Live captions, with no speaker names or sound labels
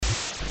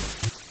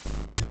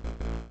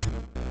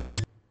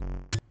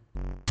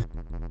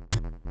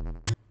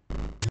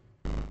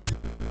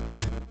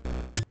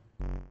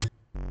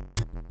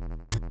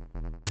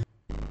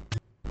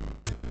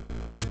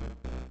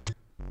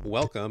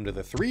Welcome to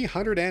the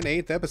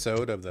 308th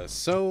episode of the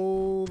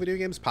Video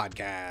Games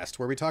podcast,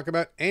 where we talk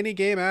about any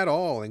game at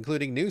all,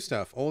 including new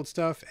stuff, old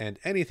stuff, and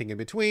anything in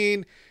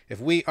between. If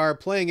we are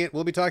playing it,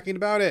 we'll be talking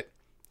about it.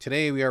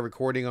 Today we are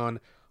recording on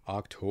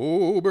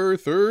October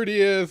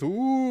 30th,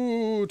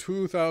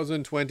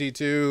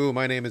 2022.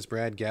 My name is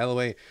Brad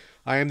Galloway.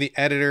 I am the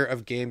editor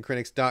of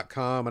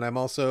GameCritics.com, and I'm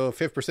also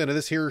 5% of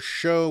this here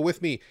show.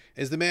 With me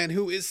is the man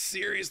who is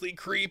seriously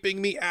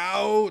creeping me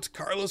out,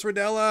 Carlos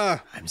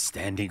Rodella. I'm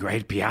standing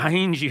right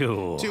behind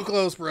you. Too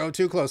close, bro.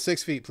 Too close.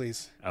 6 feet,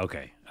 please.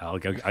 Okay, I'll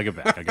get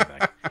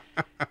back.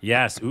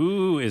 Yes,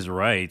 is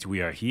right.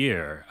 We are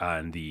here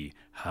on the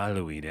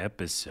Halloween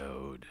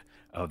episode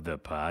of the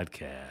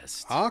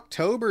podcast.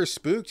 October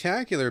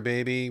Spooktacular,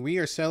 baby. We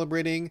are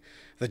celebrating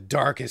the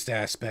darkest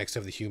aspects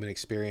of the human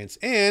experience,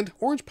 and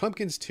orange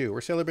pumpkins too.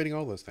 We're celebrating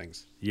all those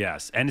things.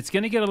 Yes, and it's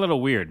going to get a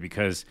little weird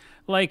because,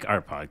 like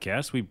our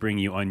podcast, we bring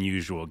you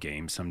unusual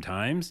games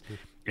sometimes.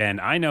 And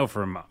I know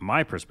from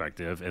my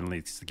perspective, at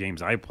least the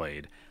games I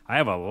played, I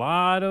have a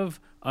lot of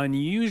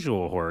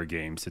unusual horror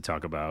games to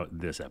talk about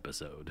this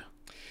episode.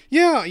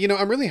 Yeah,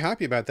 I'm really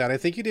happy about that. I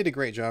think you did a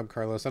great job,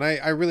 Carlos. And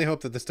I really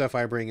hope that the stuff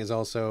I bring is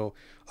also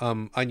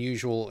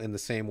unusual in the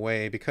same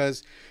way,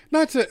 because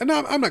I'm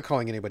not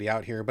calling anybody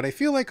out here, but I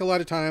feel like a lot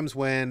of times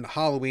when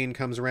Halloween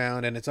comes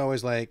around and it's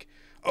always like,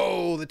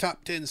 oh, the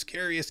top 10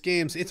 scariest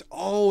games, it's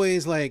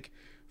always like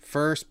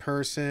first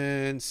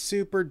person,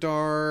 super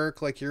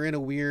dark, like you're in a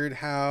weird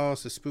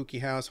house, a spooky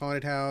house,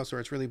 haunted house, or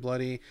it's really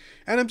bloody.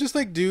 And I'm just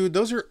like, dude,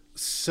 those are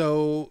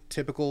so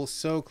typical,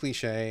 so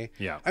cliche.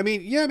 Yeah. I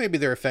mean, yeah, maybe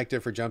they're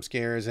effective for jump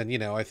scares,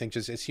 and I think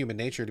just it's human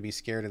nature to be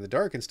scared in the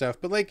dark and stuff,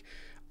 but like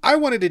I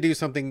wanted to do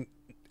something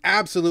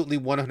absolutely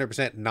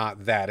 100%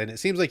 not that, and it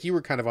seems like you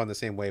were kind of on the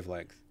same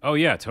wavelength. Oh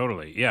yeah,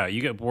 totally. Yeah,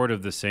 you get bored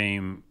of the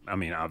same,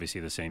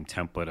 obviously the same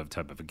template of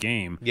type of a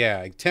game.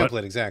 Yeah,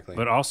 template, exactly.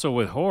 But also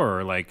with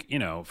horror, like,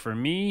 for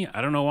me,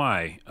 I don't know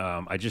why,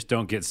 I just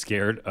don't get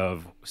scared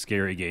of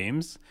scary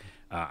games.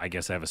 I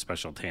guess I have a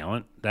special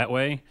talent that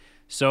way.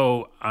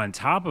 So on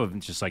top of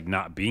just like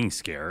not being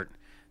scared,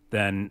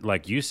 then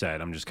like you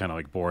said, I'm just kind of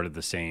like bored of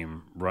the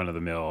same run of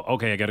the mill.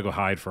 Okay, I got to go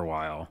hide for a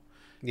while.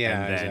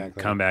 Yeah, and then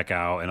exactly. Come back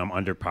out, and I'm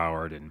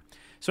underpowered. And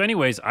so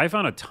anyways, I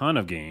found a ton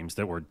of games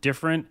that were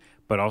different,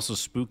 but also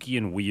spooky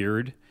and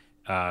weird.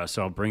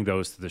 So I'll bring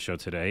those to the show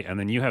today. And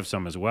then you have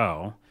some as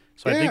well.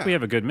 So I think we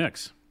have a good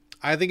mix.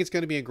 I think it's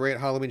going to be a great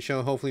Halloween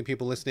show. Hopefully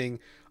people listening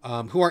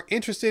who are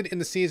interested in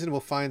the season will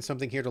find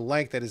something here to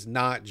like that is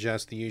not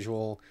just the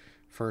usual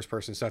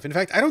first-person stuff. In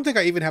fact, I don't think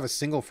I even have a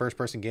single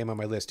first-person game on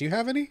my list. Do you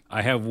have any?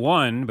 I have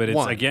one, but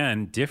it's,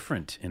 again,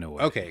 different in a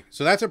way. Okay,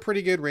 so that's a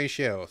pretty good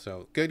ratio.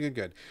 So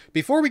good.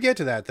 Before we get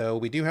to that, though,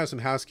 we do have some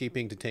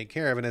housekeeping to take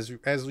care of. And as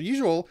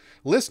usual,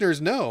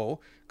 listeners know,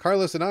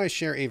 Carlos and I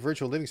share a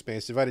virtual living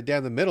space divided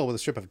down the middle with a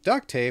strip of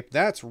duct tape.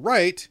 That's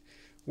right.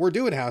 We're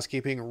doing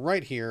housekeeping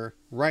right here,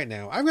 right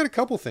now. I've got a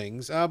couple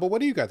things, but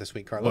what do you got this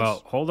week, Carlos?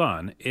 Well, hold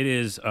on. It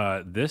is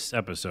this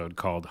episode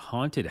called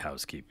Haunted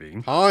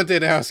Housekeeping.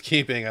 Haunted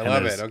Housekeeping. I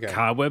love it. Okay.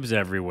 Cobwebs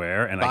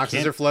everywhere. And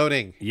boxes are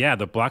floating. Yeah,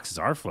 the boxes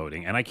are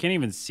floating. And I can't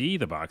even see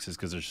the boxes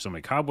because there's so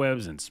many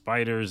cobwebs and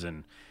spiders.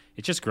 And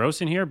it's just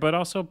gross in here, but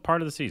also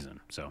part of the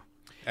season. So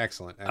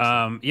Excellent.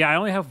 Yeah, I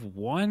only have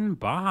one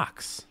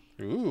box.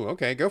 Ooh,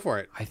 okay. Go for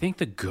it. I think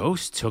the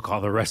ghost took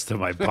all the rest of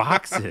my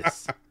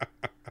boxes.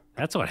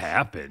 That's what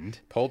happened.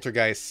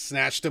 Poltergeist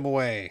snatched him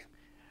away.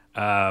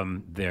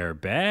 They're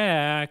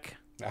back.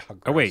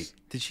 Oh, wait.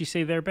 Did she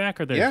say they're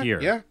back or they're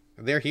here? Yeah,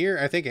 they're here,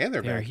 I think, and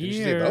they're back. Here. Did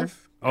she say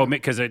both? Oh,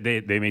 because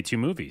they made two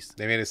movies.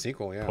 They made a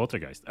sequel, yeah.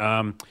 Poltergeist.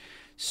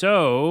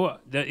 So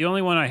the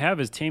only one I have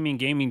is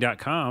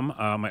taminggaming.com.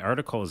 My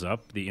article is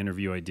up, the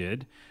interview I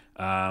did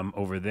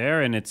over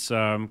there, and it's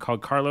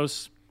called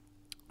Carlos,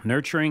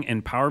 Nurturing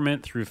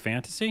Empowerment Through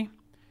Fantasy.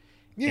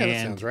 Yeah,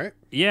 that sounds right.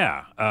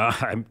 Yeah,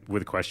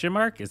 with a question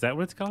mark. Is that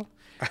what it's called?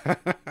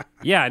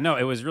 Yeah, no,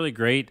 it was really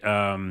great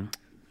to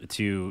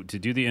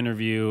do the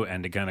interview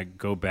and to kind of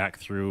go back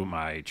through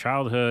my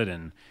childhood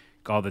and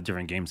all the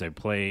different games I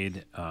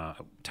played.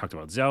 Talked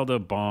about Zelda,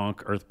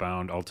 Bonk,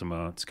 Earthbound,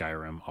 Ultima,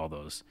 Skyrim, all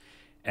those.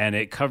 And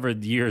it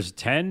covered years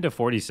 10 to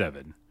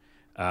 47.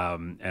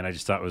 And I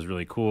just thought it was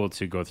really cool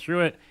to go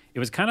through it. It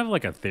was kind of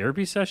like a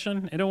therapy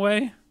session in a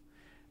way,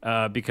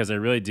 because I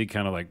really did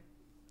kind of like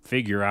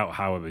figure out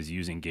how I was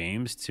using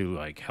games to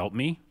like help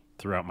me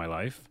throughout my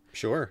life.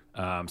 Sure.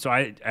 So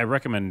I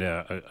recommend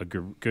a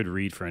good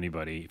read for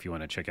anybody if you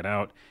want to check it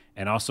out,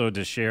 and also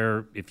to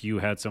share if you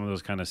had some of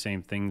those kind of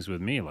same things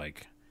with me,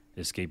 like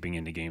escaping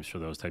into games for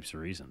those types of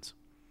reasons.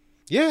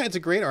 Yeah, it's a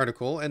great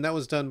article, and that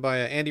was done by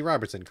Andy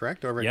Robertson,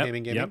 correct? Over at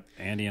Gaming. Yep.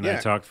 Andy and I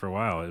talked for a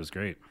while. It was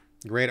great.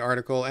 Great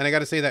article. And I got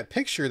to say, that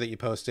picture that you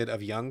posted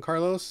of young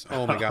Carlos,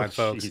 oh my God,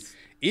 folks. Geez.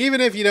 Even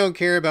if you don't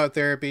care about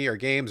therapy or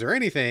games or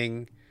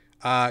anything,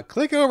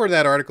 click over to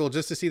that article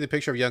just to see the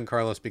picture of young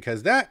Carlos,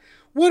 because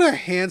what a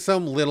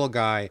handsome little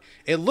guy.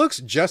 It looks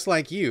just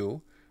like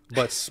you,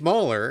 but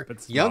smaller,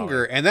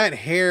 younger, and that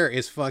hair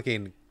is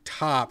fucking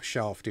top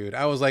shelf, dude.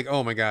 I was like,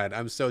 oh my God,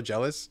 I'm so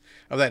jealous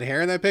of that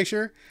hair in that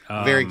picture.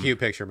 Very cute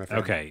picture, my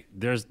friend. Okay,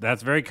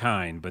 that's very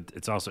kind, but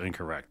it's also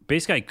incorrect.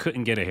 Basically, I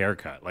couldn't get a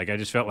haircut. Like I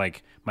just felt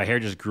like my hair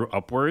just grew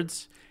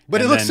upwards. But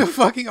it looks so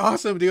fucking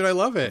awesome, dude. I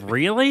love it.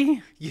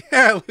 Really?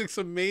 Yeah, it looks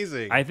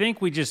amazing. I think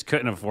we just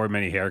couldn't afford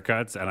many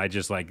haircuts, and I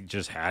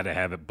just had to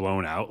have it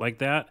blown out like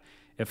that.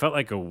 It felt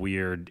like a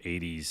weird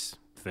 80s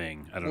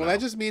thing. I don't know. Well, that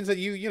just means that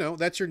you know,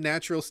 that's your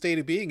natural state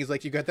of being, is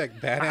like you got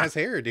that badass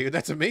hair, dude.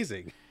 That's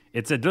amazing.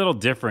 It's a little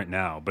different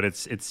now, but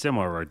it's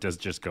similar where it does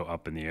just go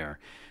up in the air.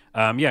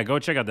 Yeah, go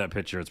check out that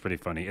picture. It's pretty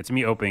funny. It's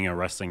me opening a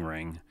wrestling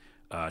ring,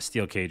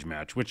 steel cage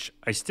match, which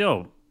I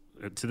still,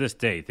 to this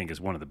day, think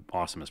is one of the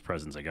awesomest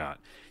presents I got.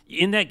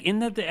 In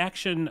that the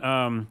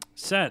action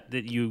set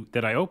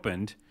that I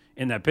opened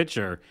in that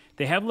picture,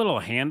 they have little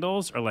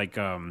handles or like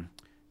I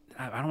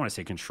don't want to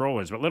say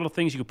controllers, but little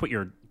things you can put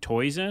your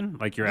toys in,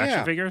 like your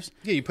action figures.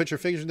 Yeah, you put your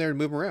figures in there and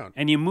move them around.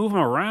 And you move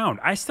them around.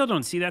 I still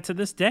don't see that to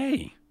this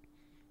day.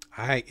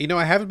 I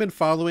haven't been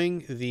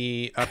following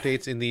the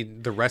updates in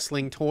the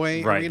wrestling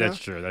toy Right, arena.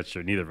 That's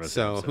true. Neither of us.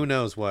 So who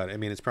knows what? I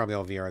mean, it's probably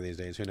all VR these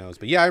days. Who knows?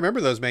 But yeah, I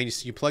remember those, man.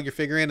 You plug your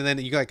figure in, and then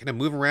you like kind of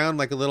move around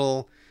like a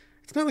little.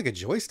 It's not like a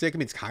joystick. I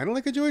mean, it's kind of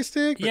like a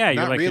joystick. But yeah,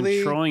 you're not like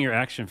really. controlling your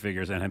action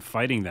figures and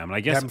fighting them. And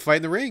I guess Have them fight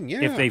in the ring.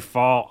 Yeah. if they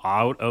fall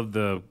out of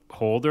the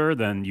holder,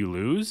 then you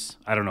lose.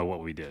 I don't know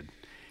what we did.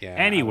 Yeah.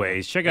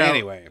 Anyways, check out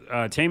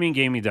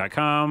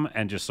taminggaming.com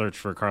and just search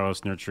for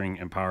Carlos Nurturing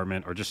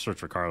Empowerment, or just search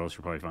for Carlos.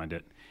 You'll probably find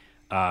it.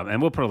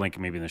 And we'll put a link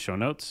maybe in the show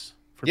notes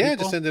for people.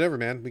 Just send it over,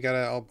 man.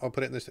 I'll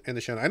put it in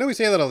the show notes. I know we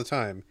say that all the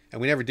time,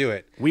 and we never do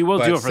it. We will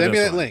do it for send me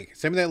this that one. link.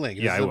 Send me that link.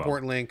 Yeah, This is an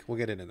important link. We'll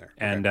get it in there.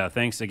 And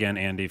thanks again,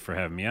 Andy, for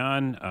having me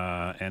on.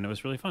 And it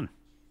was really fun.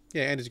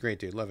 Yeah, Andy's a great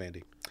dude. Love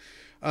Andy.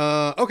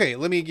 Okay,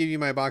 let me give you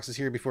my boxes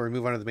here before we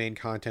move on to the main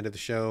content of the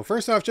show.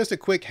 First off, just a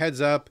quick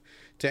heads up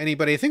to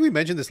anybody. I think we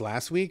mentioned this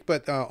last week,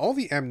 but all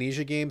the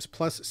Amnesia games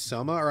plus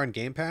Soma are on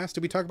Game Pass.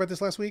 Did we talk about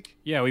this last week?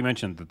 Yeah, we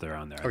mentioned that they're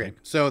on there. Okay,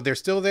 so they're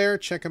still there.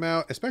 Check them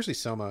out, especially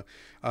Soma.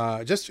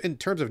 Just in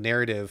terms of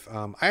narrative,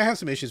 I have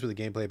some issues with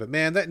the gameplay, but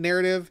man, that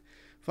narrative,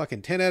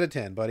 fucking 10 out of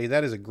 10, buddy.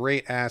 That is a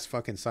great ass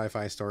fucking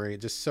sci-fi story.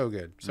 Just so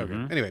good. So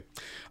good. Anyway,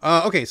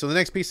 okay, so the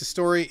next piece of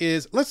story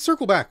is, let's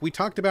circle back. We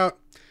talked about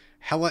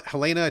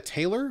Helena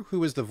Taylor,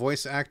 who was the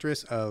voice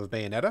actress of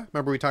Bayonetta.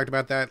 Remember we talked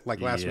about that like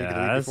last week or the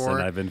week before?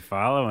 And I've been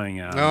following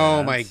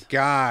my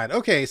God.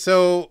 Okay,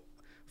 so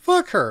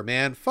fuck her,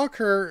 man. Fuck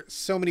her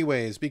so many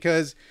ways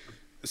because...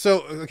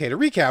 So, okay, to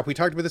recap, we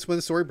talked about this when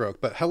the story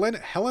broke, but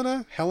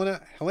Helena,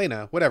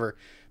 whatever,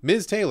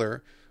 Ms.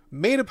 Taylor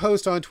made a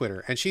post on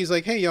Twitter, and she's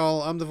like, hey,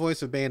 y'all, I'm the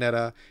voice of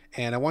Bayonetta,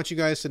 and I want you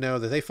guys to know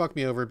that they fucked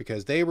me over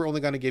because they were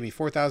only going to give me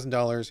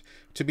 $4,000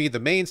 to be the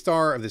main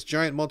star of this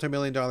giant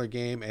multi-million-dollar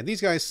game, and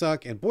these guys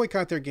suck, and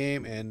boycott their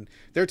game, and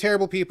they're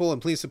terrible people,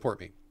 and please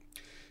support me.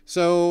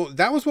 So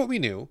that was what we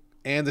knew,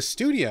 and the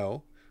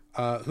studio...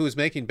 who is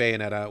making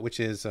Bayonetta, which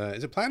is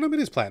it Platinum? It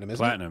is Platinum,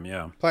 isn't Platinum, it?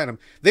 yeah. Platinum.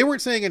 They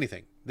weren't saying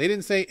anything. They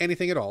didn't say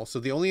anything at all. So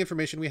the only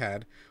information we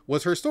had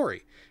was her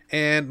story.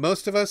 And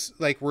most of us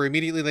were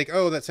immediately like,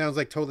 oh, that sounds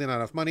like totally not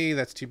enough money.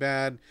 That's too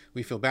bad.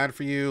 We feel bad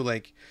for you.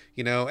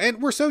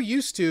 And we're so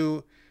used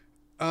to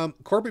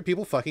corporate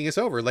people fucking us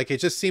over. It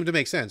just seemed to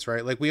make sense,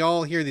 right? We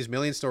all hear these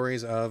million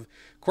stories of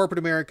corporate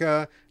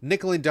America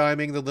nickel and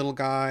diming the little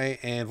guy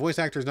and voice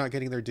actors not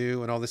getting their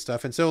due and all this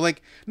stuff. And so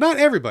not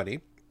everybody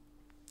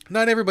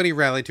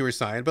rallied to her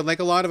side, but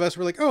a lot of us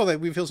were like, oh,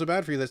 we feel so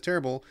bad for you. That's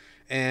terrible.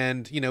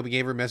 And, we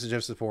gave her a message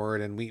of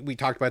support, and we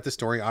talked about the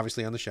story,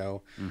 obviously, on the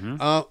show.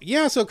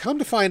 So come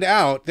to find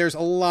out, there's a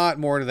lot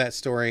more to that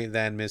story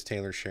than Ms.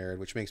 Taylor shared,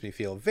 which makes me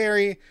feel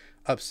very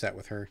upset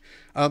with her.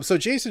 So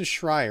Jason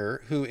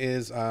Schreier, who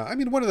is,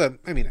 one of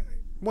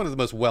the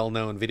most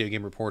well-known video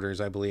game reporters,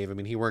 I believe.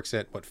 He works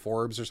at,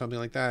 Forbes or something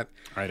like that?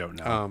 I don't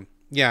know.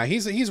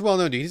 He's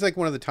well-known, dude. He's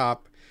one of the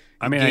top...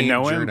 I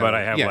know him, but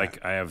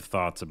I have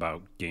thoughts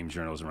about game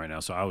journalism right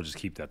now, so I will just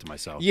keep that to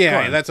myself.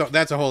 Yeah, that's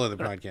a whole other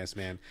podcast,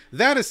 man.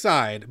 That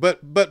aside,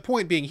 but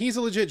point being, he's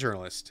a legit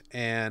journalist,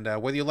 and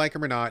whether you like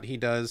him or not, he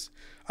does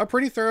a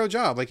pretty thorough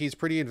job. He's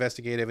pretty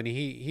investigative, and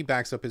he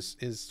backs up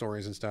his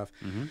stories and stuff.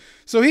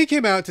 So he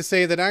came out to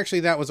say that actually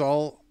that was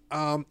all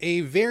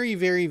a very,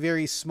 very,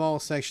 very small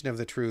section of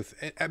the truth.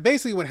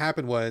 Basically, what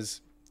happened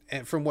was,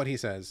 from what he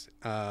says,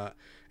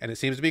 and it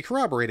seems to be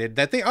corroborated,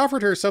 that they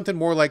offered her something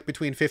more like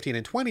between $15,000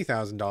 and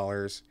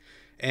 $20,000.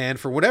 And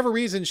for whatever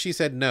reason, she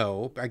said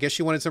no. I guess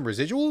she wanted some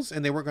residuals,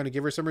 and they weren't going to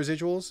give her some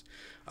residuals.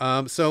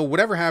 So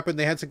whatever happened,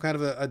 they had some kind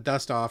of a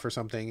dust off or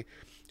something.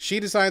 She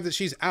decided that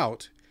she's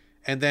out.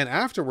 And then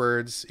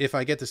afterwards, if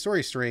I get the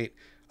story straight,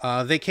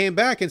 they came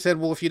back and said,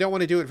 well, if you don't want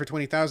to do it for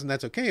 $20,000,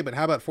 that's okay. But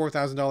how about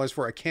 $4,000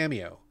 for a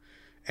cameo?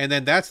 And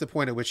then that's the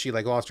point at which she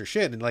lost her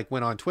shit and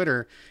went on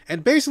Twitter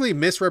and basically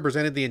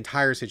misrepresented the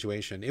entire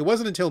situation. It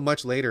wasn't until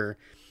much later,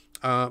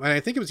 and I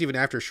think it was even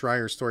after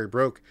Schreier's story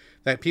broke,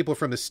 that people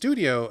from the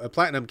studio at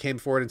Platinum came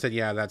forward and said,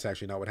 yeah, that's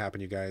actually not what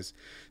happened, you guys.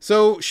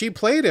 So she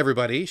played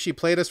everybody. She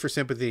played us for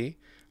sympathy.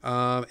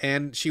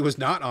 and she was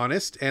not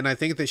honest. And I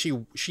think that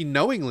she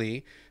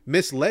knowingly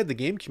misled the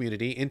game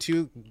community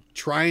into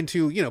trying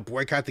to,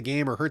 boycott the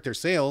game or hurt their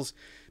sales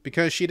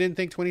because she didn't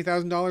think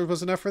 $20,000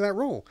 was enough for that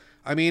role.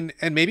 I mean,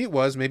 and maybe it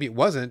was, maybe it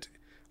wasn't.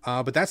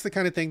 But that's the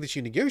kind of thing that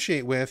you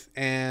negotiate with.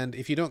 And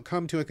if you don't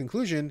come to a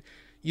conclusion,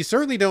 you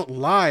certainly don't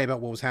lie about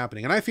what was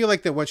happening. And I feel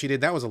like that what she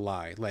did, that was a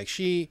lie. Like,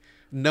 she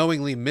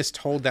knowingly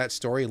mistold that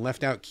story and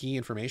left out key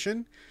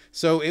information.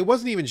 So it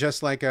wasn't even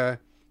just like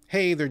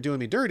hey, they're doing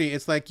me dirty.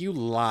 It's like, you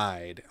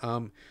lied.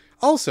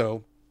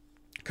 Also,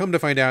 come to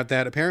find out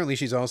that apparently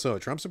she's also a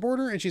Trump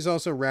supporter and she's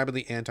also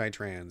rabidly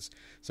anti-trans.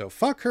 So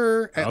fuck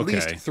her at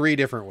least 3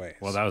 different ways.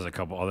 Well, that was a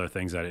couple other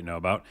things I didn't know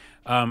about.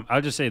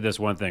 I'll just say this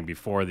one thing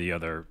before the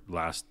other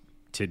last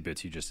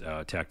tidbits you just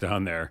tacked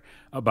on there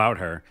about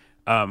her.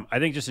 I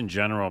think just in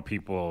general,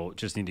 people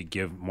just need to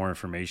give more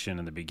information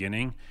in the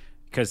beginning,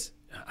 because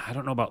I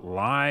don't know about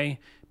lie,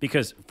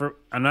 because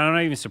I'm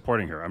not even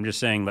supporting her. I'm just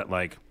saying that,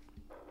 like,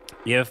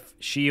 if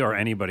she or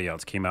anybody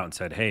else came out and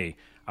said, hey,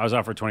 I was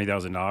offered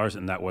 $20,000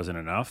 and that wasn't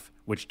enough,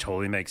 which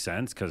totally makes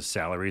sense because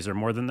salaries are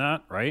more than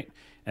that, right?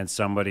 And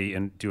somebody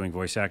in doing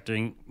voice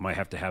acting might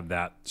have to have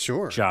that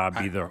job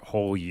be the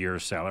whole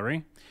year's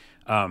salary.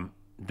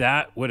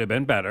 That would have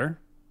been better.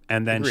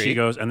 And then she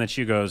goes,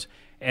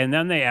 and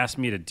then they asked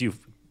me to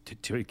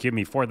give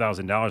me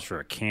 $4,000 for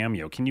a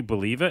cameo. Can you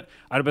believe it?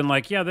 I'd have been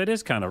like, yeah, that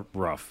is kind of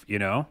rough,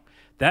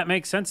 That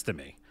makes sense to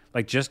me.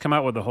 Like, just come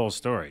out with the whole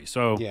story.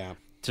 So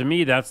to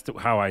me, that's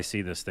how I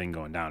see this thing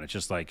going down. It's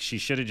just like, she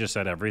should have just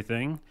said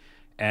everything.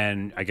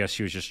 And I guess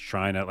she was just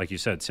trying to, like you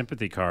said,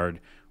 sympathy card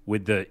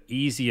with the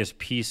easiest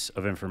piece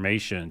of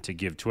information to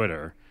give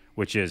Twitter,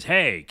 which is,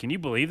 hey, can you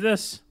believe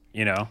this?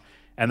 And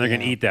they're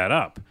going to eat that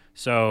up.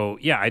 So,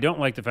 yeah, I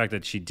don't like the fact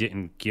that she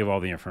didn't give all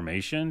the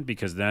information,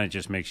 because then it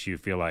just makes you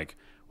feel like,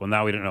 well,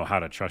 now we don't know how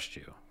to trust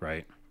you,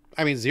 right?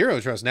 I mean, zero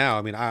trust now.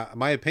 I mean,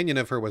 my opinion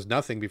of her was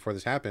nothing before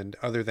this happened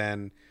other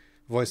than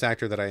voice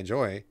actor that I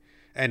enjoy.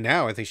 And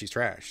now I think she's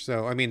trash.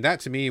 So, I mean,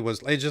 that to me was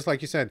just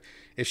like you said.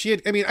 If she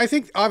had, I mean, I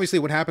think obviously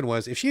what happened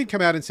was if she had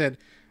come out and said,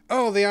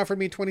 oh, they offered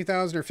me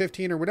 20,000 or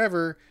 15 or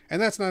whatever, and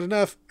that's not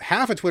enough,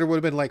 half of Twitter would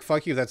have been like,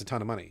 fuck you, that's a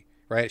ton of money.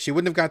 Right? She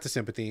wouldn't have got the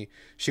sympathy.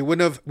 She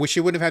wouldn't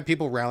have had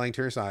people rallying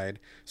to her side.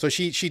 So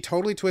she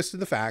totally twisted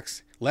the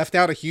facts, left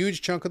out a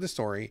huge chunk of the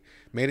story,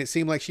 made it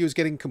seem like she was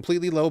getting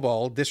completely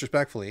lowballed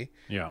disrespectfully.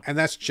 Yeah. And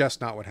that's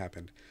just not what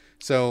happened.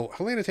 So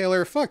Helena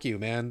Taylor, fuck you,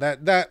 man.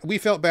 That we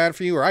felt bad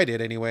for you, or I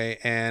did anyway,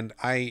 and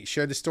I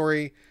shared the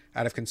story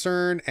out of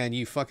concern, and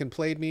you fucking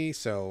played me,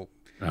 so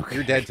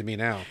you're dead to me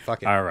now.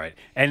 Fuck it. All right.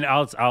 And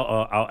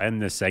I'll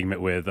end this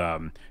segment with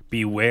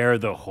beware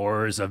the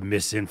horrors of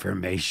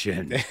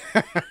misinformation.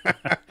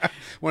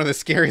 One of the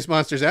scariest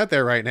monsters out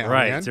there right now.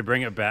 Right, man. To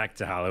bring it back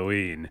to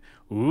Halloween.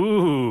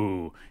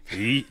 Ooh,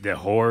 the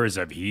horrors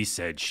of he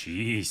said,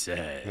 she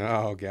said.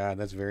 Oh, God,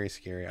 that's very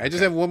scary. I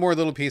just have one more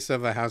little piece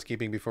of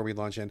housekeeping before we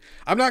launch in.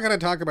 I'm not going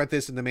to talk about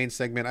this in the main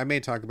segment. I may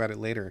talk about it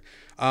later.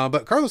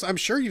 But, Carlos, I'm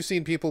sure you've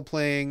seen people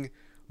playing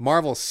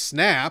Marvel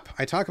Snap.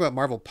 I talk about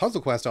Marvel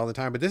Puzzle Quest all the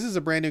time, but this is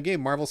a brand new game,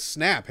 Marvel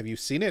Snap. Have you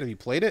seen it? Have you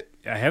played it?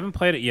 I haven't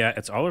played it yet.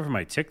 It's all over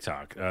my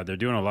TikTok. They're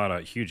doing a lot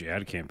of huge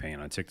ad campaign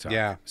on TikTok.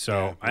 Yeah.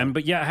 So, I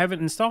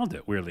haven't installed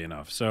it, weirdly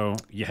enough. So,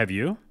 have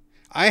you?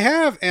 I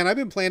have, and I've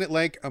been playing it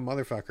like a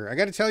motherfucker. I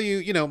got to tell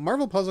you,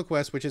 Marvel Puzzle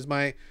Quest, which is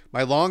my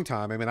long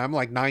time. I mean, I'm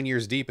like 9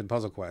 years deep in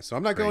Puzzle Quest, so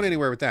I'm not going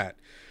anywhere with that.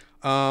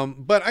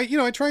 But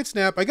I tried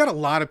Snap. I got a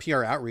lot of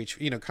PR outreach,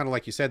 kind of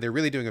like you said, they're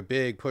really doing a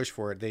big push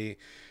for it.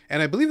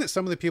 And I believe that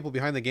some of the people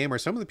behind the game are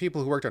some of the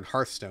people who worked on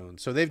Hearthstone.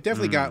 So they've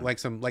definitely got like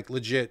some like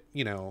legit,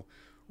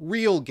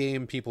 real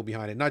game people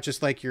behind it, not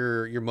just like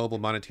your mobile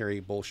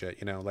monetary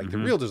bullshit, like the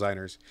real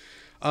designers.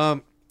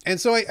 And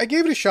so I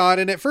gave it a shot,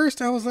 and at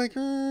first I was like,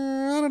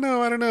 I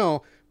don't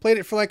know. Played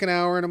it for like an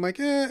hour, and I'm like,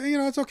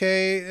 it's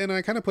okay. And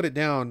I kind of put it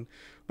down.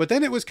 But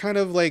then it was kind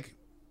of like,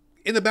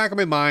 in the back of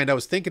my mind, I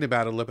was thinking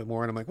about it a little bit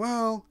more, and I'm like,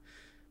 well,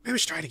 maybe I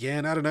should try it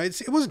again. I don't know.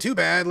 It wasn't too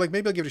bad. Like,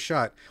 maybe I'll give it a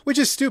shot. Which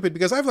is stupid,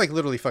 because I've like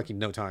literally fucking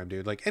no time,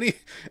 dude. Like,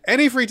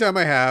 any free time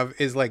I have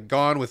is like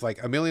gone with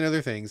like a million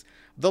other things.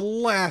 The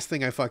last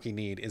thing I fucking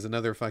need is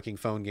another fucking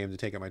phone game to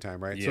take up my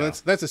time, right? Yeah.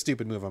 So that's a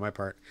stupid move on my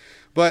part.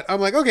 But I'm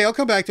like, okay, I'll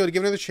come back to it,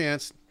 give it another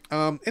chance.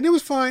 And it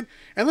was fine.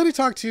 And then I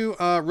talked to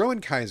Rowan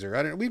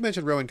Kaiser. We've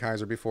mentioned Rowan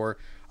Kaiser before.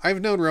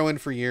 I've known Rowan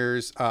for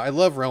years. I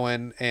love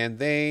Rowan, and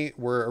they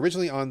were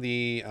originally on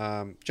the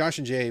Josh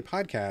and Jay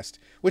podcast,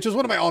 which was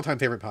one of my all-time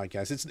favorite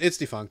podcasts. It's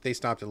defunct. They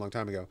stopped it a long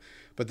time ago.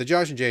 But the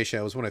Josh and Jay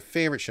show was one of my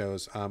favorite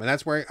shows, and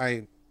that's where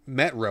I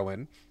met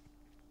Rowan,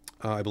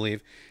 I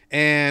believe.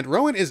 And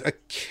Rowan is a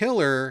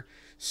killer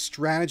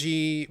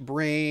strategy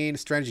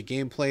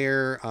game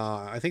player.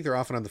 I think they're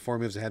often on the 4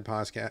 Moves Ahead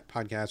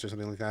podcast or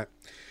something like that.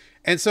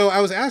 And so I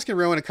was asking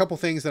Rowan a couple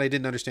things that I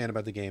didn't understand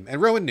about the game. And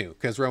Rowan knew,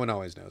 because Rowan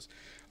always knows.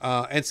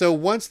 And so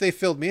once they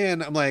filled me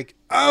in, I'm like,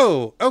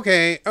 oh,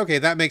 okay,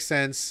 that makes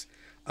sense.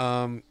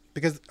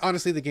 Because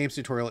honestly, the game's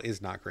tutorial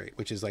is not great,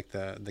 which is like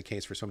the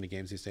case for so many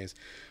games these days.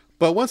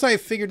 But once I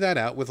figured that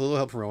out with a little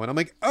help from Rowan, I'm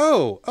like,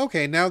 oh,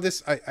 okay, now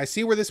I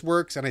see where this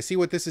works, and I see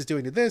what this is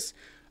doing to this.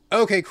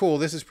 okay, cool,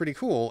 this is pretty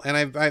cool.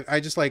 And I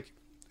just like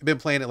been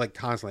playing it like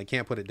constantly. I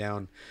can't put it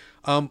down.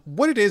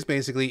 What it is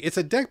basically, it's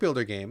a deck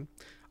builder game,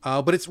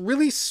 but it's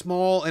really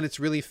small and it's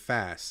really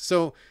fast.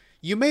 So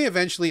you may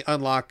eventually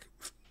unlock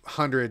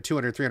 100,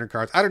 200, 300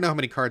 cards. I don't know how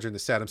many cards are in the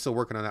set. I'm still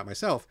working on that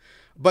myself.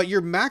 But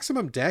your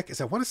maximum deck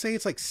is, I want to say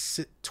it's like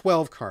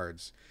 12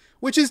 cards,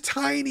 which is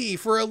tiny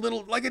for a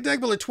little, like a deck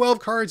builder. 12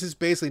 cards is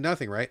basically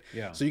nothing, right?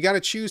 Yeah. So you got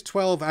to choose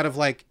 12 out of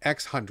like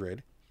X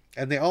hundred.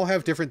 And they all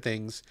have different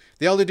things.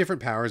 They all do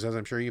different powers, as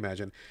I'm sure you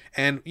imagine.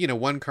 And, you know,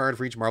 one card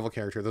for each Marvel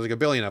character. There's like a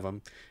billion of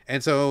them.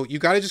 And so you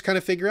got to just kind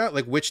of figure out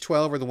like which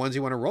 12 are the ones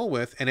you want to roll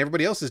with. And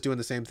everybody else is doing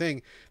the same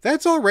thing.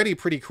 That's already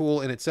pretty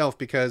cool in itself,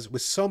 because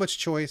with so much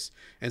choice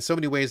and so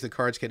many ways the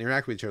cards can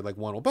interact with each other, like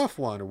one will buff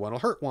one, or one will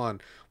hurt one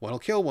will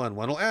kill one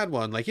will add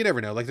one. Like, you never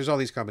know. Like, there's all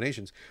these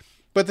combinations.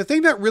 But the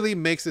thing that really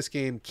makes this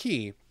game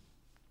key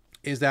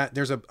is that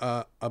there's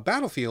a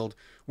battlefield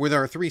where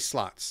there are 3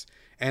 slots.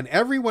 And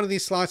every one of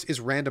these slots is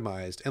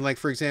randomized. And like,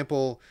 for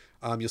example,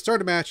 you'll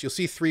start a match, you'll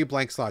see 3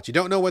 blank slots. You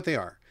don't know what they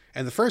are.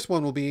 And the first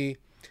one will be,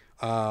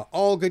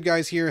 all good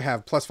guys here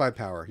have +5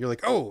 power. You're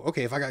like, oh,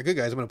 okay, if I got good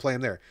guys, I'm going to play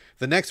them there.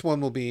 The next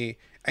one will be,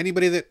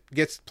 anybody that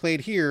gets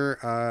played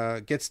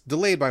here gets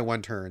delayed by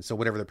 1 turn. So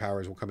whatever their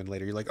powers will come in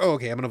later. You're like, oh,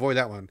 okay, I'm going to avoid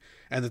that one.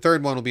 And the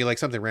third one will be like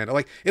something random.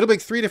 Like, it'll be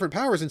like 3 different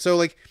powers. And so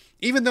like,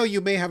 even though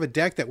you may have a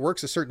deck that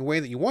works a certain way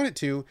that you want it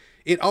to,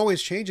 it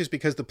always changes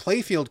because the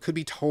playfield could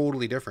be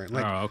totally different.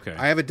 Like, okay.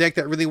 I have a deck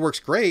that really works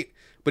great,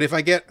 but if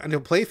I get into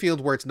a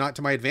playfield where it's not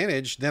to my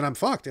advantage, then I'm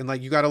fucked. And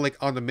like, you got to like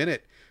on the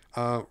minute,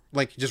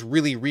 like just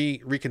really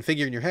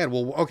reconfigure in your head.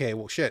 Well, okay,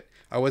 well shit,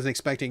 I wasn't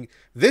expecting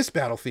this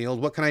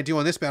battlefield. What can I do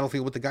on this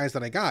battlefield with the guys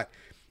that I got?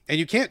 And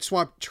you can't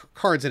swap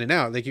cards in and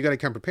out. Like, you got to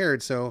come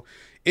prepared. So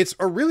it's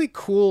a really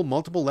cool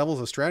multiple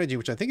levels of strategy,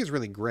 which I think is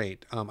really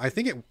great. I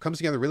think it comes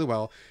together really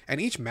well.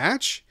 And each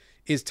match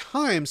is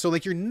timed. So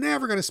like, you're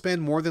never going to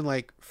spend more than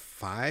like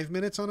 5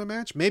 minutes on a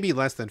match, maybe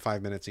less than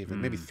 5 minutes,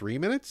 even maybe 3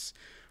 minutes,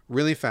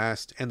 really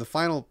fast. And the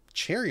final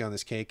cherry on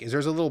this cake is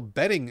there's a little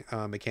betting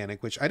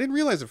mechanic, which I didn't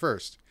realize at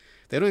first.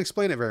 They don't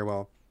explain it very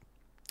well.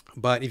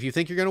 But if you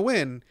think you're going to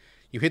win,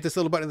 you hit this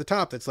little button at the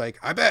top that's like,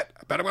 I bet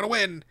I'm going to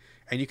win.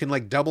 And you can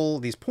like double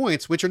these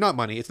points, which are not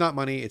money. It's not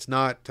money. It's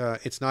not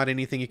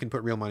anything you can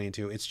put real money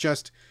into. It's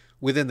just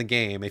within the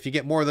game. If you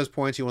get more of those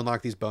points, you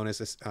unlock these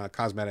bonus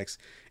cosmetics.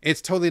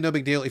 It's totally no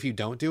big deal if you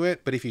don't do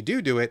it. But if you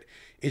do it,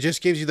 it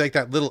just gives you like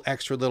that little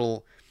extra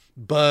little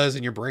buzz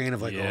in your brain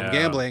of like, oh, I'm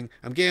gambling.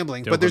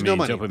 Dopamine, but there's no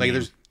money. Dopamine. Like,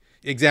 there's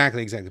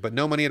exactly, but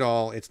no money at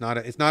all. It's not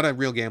a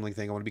real gambling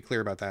thing. I want to be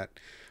clear about that.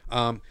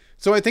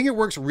 So I think it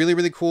works really,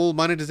 really cool.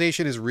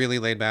 Monetization is really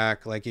laid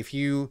back. Like, if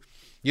you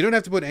don't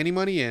have to put any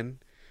money in,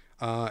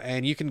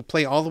 and you can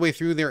play all the way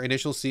through their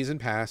initial season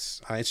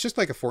pass. It's just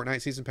like a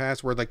Fortnite season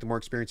pass where like the more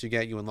experience you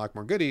get, you unlock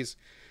more goodies.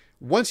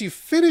 Once you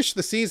finish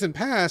the season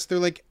pass, they're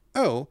like,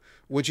 oh,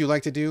 would you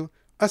like to do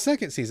a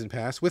second season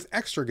pass with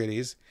extra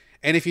goodies?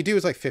 And if you do,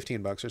 it's like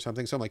 $15 or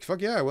something. So I'm like,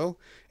 fuck yeah, I will.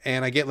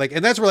 And I get like,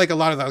 and that's where like a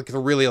lot of the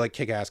really like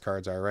kick-ass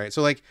cards are, right?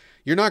 So like,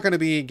 you're not going to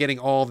be getting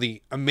all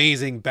the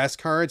amazing best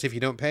cards if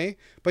you don't pay,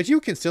 but you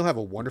can still have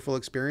a wonderful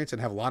experience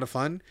and have a lot of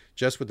fun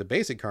just with the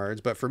basic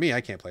cards. But for me, I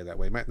can't play that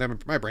way.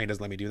 My brain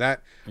doesn't let me do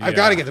that. I've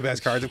got to get the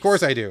best cards. Of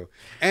course I do.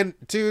 And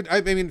dude,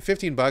 I mean,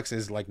 $15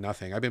 is like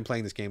nothing. I've been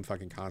playing this game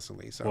fucking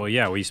constantly. So. Well,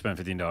 yeah, we spend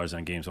 $15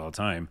 on games all the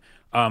time.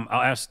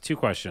 I'll ask 2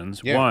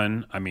 questions. Yeah.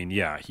 One, I mean,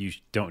 yeah, you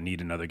don't need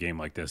another game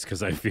like this,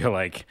 because I feel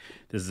like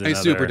this is another,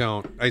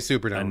 I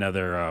super don't.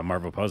 Another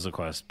Marvel Puzzle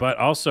Quest. But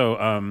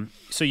also,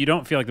 so you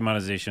don't feel like the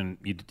monetization,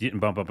 you didn't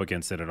bump up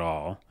against it at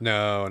all.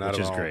 No, not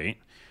which at all. Which is great.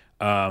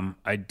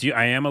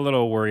 I am a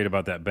little worried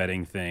about that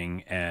betting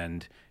thing,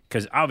 and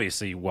because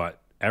obviously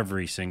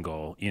every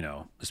single,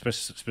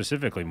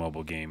 specifically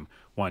mobile game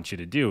wants you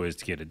to do is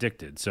to get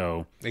addicted.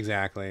 So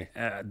exactly,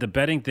 the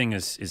betting thing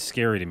is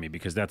scary to me,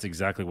 because that's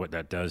exactly what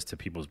that does to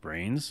people's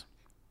brains.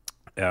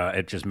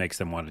 It just makes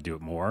them want to do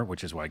it more,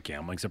 which is why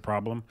gambling's a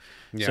problem.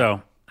 Yeah.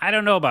 So I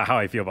don't know about how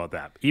I feel about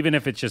that. Even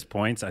if it's just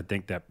points, I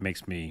think that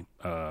makes me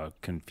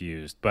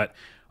confused. But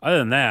other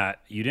than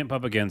that, you didn't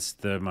bump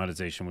against the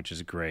monetization, which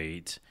is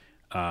great.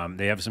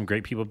 They have some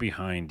great people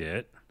behind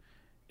it.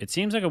 It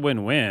seems like a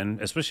win-win,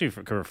 especially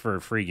for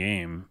a free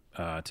game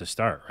to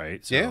start,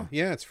 right? So.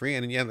 Yeah, it's free,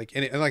 and like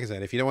I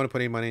said, if you don't want to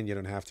put any money in, you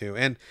don't have to.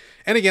 And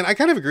again, I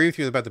kind of agree with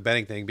you about the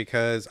betting thing,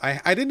 because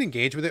I didn't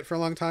engage with it for a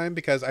long time,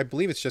 because I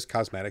believe it's just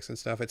cosmetics and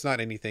stuff. It's not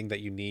anything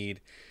that you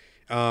need.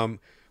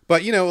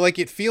 But like,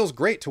 it feels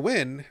great to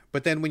win,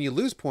 but then when you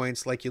lose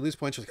points, you're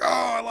like,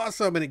 oh, I lost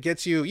some, and it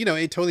gets you,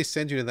 it totally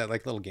sends you to that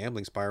like little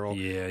gambling spiral.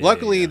 Yeah.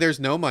 Luckily, there's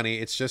no money.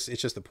 It's just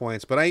the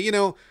points. But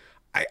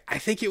I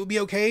think it would be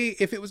okay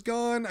if it was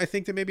gone. I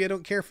think that maybe I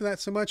don't care for that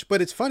so much.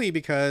 But it's funny,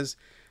 because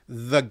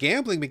the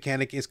gambling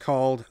mechanic is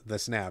called the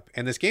Snap,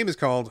 and this game is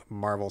called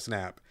Marvel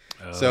Snap.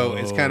 Oh. So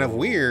it's kind of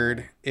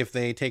weird if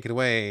they take it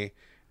away.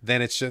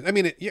 Then it's just, I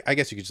mean, I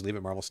guess you could just leave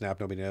it Marvel Snap.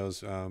 Nobody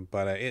knows.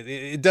 But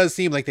it does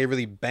seem like they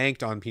really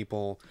banked on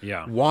people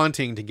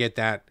wanting to get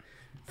that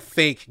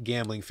fake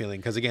gambling feeling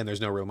because again,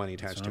 there's no real money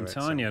attached to I'm it.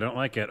 telling you, I don't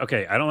like it.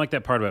 Okay, I don't like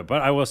that part of it.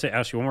 But I will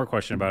ask you one more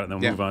question about it, and then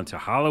we'll move on to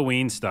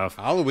Halloween stuff.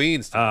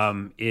 Halloween stuff.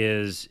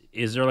 Is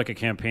there like a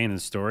campaign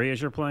and story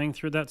as you're playing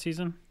through that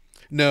season?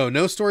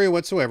 No story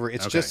whatsoever.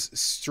 It's just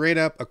straight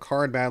up a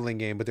card battling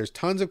game, but there's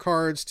tons of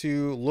cards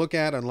to look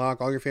at,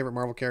 unlock all your favorite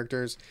Marvel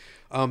characters.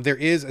 There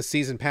is a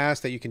season pass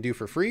that you can do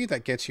for free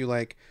that gets you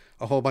like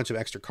a whole bunch of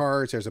extra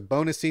cards. There's a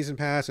bonus season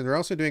pass, and they're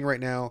also doing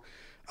right now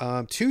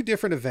 2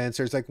 different events.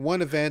 There's like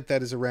one event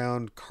that is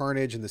around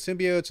Carnage and the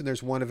symbiotes, and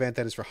there's one event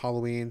that is for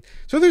Halloween.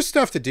 So there's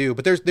stuff to do,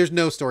 but there's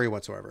no story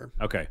whatsoever.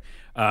 Okay.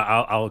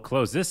 I'll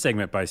close this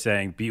segment by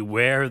saying,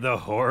 beware the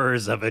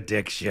horrors of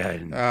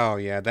addiction. Oh,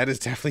 yeah, that is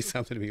definitely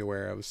something to be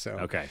aware of. So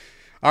okay.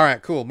 All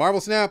right, cool.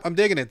 Marvel Snap. I'm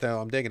digging it, though.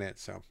 I'm digging it.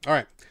 So, all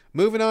right.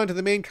 Moving on to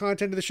the main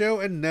content of the show,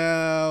 and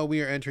now we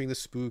are entering the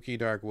spooky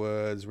dark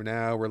woods.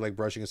 We're like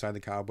brushing aside the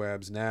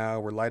cobwebs. Now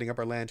we're lighting up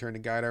our lantern to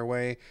guide our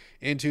way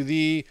into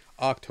the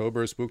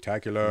October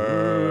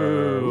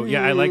Spooktacular. Ooh.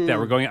 Yeah, I like that.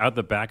 We're going out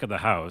the back of the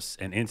house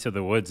and into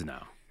the woods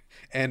now.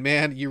 And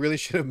man, you really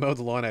should have mowed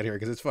the lawn out here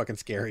because it's fucking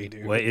scary,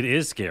 dude. Well, it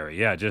is scary.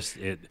 Yeah,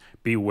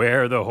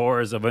 beware the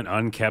horrors of an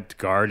unkept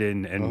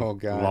garden and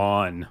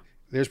lawn.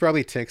 There's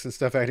probably ticks and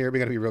stuff out here. We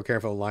got to be real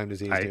careful of Lyme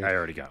disease, dude. I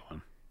already got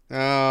one.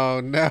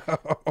 Oh, no.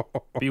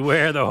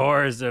 Beware the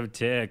horrors of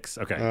ticks.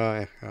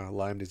 Okay.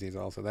 Lyme disease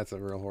also. That's a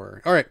real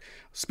horror. All right.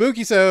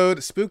 Spooky-sode,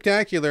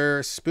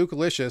 Spooktacular,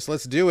 Spookalicious.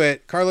 Let's do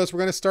it. Carlos, we're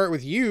going to start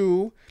with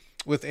you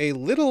with a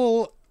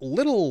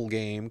little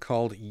game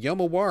called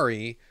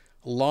Yomawari,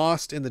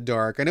 Lost in the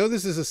Dark. I know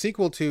this is a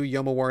sequel to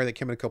Yomawari that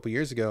came out a couple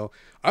years ago.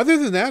 Other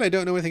than that, I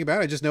don't know anything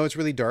about it. I just know it's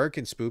really dark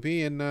and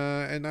spoopy, and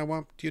I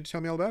want you to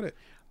tell me all about it.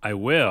 I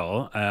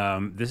will.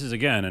 This is,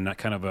 again, a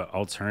kind of an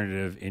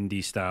alternative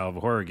indie style of a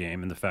horror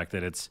game, and the fact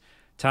that it's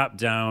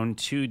top-down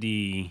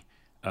 2D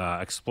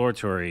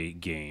exploratory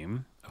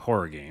game,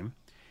 horror game,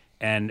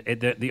 and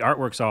the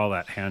artwork's all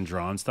that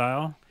hand-drawn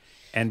style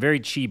and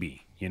very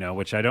chibi,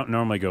 which I don't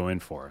normally go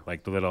in for,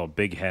 like the little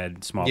big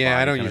head, small body. Yeah,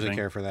 I don't usually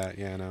care for that.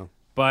 Yeah, I know.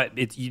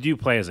 But you do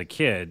play as a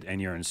kid, and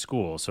you're in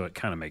school, so it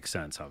kind of makes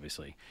sense,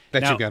 obviously.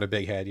 That you've got a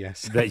big head,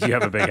 yes. That you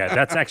have a big head.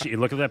 That's actually,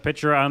 look at that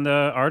picture on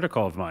the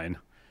article of mine.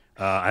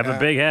 I have a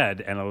big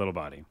head and a little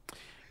body.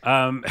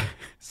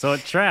 So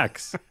it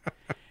tracks.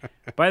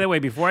 By the way,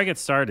 before I get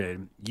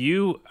started,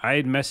 I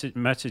had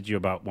messaged you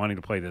about wanting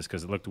to play this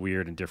because it looked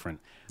weird and different.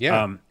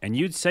 Yeah. And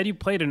you said you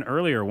played an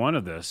earlier one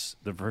of this,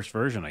 the first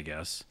version, I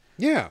guess.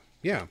 Yeah.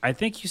 I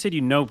think you said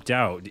you noped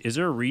out. Is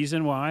there a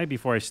reason why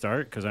before I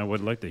start? Because I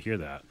would like to hear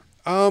that.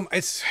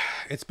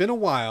 It's been a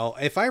while.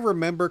 If I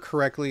remember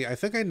correctly, I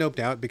think I noped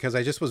out because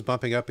I just was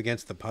bumping up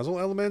against the puzzle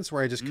elements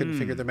where I just couldn't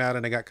figure them out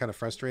and I got kind of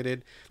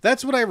frustrated.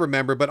 That's what I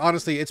remember, but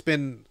honestly, it's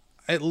been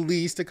at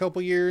least a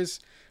couple years.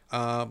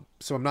 So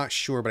I'm not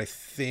sure, but I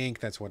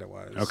think that's what it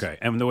was. Okay.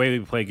 And the way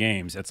we play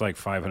games, it's like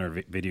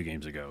 500 video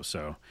games ago.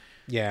 So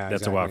yeah,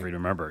 that's a while for you to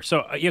remember.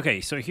 So,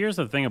 okay. So here's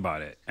the thing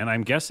about it. And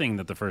I'm guessing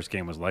that the first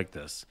game was like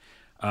this.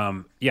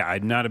 I'm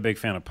not a big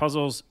fan of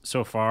puzzles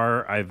so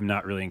far. I've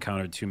not really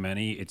encountered too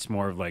many. It's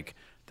more of like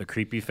the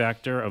creepy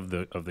factor of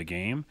the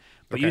game.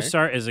 But you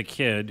start as a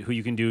kid who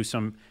you can do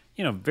some,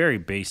 very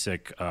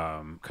basic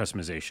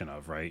customization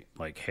of, right?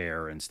 Like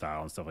hair and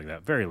style and stuff like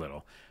that. Very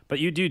little. But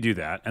you do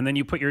that. And then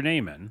you put your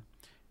name in.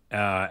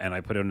 And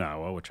I put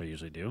Onawa, which I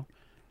usually do.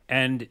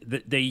 And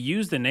they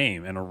use the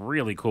name in a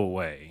really cool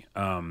way.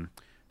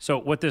 So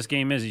what this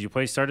game is you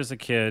start as a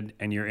kid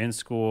and you're in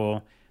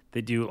school. They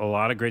do a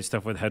lot of great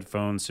stuff with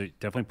headphones, so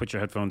definitely put your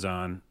headphones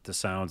on. The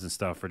sounds and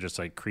stuff are just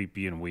like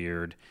creepy and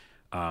weird.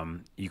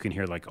 You can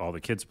hear like all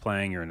the kids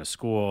playing. You're in a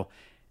school.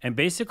 And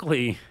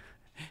basically,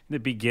 in the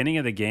beginning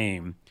of the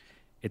game,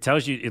 it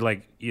tells you,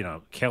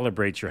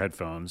 calibrates your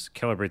headphones,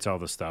 calibrates all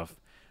the stuff.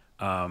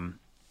 And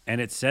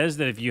it says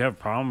that if you have a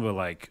problem with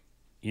like,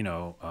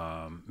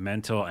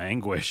 mental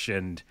anguish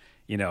and,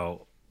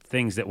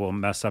 things that will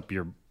mess up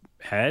your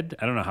head,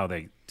 I don't know how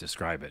they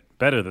describe it.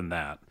 Better than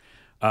that.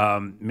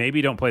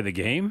 Maybe don't play the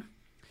game.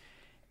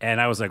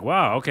 And I was like,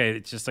 wow, okay,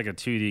 it's just like a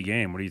 2D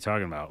game. What are you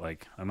talking about?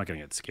 Like, I'm not going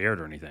to get scared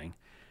or anything.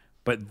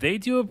 But they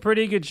do a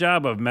pretty good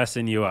job of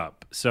messing you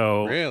up.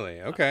 So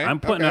really? Okay. I'm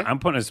putting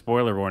a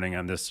spoiler warning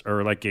on this,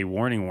 or like a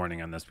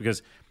warning on this,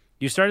 because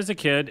you start as a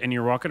kid and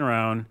you're walking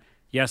around.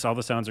 Yes, all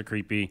the sounds are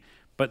creepy.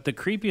 But the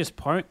creepiest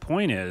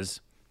point is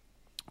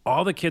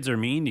all the kids are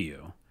mean to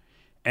you.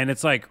 And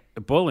it's like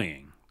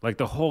bullying. Like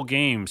the whole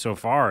game so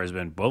far has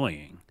been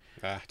bullying.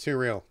 Too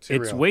real.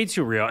 It's way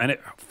too real, and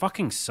it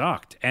fucking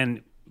sucked.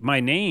 And my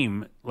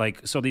name,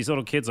 so these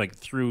little kids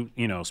threw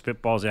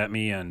spitballs at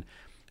me, and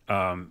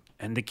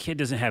the kid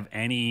doesn't have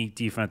any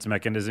defense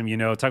mechanism.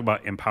 Talk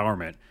about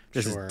empowerment.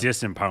 This is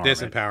disempowerment.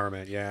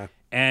 Disempowerment, yeah.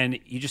 And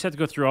you just have to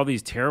go through all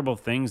these terrible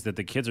things that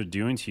the kids are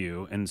doing to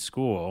you in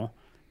school.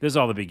 This is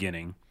all the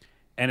beginning.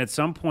 And at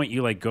some point,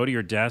 you go to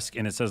your desk,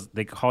 and it says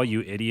they call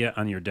you idiot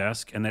on your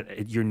desk, and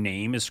that your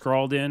name is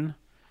scrawled in.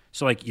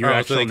 So your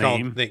actual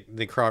name.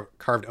 They carved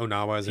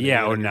Onawa as an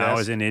idiot. Yeah, Onawa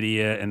as an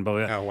idiot and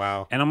blah. Oh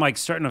wow. And I'm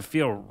starting to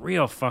feel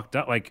real fucked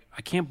up. I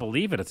can't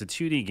believe it. It's a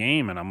 2D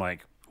game, and I'm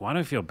like, why do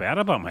I feel bad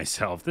about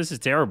myself? This is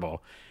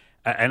terrible.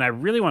 And I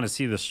really want to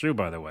see this through,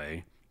 by the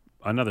way.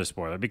 Another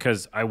spoiler,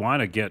 because I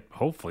want to get,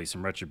 hopefully,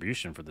 some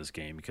retribution for this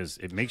game, because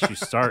it makes you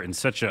start in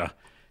such a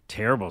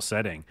terrible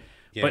setting.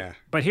 Yeah.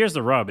 But here's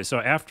the rub. So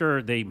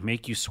after they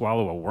make you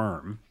swallow a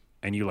worm,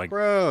 and you like...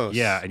 Gross.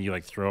 Yeah, and you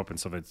like throw up and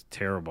stuff that's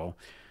terrible,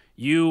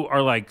 you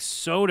are like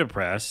so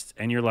depressed,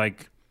 and you're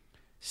like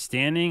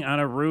standing on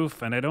a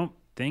roof, and I don't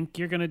think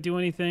you're going to do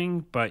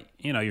anything, but,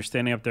 you know, you're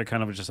standing up there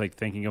kind of just like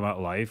thinking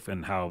about life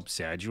and how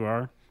sad you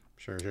are.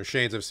 Sure, there's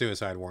shades of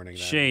suicide warning.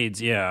 Then.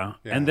 Shades, yeah.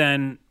 And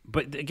then,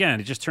 but again,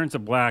 it just turns to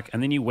black,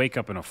 and then you wake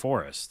up in a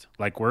forest,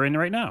 like we're in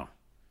right now.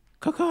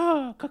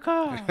 Caw-caw,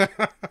 caw-caw.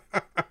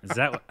 Is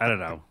that, I don't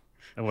know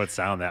what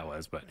sound that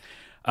was, but,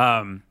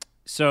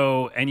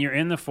 so, and you're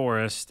in the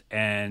forest,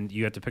 and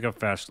you have to pick up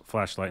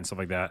flashlight and stuff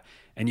like that,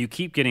 and you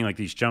keep getting like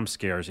these jump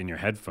scares in your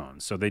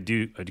headphones, so they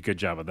do a good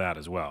job of that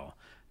as well.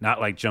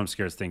 Not like jump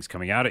scares, things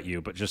coming out at you,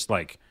 but just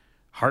like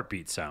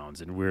heartbeat sounds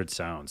and weird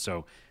sounds.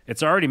 So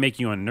it's already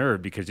making you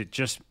unnerved because it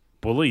just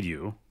bullied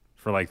you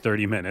for like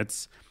 30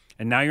 minutes.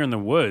 And now you're in the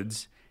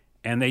woods,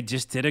 and they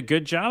just did a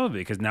good job of it,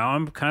 because now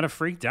I'm kind of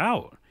freaked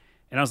out.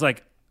 And I was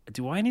like,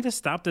 do I need to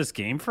stop this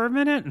game for a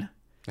minute?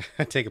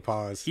 Take a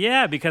pause.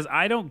 Yeah, because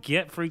I don't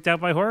get freaked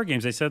out by horror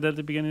games. I said that at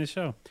the beginning of the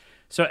show.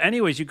 So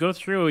anyways, you go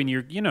through, and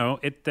you're, you know,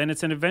 then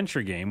it's an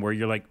adventure game where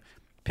you're like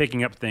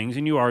picking up things,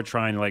 and you are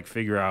trying to like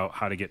figure out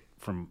how to get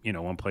from, you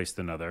know, one place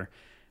to another.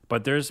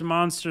 But there's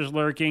monsters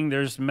lurking.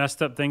 There's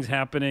messed up things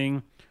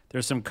happening.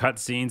 There's some cut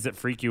scenes that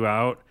freak you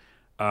out.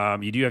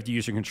 You do have to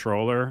use your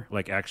controller,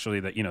 like actually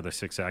the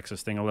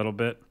 6-axis thing a little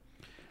bit.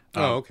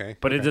 Okay.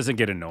 But it doesn't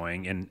get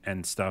annoying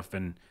and stuff.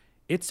 And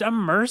it's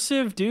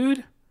immersive,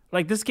 dude.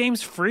 Like, this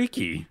game's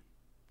freaky.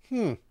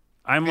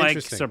 I'm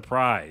like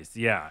surprised.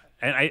 Yeah.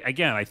 And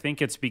I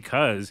think it's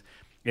because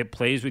it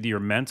plays with your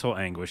mental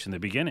anguish in the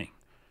beginning.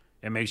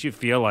 It makes you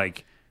feel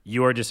like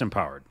you are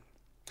disempowered.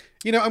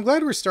 You know, I'm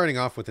glad we're starting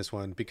off with this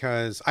one,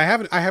 because I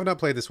have not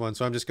played this one,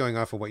 so I'm just going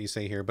off of what you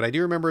say here. But I do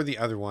remember the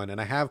other one,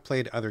 and I have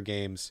played other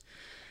games.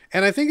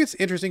 And I think it's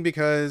interesting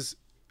because,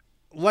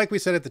 like we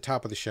said at the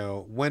top of the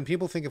show, when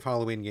people think of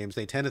Halloween games,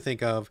 they tend to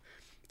think of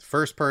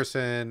first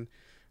person,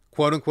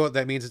 quote unquote,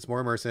 that means it's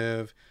more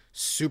immersive,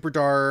 super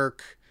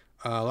dark,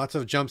 lots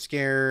of jump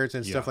scares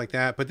and stuff like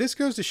that. But this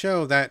goes to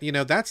show that, you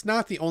know, that's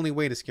not the only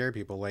way to scare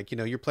people. Like, you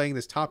know, you're playing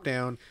this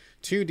top-down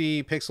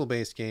 2D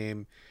pixel-based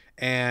game.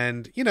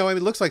 And, you know, I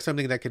mean, it looks like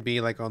something that could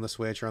be like on the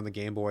Switch or on the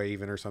Game Boy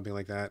even, or something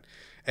like that.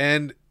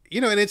 And,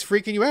 you know, and it's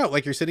freaking you out.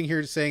 Like, you're sitting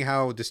here saying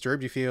how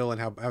disturbed you feel and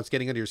how it's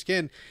getting under your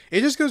skin.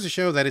 It just goes to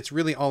show that it's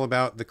really all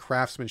about the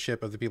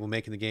craftsmanship of the people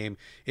making the game.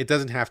 It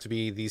doesn't have to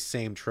be these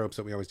same tropes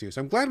that we always do.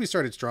 So I'm glad we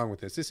started strong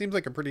with this. This seems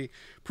like a pretty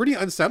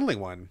unsettling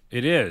one.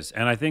 It is.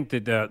 And I think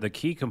that the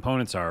key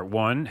components are,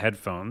 one,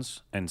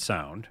 headphones and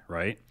sound,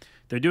 right?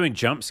 They're doing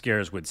jump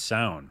scares with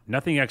sound.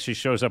 Nothing actually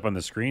shows up on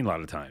the screen a lot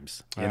of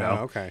times. You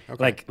know, okay.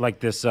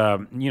 Like this,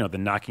 the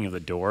knocking of the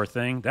door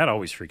thing. That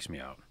always freaks me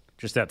out.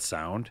 Just that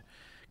sound,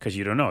 because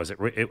you don't know.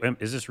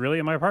 Is this really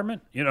in my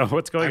apartment? You know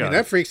what's going on?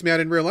 That freaks me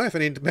out in real life. I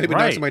mean, if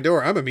anybody knocks on my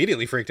door, I'm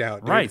immediately freaked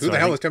out. Dude. Right? Who the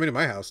hell is coming to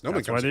my house?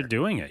 Nobody. That's why they're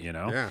doing it. You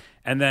know. Yeah.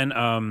 And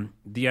then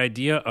the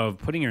idea of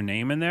putting your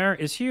name in there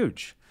is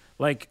huge.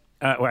 Like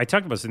I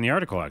talked about this in the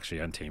article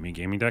actually on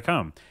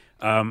TameyGaming.com.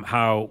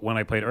 How when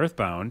I played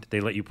Earthbound, they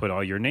let you put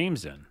all your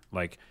names in,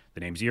 like the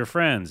names of your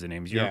friends, the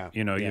names of your,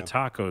 your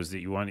tacos that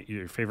you want,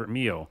 your favorite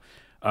meal.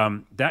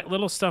 That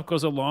little stuff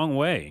goes a long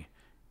way,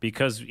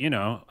 because, you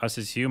know, us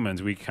as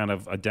humans, we kind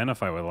of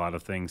identify with a lot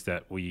of things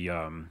that we,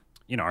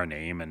 our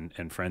name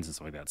and friends and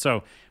stuff like that.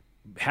 So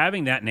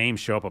having that name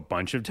show up a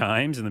bunch of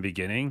times in the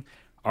beginning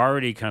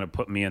already kind of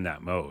put me in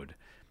that mode.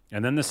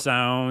 And then the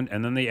sound,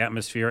 and then the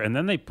atmosphere, and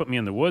then they put me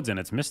in the woods, and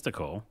it's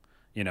mystical,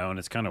 you know, and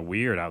it's kind of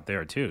weird out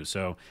there too.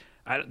 So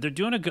they're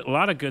doing a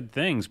lot of good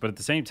things, but at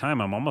the same time,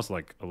 I'm almost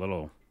like a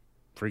little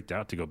freaked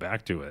out to go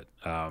back to it.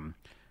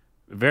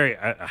 Very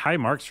high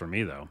marks for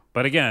me, though.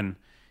 But again,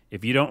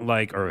 if you don't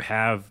like or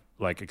have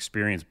like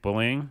experienced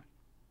bullying,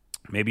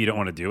 maybe you don't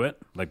want to do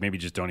it. Like, maybe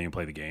just don't even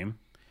play the game,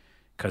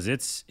 because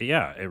it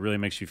really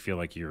makes you feel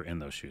like you're in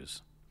those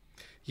shoes.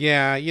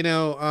 Yeah, you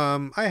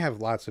know, I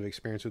have lots of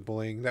experience with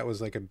bullying. That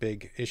was like a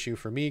big issue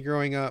for me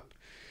growing up.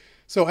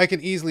 So I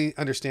can easily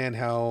understand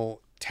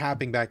how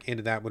tapping back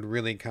into that would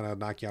really kind of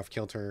knock you off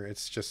kilter.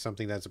 It's just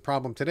something that's a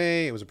problem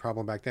today. It was a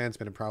problem back then. It's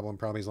been a problem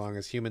probably as long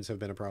as humans have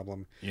been a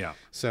problem. Yeah.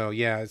 So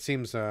yeah, it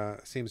seems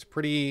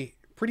pretty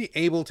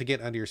able to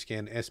get under your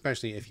skin,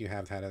 especially if you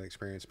have had that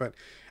experience. But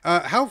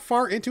how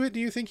far into it do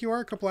you think you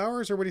are? A couple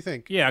hours, or what do you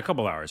think? Yeah, a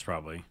couple hours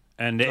probably.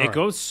 And it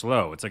goes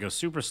slow. It's like a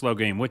super slow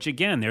game, which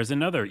again, there's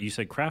another, you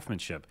said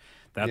craftsmanship.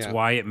 That's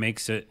why it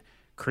makes it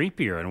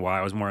creepier and why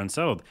I was more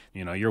unsettled.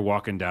 You know, you're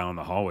walking down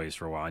the hallways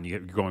for a while and you're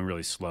going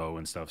really slow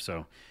and stuff.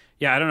 So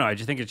yeah, I don't know. I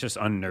just think it's just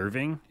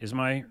unnerving is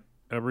my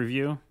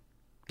review.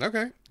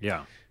 Okay.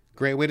 Yeah.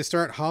 Great way to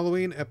start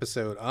Halloween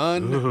episode.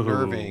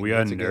 Unnerving. Ooh, we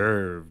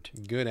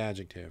unnerved. Good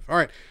adjective. All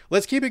right.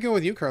 Let's keep it going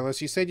with you,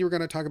 Carlos. You said you were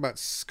going to talk about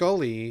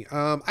Skully.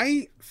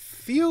 I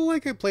feel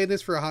like I played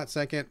this for a hot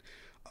second.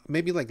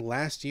 maybe like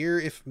last year.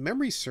 If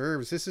memory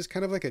serves, this is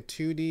kind of like a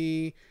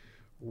 2D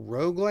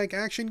roguelike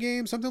action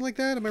game, something like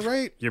that. Am I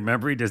right? Your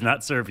memory does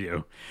not serve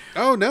you.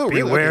 Oh, no,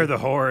 really? Beware Okay. the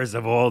horrors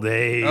of old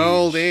age.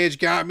 Old age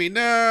got me.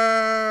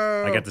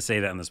 No. I got to say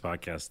that in this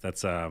podcast.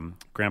 That's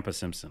Grandpa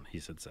Simpson. He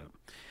said so.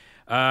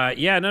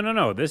 Yeah,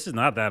 no. This is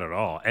not that at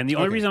all. And the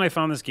only reason I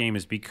found this game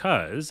is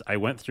because I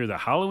went through the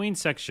Halloween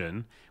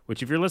section,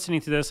 which if you're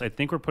listening to this, I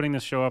think we're putting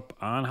this show up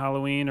on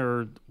Halloween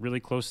or really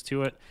close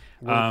to it.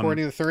 We're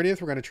recording the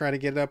 30th. We're going to try to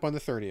get it up on the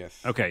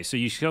 30th. Okay, so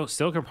you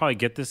still can probably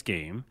get this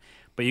game,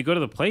 but you go to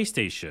the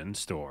PlayStation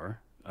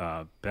store,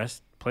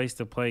 best place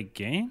to play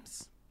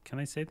games? Can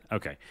I say that?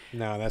 Okay.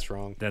 No, that's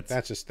wrong.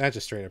 That's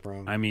just straight up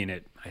wrong. I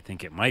mean, I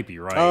think it might be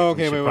right. Oh,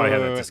 okay. We should probably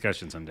have that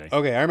discussion someday.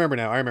 Okay, I remember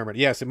now.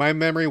 Yes, my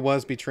memory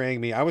was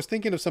betraying me. I was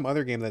thinking of some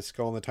other game that's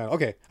Skull in the title.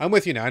 Okay, I'm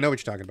with you now. I know what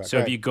you're talking about. So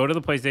if you go to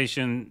the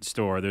PlayStation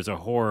store, there's a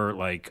horror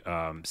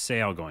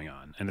sale going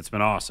on, and it's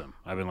been awesome.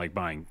 I've been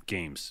buying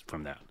games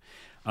from that.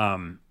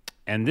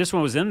 And this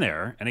one was in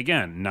there, and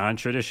again,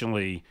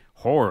 non-traditionally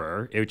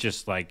horror. It was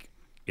just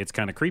it's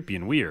kind of creepy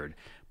and weird,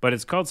 but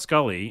it's called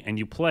Skully, and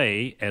you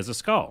play as a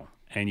skull.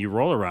 And you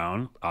roll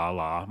around a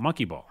la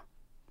Monkey Ball.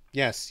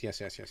 Yes.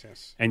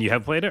 And you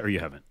have played it or you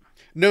haven't?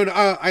 No.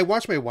 I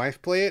watched my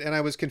wife play it, and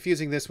I was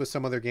confusing this with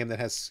some other game that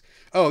has...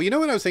 Oh, you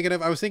know what I was thinking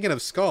of? I was thinking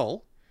of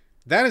Skull.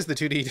 That is the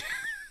 2D...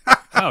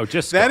 Oh,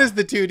 just Skull. That is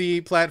the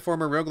 2D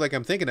platformer roguelike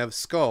I'm thinking of,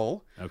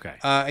 Skull. Okay.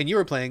 And you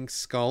were playing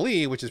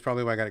Skully, which is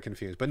probably why I got it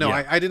confused. But no,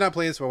 yeah. I did not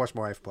play this, so I watched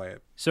my wife play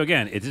it. So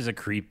again, it is a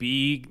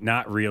creepy,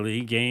 not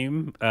really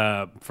game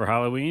for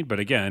Halloween, but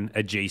again,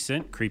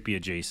 creepy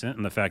adjacent,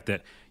 and the fact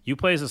that you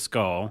play as a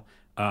skull.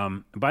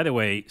 By the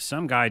way,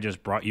 some guy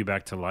just brought you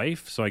back to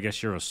life, so I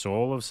guess you're a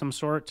soul of some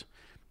sort,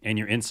 and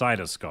you're inside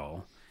a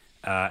skull.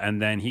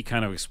 And then he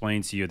kind of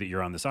explains to you that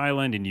you're on this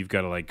island, and you've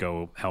got to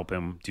go help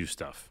him do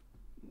stuff.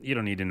 You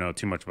don't need to know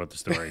too much about the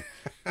story.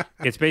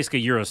 It's basically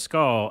you're a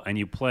skull, and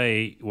you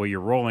play where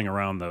you're rolling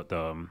around the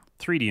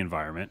 3D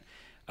environment,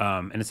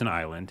 and it's an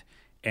island,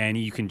 and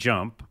you can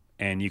jump,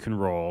 and you can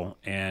roll,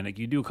 and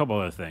you do a couple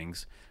other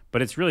things,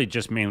 but it's really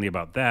just mainly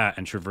about that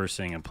and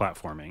traversing and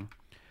platforming.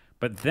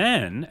 But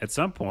then, at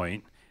some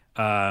point,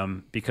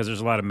 because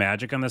there's a lot of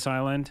magic on this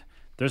island,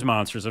 there's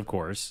monsters, of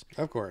course.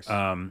 Of course.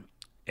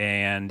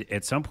 And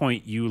at some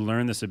point, you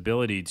learn this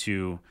ability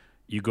to...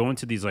 You go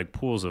into these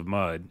pools of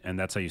mud, and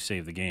that's how you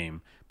save the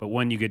game. But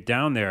when you get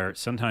down there,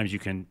 sometimes you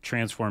can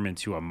transform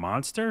into a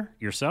monster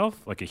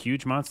yourself, like a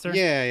huge monster.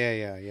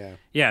 Yeah.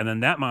 Yeah, and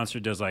then that monster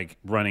does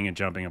running and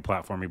jumping and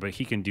platforming, but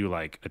he can do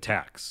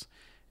attacks,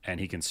 and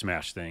he can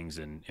smash things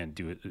and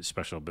do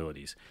special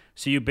abilities.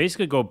 So you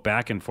basically go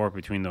back and forth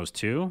between those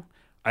two.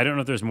 I don't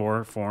know if there's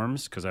more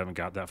forms because I haven't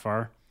got that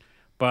far.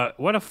 But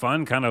what a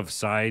fun kind of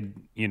side,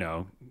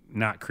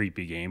 not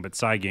creepy game, but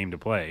side game to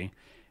play.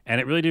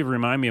 And it really did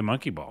remind me of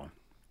Monkey Ball.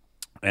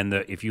 And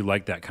if you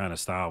like that kind of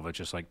style of it,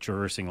 just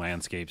traversing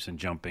landscapes and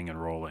jumping and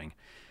rolling.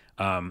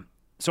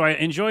 So I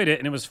enjoyed it,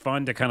 and it was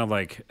fun to kind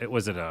of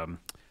was it a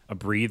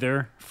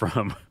breather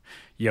from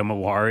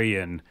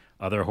Yomawari and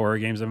other horror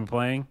games I've been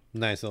playing?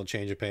 Nice little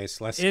change of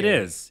pace. Less scary. It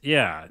is,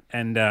 yeah.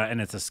 And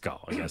it's a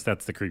skull, I guess.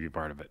 That's the creepy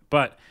part of it.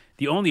 But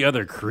the only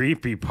other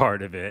creepy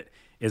part of it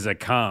is a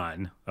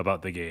con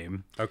about the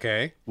game.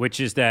 Okay. Which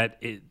is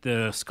that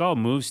the skull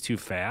moves too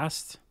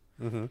fast.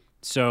 Mm-hmm.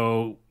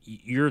 So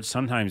you're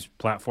sometimes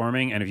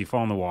platforming, and if you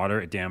fall in the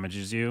water, it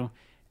damages you,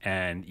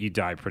 and you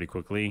die pretty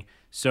quickly.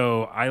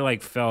 So I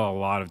fell a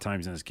lot of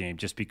times in this game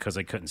just because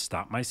I couldn't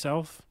stop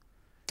myself.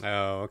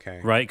 Oh,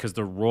 okay. Right, because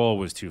the roll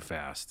was too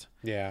fast.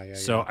 Yeah.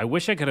 So I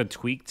wish I could have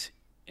tweaked,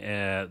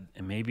 and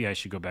maybe I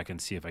should go back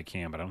and see if I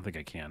can, but I don't think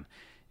I can.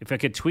 If I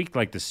could tweak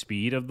the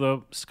speed of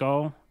the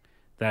skull,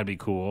 that'd be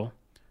cool.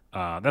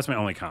 That's my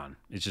only con.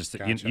 It's just that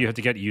Gotcha. you have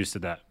to get used to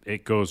that.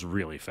 It goes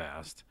really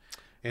fast.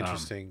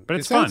 Interesting. But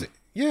it's fun.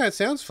 Yeah, it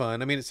sounds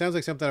fun. I mean, it sounds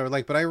like something I would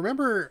like. But I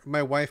remember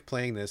my wife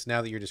playing this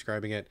now that you're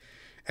describing it.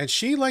 And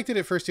she liked it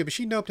at first too, but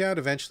she noped out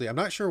eventually. I'm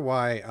not sure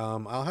why.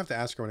 I'll have to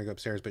ask her when I go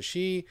upstairs. But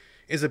she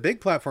is a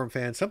big platform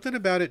fan. Something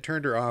about it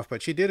turned her off,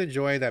 but she did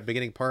enjoy that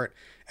beginning part.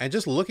 And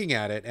just looking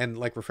at it and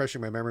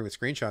refreshing my memory with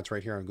screenshots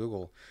right here on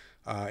Google,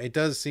 it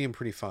does seem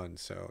pretty fun.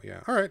 So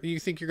yeah. All right. You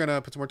think you're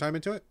gonna put some more time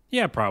into it?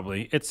 Yeah,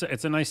 probably. It's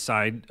a nice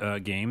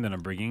side game that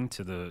I'm bringing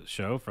to the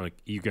show for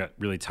you got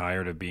really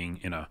tired of being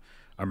in a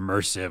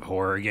immersive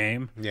horror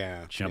game.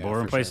 Yeah. Jump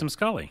over and play some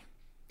Skully.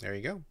 There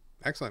you go.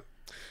 Excellent.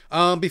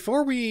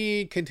 Before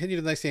we continue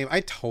to the next game, I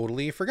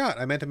totally forgot.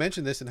 I meant to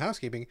mention this in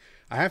housekeeping.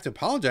 I have to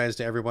apologize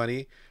to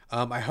everybody.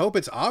 I hope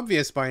it's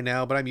obvious by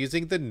now, but I'm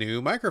using the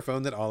new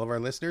microphone that all of our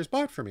listeners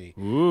bought for me.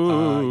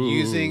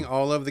 Using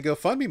all of the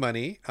GoFundMe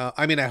money.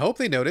 I hope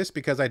they notice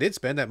because I did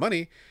spend that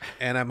money,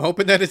 and I'm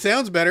hoping that it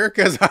sounds better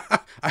because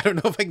I don't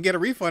know if I can get a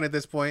refund at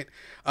this point.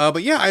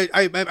 But yeah,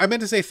 I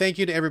meant to say thank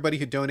you to everybody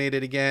who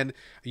donated again,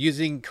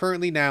 using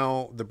currently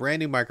now the brand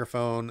new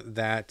microphone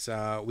that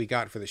we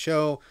got for the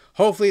show.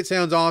 Hopefully it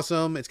sounds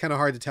awesome. It's kind of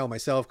hard to tell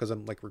myself because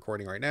I'm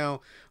recording right now,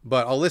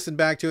 but I'll listen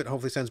back to it.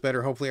 Hopefully it sounds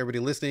better. Hopefully everybody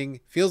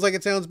listening feels like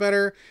it sounds better.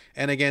 better.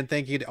 And again,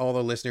 thank you to all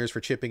the listeners for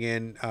chipping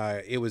in.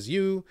 It was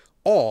you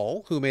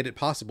all who made it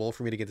possible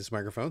for me to get this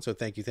microphone. So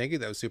thank you.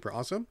 That was super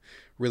awesome.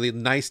 Really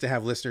nice to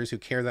have listeners who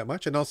care that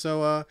much. And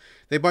also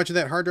they bought you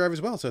that hard drive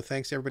as well. So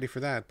thanks to everybody for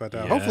that. But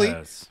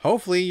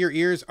hopefully your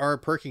ears are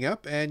perking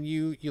up and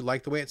you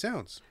like the way it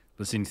sounds.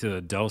 Listening to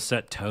the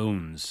dulcet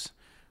tones.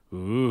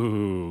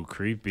 Ooh,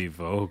 creepy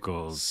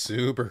vocals.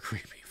 Super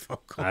creepy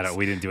vocals.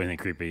 We didn't do anything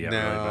creepy yet.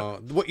 No.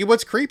 Really,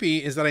 What's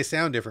creepy is that I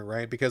sound different,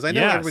 right? Because I know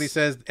Yes. everybody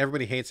says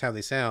everybody hates how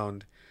they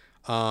sound.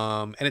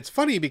 And it's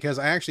funny because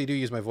I actually do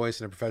use my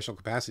voice in a professional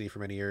capacity for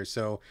many years.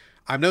 So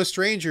I'm no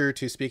stranger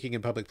to speaking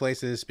in public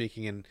places,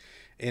 speaking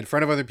in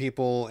front of other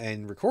people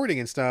and recording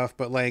and stuff.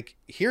 But like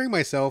hearing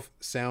myself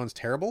sounds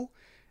terrible.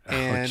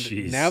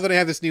 And now that I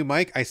have this new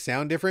mic, I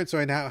sound different. So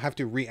I now have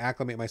to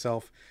reacclimate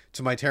myself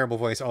to my terrible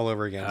voice all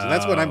over again. So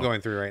that's what I'm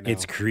going through right now.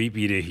 It's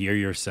creepy to hear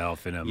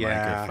yourself in a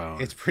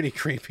microphone. It's pretty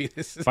creepy.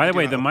 By the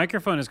way, the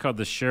microphone is called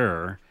the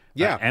Shure.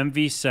 Yeah.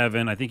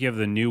 MV7. I think you have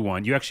the new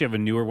one. You actually have a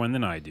newer one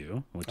than I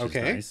do, which is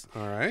nice.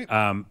 All right.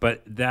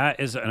 But that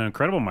is an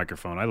incredible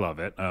microphone. I love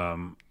it.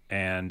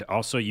 And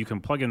also, you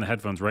can plug in the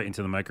headphones right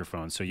into the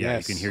microphone. So, you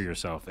can hear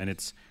yourself. And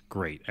it's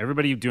great.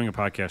 Everybody doing a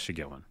podcast should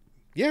get one.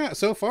 Yeah,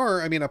 so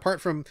far, I mean,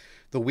 apart from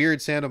the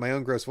weird sound of my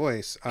own gross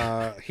voice,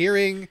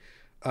 hearing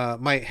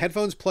my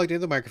headphones plugged into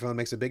the microphone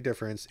makes a big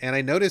difference. And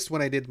I noticed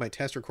when I did my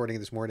test recording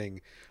this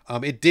morning,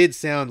 it did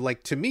sound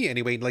like, to me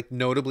anyway, like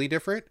notably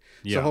different.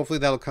 Yeah. So hopefully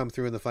that'll come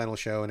through in the final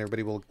show and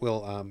everybody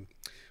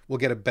will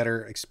get a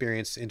better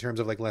experience in terms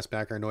of like less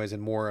background noise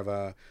and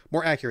more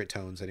accurate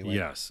tones anyway.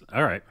 Yes.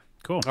 All right.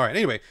 Cool. All right.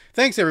 Anyway,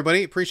 thanks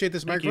everybody. Appreciate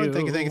this microphone.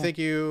 Thank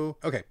you.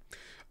 Okay.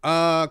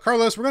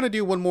 Carlos, we're going to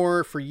do one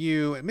more for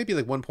you, and maybe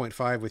like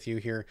 1.5 with you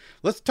here.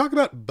 Let's talk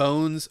about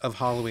Bones of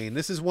Halloween.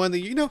 This is one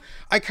that,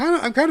 I'm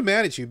kind of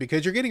mad at you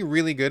because you're getting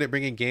really good at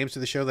bringing games to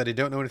the show that I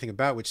don't know anything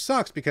about, which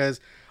sucks because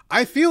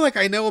I feel like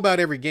I know about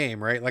every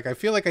game, right? Like I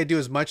feel like I do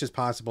as much as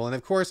possible. And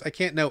of course I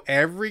can't know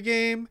every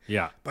game,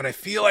 but I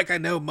feel like I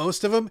know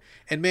most of them.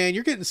 And man,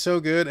 you're getting so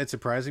good at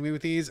surprising me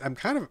with these. I'm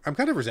kind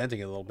of resenting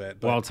it a little bit.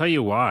 But... Well, I'll tell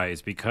you why.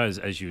 It's because,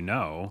 as you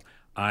know,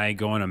 I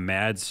go on a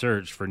mad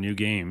search for new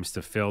games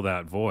to fill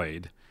that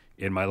void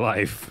in my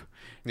life.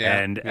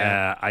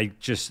 I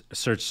just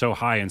search so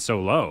high and so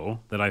low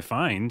that I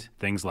find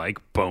things like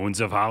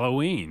Bones of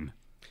Halloween.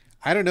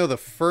 I don't know the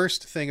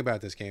first thing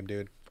about this game,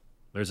 dude.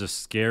 There's a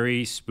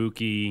scary,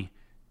 spooky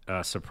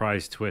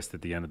surprise twist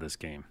at the end of this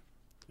game.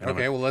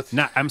 Okay, well, let's...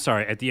 I'm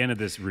sorry, at the end of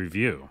this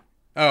review.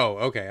 Oh,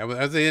 okay. At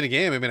the end of the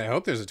game, I mean, I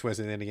hope there's a twist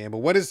at the end of the game.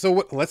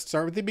 But let's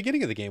start with the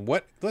beginning of the game.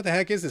 What the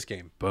heck is this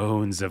game?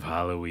 Bones of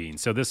Halloween.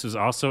 So this was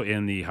also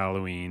in the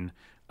Halloween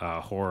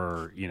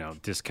horror,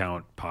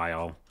 discount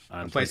pile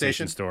on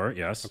PlayStation Store.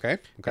 Yes. Okay.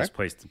 Best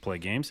place to play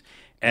games.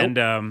 And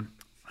I'm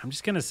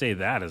just gonna say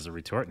that as a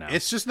retort now.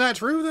 It's just not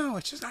true, though.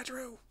 It's just not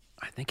true.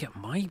 I think it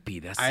might be.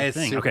 That's the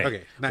thing.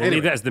 Okay. We'll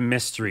leave that as the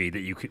mystery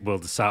that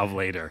will solve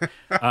later.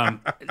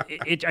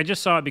 I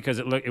just saw it because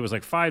it was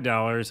like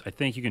 $5. I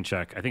think you can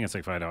check. I think it's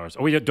like $5.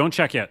 Oh, wait, don't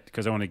check yet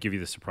because I want to give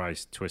you the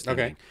surprise twist.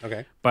 Okay.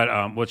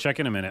 But we'll check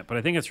in a minute. But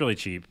I think it's really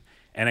cheap.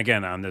 And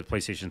again, on the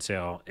PlayStation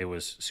sale, it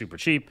was super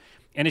cheap.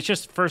 And it's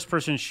just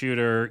first-person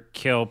shooter,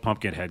 kill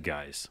Pumpkinhead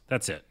guys.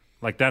 That's it.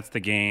 Like, that's the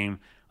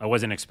game. I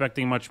wasn't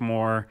expecting much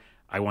more.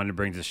 I wanted to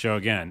bring to the show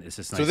again. It's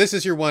just nice. So this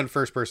is your one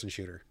first-person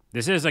shooter?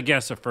 This is, I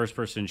guess, a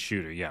first-person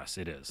shooter. Yes,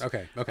 it is.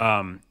 Okay.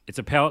 It's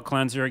a palette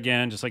cleanser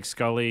again, just like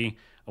Skully.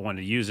 I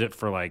wanted to use it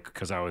for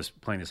because I was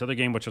playing this other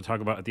game, which I'll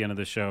talk about at the end of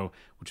the show,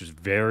 which was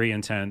very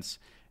intense.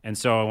 And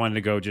so I wanted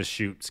to go just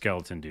shoot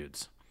skeleton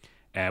dudes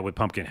with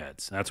pumpkin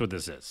heads. That's what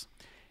this is.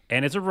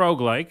 And it's a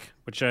roguelike,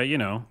 which I,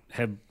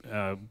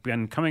 have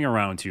been coming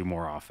around to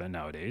more often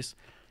nowadays.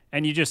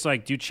 And you just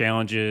do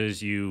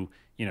challenges. You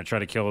try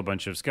to kill a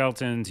bunch of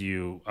skeletons.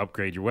 You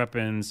upgrade your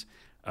weapons.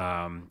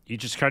 You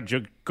just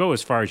go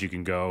as far as you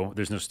can go.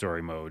 There's no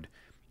story mode.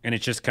 And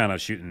it's just kind of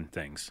shooting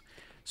things.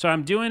 So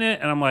I'm doing it,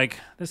 and I'm like,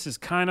 this is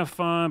kind of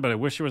fun, but I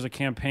wish there was a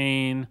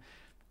campaign.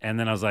 And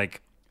then I was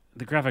like,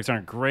 the graphics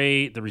aren't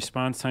great. The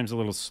response time's a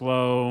little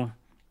slow.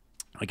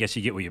 I guess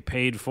you get what you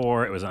paid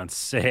for. It was on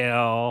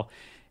sale.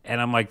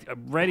 And I'm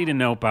ready to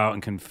nope out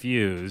and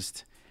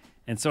confused.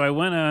 And so I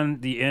went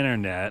on the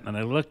internet, and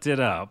I looked it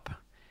up.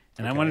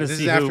 And I wanted to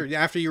see after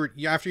you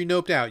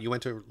noped out, you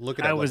went to look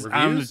at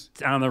reviews?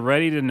 On the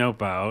ready to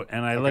nope out,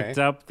 and I looked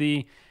up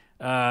the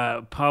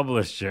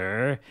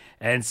publisher,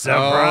 and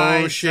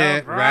surprise! Oh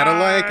shit!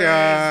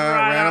 Ratalaika!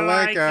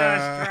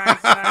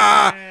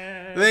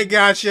 They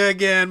got you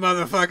again,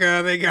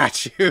 motherfucker! They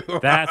got you.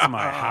 That's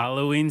my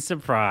Halloween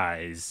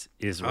surprise.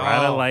 Is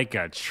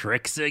Ratalaika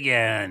tricks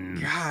again?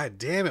 God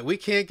damn it! We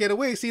can't get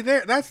away. See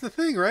there? That's the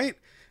thing, right?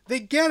 They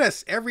get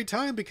us every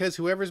time because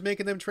whoever's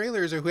making them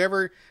trailers or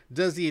whoever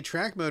does the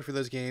attract mode for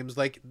those games,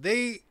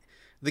 the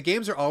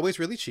games are always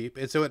really cheap.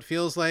 And so it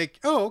feels like,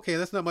 oh, okay,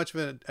 that's not much of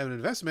an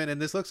investment.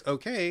 And this looks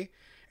okay.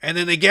 And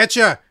then they get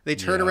you. They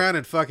turn around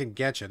and fucking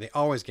get you. They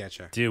always get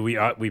you. Dude,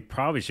 we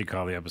probably should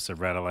call the episode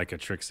Ratalaika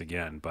Tricks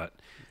again. But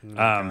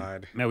no,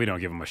 we don't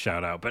give them a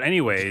shout out. But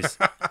anyways,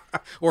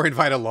 Or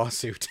invite a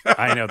lawsuit.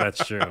 I know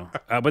that's true,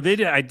 but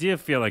I do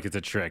feel like it's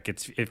a trick. It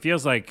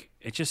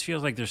just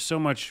feels like there's so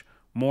much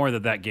more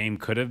that game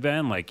could have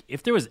been. Like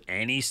if there was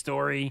any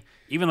story,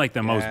 even like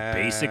the most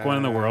basic one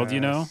in the world,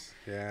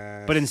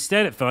 Yes. But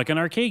instead it felt like an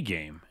arcade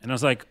game, and I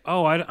was like,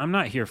 oh, I'm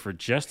not here for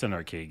just an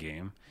arcade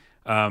game.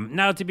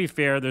 Now, to be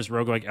fair, there's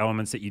roguelike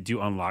elements that you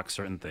do unlock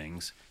certain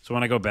things. So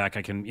when I go back,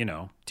 I can,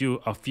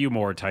 do a few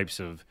more types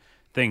of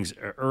things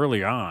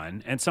early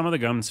on, and some of the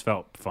guns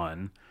felt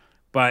fun.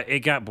 But it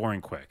got boring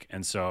quick.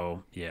 And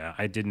so, yeah,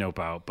 I did nope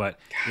out. But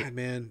God,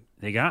 man.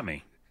 They got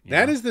me.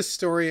 That is the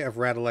story of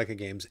Ratalaika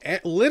games.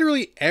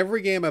 Literally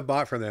every game I've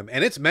bought from them,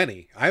 and it's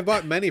many. I've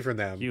bought many from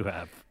them. You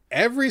have.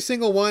 Every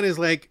single one is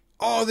like,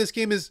 oh, this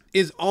game is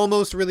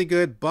almost really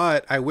good,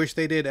 but I wish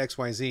they did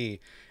XYZ.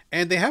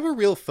 And they have a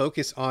real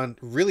focus on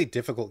really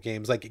difficult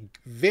games, like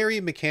very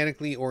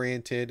mechanically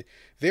oriented,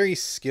 very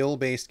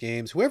skill-based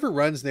games. Whoever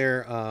runs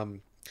their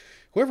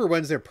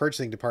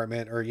purchasing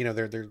department or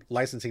their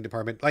licensing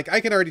department, like I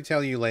can already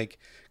tell you, like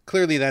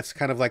clearly that's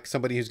kind of like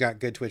somebody who's got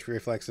good Twitch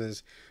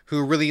reflexes,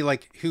 who really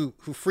like who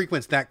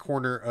frequents that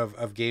corner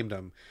of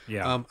gamedom.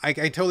 Yeah. I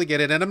totally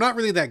get it, and I'm not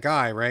really that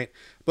guy, right?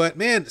 But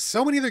man,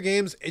 so many other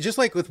games, just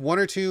like with one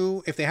or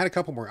two, if they had a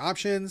couple more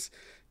options,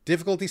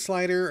 difficulty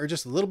slider, or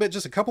just a little bit,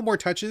 just a couple more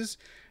touches,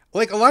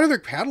 like a lot of their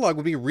catalog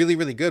would be really,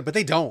 really good. But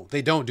they don't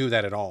do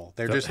that at all.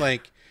 They're just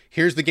like,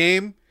 here's the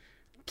game.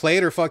 Play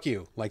it or fuck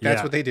you. Like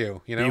that's what they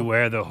do,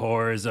 Beware the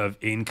horrors of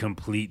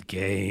incomplete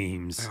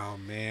games. Oh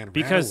man,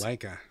 because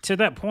Ratalaika. To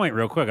that point,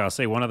 real quick, I'll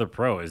say one other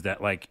pro is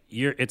that like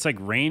it's like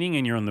raining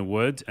and you're in the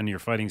woods and you're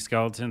fighting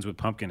skeletons with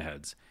pumpkin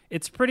heads.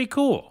 It's pretty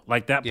cool.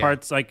 Like that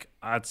part's like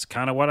that's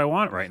kind of what I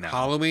want right now.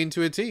 Halloween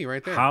to a T,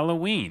 right there.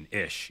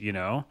 Halloween-ish,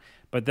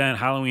 but then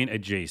Halloween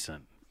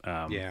adjacent.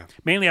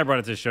 Mainly I brought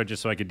it to the show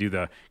just so I could do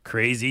the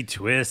crazy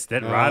twist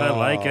that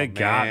Ratalaika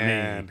got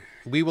me.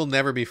 We will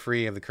never be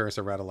free of the curse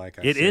of Ratalaika.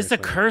 It is the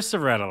curse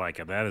of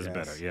Ratalaika. That is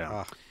better, yeah.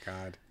 Oh,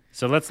 God.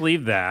 So let's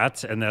leave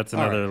that, and that's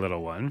another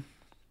little one.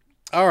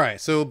 All right,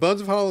 so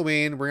Bones of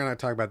Halloween, we're going to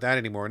talk about that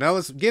anymore. Now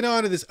let's get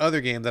on to this other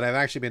game that I've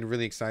actually been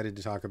really excited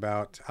to talk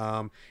about.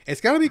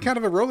 It's going to be kind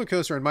of a roller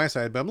coaster on my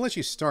side, but I'm going to let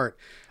you start.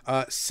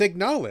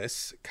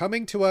 Signalis,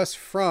 coming to us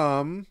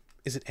from,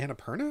 is it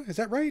Annapurna? Is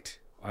that right?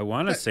 I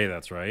want to say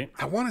that's right.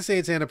 I want to say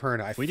it's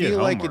Annapurna. I We feel did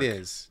like homework. it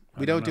is.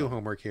 We don't do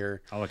homework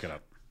here. I'll look it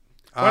up.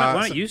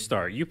 Why don't you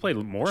start? You played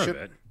more of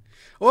it.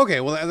 Okay,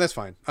 well that's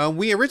fine.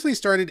 We originally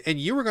started, and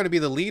you were going to be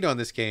the lead on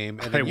this game,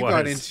 and then you were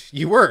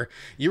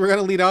going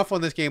to lead off on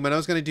this game, and I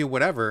was going to do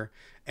whatever.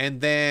 And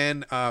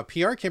then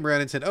PR came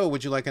around and said, "Oh,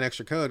 would you like an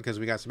extra code because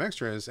we got some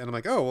extras?" And I'm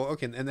like, "Oh, well,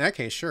 okay. In that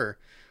case, sure."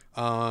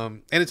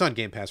 And it's on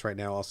Game Pass right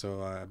now.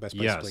 Also, best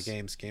place to play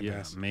games. Game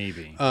Pass,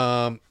 maybe.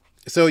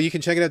 So you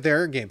can check it out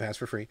there, Game Pass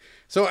for free.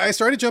 So I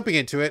started jumping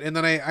into it, and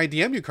then I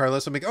DM'd you,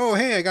 Carlos. I'm like, "Oh,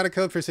 hey, I got a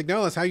code for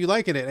Signalis. How you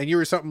liking it?" And you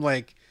were something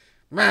like,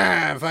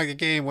 fuck the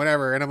game,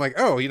 whatever. And I'm like,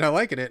 oh, you're not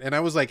liking it. And I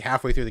was like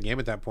halfway through the game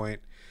at that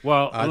point.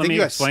 Well, let me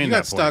explain that. You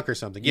got stuck or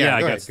something. Yeah,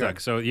 I got stuck.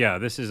 So yeah,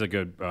 this is a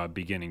good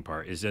beginning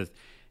part. Is that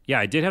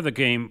I did have the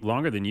game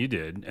longer than you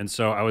did, and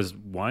so I was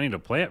wanting to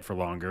play it for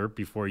longer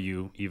before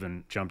you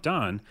even jumped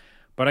on,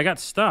 but I got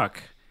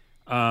stuck.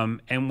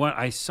 And what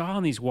I saw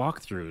in these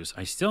walkthroughs,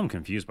 I still am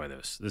confused by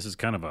this. This is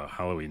kind of a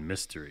Halloween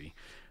mystery.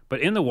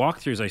 But in the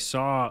walkthroughs, I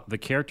saw the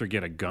character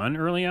get a gun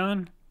early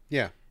on.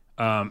 Yeah.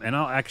 And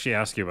I'll actually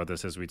ask you about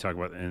this as we talk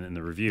about in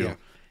the review. Yeah.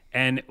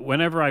 And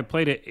whenever I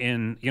played it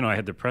in, I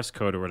had the press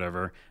code or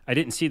whatever, I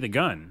didn't see the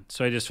gun.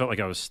 So I just felt like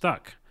I was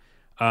stuck.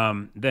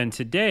 Then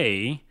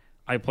today,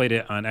 I played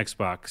it on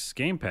Xbox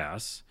Game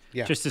Pass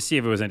just to see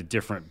if it was in a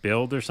different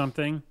build or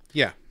something.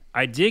 Yeah.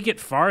 I did get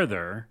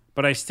farther,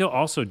 but I still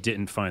also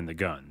didn't find the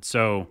gun.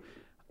 So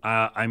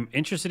I'm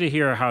interested to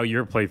hear how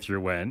your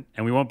playthrough went,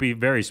 and we won't be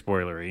very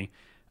spoilery.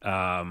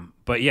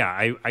 But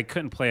yeah, I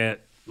couldn't play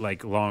it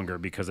like longer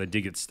because I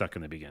did get stuck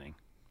in the beginning.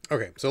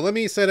 Okay, so let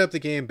me set up the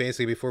game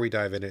basically before we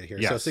dive into it here.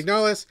 Yes. So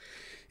Signalis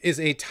is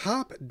a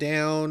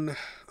top-down.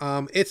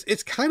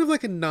 It's kind of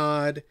like a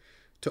nod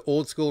to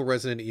old school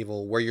Resident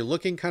Evil, where you're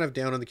looking kind of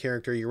down on the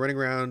character, you're running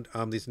around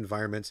these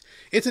environments.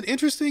 It's an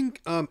interesting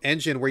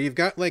engine where you've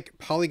got like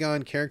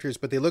polygon characters,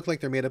 but they look like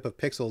they're made up of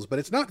pixels, but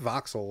it's not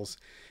voxels.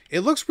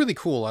 It looks really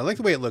cool. I like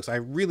the way it looks. I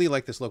really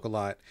like this look a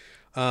lot.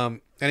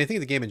 And I think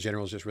the game in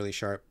general is just really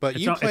sharp. But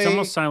it's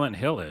almost Silent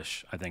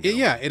Hill-ish, I think.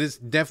 It is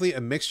definitely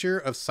a mixture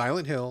of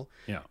Silent Hill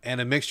and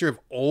a mixture of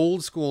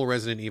old school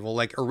Resident Evil,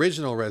 like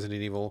original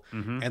Resident Evil.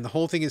 Mm-hmm. And the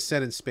whole thing is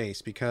set in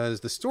space because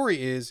the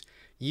story is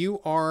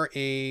you are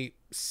a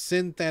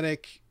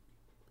synthetic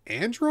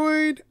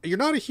android. You're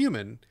not a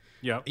human.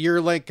 Yeah.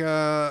 You're like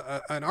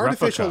an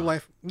artificial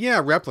life.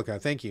 Yeah, replica.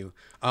 Thank you.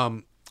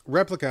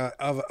 Replica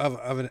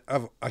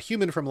of a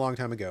human from a long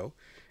time ago.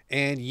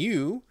 And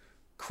you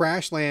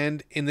crash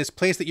land in this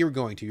place that you were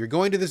going to. You're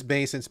going to this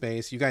base in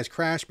space. You guys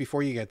crash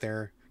before you get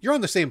there. You're on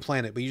the same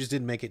planet, but you just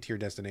didn't make it to your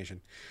destination.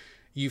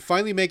 You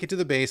finally make it to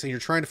the base and you're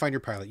trying to find your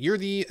pilot. You're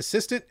the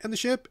assistant in the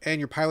ship and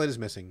your pilot is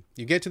missing.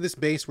 You get to this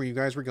base where you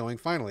guys were going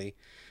finally,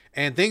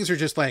 and things are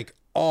just like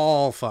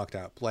all fucked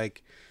up.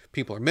 Like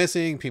People are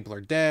missing, people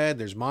are dead,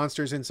 there's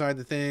monsters inside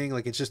the thing.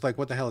 Like, it's just like,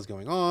 what the hell is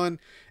going on?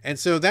 And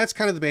so that's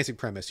kind of the basic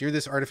premise. You're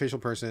this artificial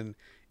person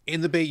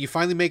in the base. You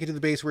finally make it to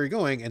the base where you're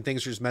going, and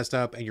things are just messed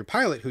up, and your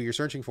pilot, who you're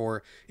searching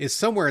for, is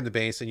somewhere in the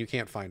base, and you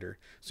can't find her.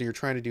 So you're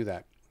trying to do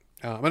that.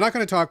 I'm not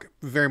going to talk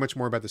very much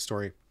more about the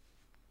story,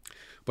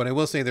 but I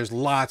will say there's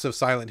lots of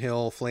Silent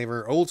Hill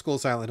flavor, old school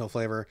Silent Hill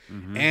flavor,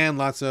 and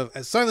lots of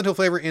Silent Hill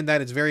flavor in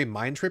that it's very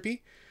mind trippy.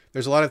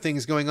 There's a lot of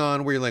things going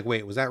on where you're like,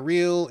 wait, was that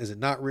real? Is it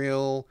not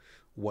real?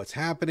 What's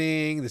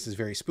happening? This is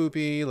very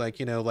spoopy, like,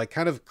 you know, like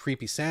kind of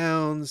creepy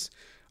sounds.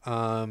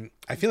 I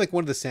feel like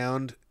one of the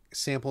sound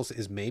samples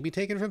is maybe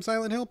taken from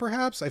Silent Hill,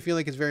 perhaps. I feel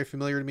like it's very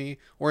familiar to me,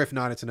 or if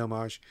not, it's an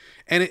homage.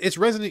 And it's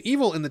Resident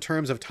Evil in the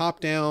terms of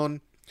top-down,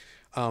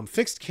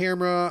 fixed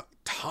camera,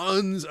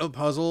 tons of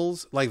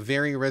puzzles, like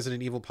very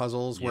Resident Evil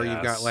puzzles, where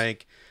you've got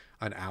like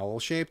an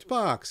owl-shaped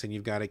box, and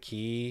you've got a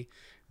key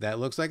that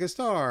looks like a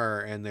star,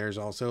 and there's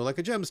also like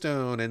a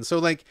gemstone. And so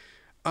like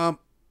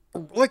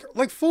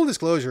full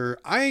disclosure,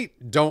 I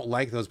don't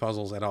like those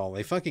puzzles at all.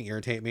 They fucking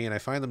irritate me, and I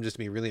find them just to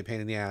be really a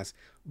pain in the ass.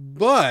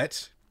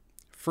 But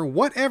for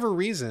whatever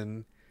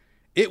reason,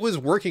 it was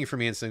working for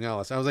me in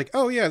Signalis. I was like,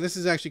 oh yeah, this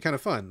is actually kind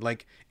of fun.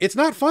 Like, it's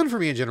not fun for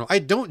me in general. I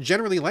don't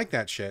generally like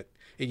that shit.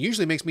 It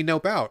usually makes me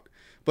nope out.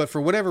 But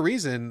for whatever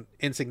reason,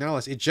 in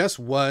Signalis, it just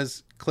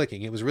was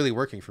clicking. It was really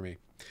working for me.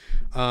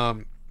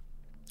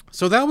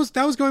 So that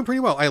was going pretty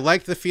well. I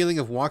liked the feeling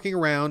of walking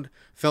around.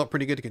 Felt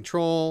pretty good to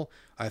control.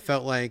 I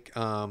felt like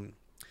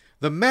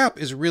the map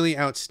is really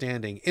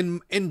outstanding.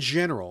 In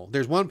general,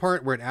 there's one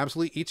part where it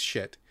absolutely eats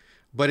shit.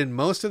 But in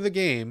most of the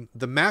game,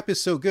 the map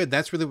is so good.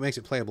 That's really what makes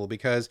it playable,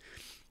 because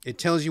it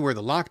tells you where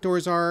the locked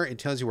doors are. It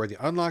tells you where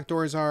the unlocked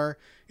doors are.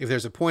 If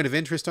there's a point of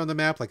interest on the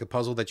map, like a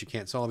puzzle that you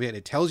can't solve yet,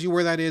 it tells you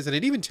where that is. And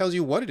it even tells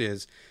you what it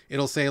is.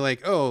 It'll say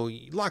like, oh,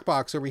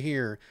 lockbox over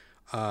here,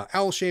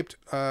 owl-shaped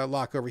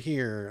lock over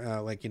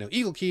here, like, you know,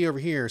 eagle key over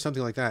here, or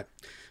something like that.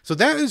 So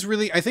that is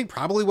really, I think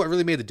probably what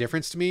really made the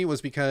difference to me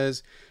was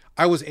because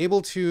I was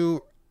able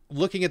to,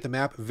 looking at the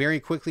map,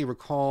 very quickly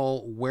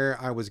recall where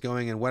I was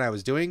going and what I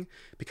was doing,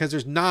 because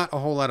there's not a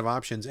whole lot of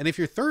options. And if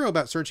you're thorough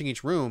about searching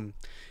each room,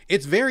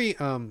 it's very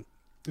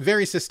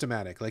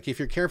systematic. Like, if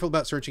you're careful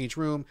about searching each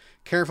room,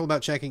 careful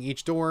about checking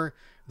each door,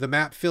 the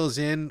map fills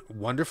in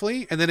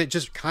wonderfully. And then it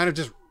just kind of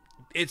just,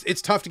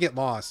 it's tough to get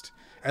lost,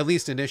 at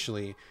least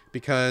initially,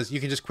 because you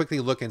can just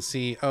quickly look and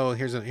see, oh,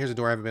 here's a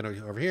door I haven't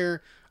been over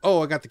here.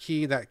 Oh, I got the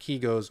key. That key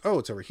goes, oh,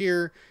 it's over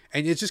here.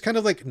 And it just kind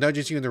of like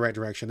nudges you in the right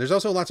direction. There's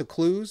also lots of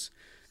clues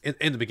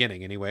in the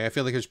beginning anyway. I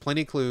feel like there's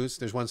plenty of clues.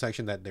 There's one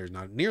section that there's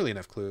not nearly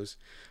enough clues.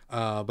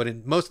 But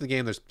in most of the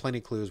game, there's plenty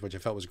of clues, which I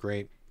felt was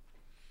great.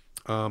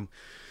 So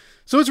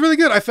it's really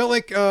good. I felt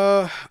like,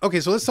 okay,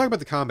 so let's talk about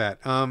the combat.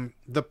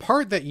 The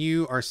part that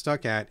you are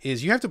stuck at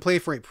is you have to play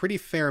for a pretty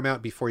fair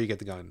amount before you get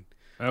the gun.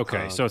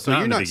 Okay, so it's so not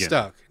you're in the not beginning.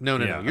 stuck. No.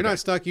 You're not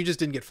stuck. You just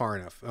didn't get far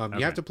enough.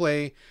 You have to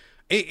play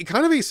a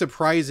kind of a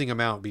surprising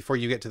amount before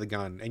you get to the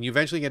gun, and you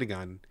eventually get a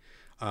gun,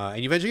 and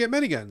you eventually get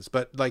many guns.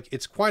 But like,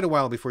 it's quite a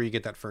while before you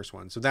get that first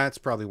one. So that's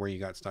probably where you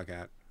got stuck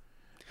at.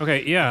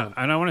 Okay, yeah,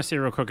 and I want to say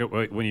real quick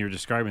when you were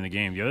describing the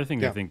game, the other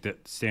thing I think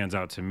that stands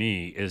out to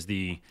me is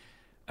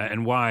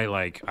and why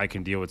like I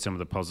can deal with some of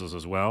the puzzles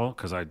as well,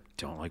 because I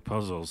don't like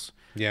puzzles.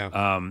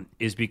 Yeah.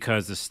 Is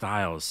because the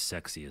style is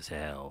sexy as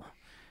hell.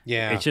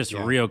 Yeah, it's just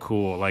real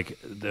cool. Like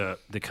the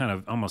kind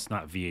of almost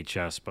not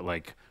VHS, but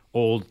like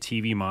old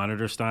TV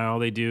monitor style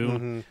they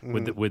do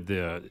with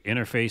the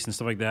interface and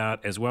stuff like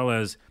that, as well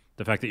as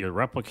the fact that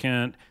you're a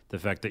replicant, the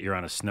fact that you're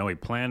on a snowy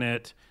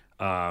planet,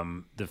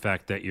 the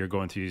fact that you're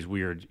going through these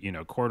weird, you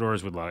know,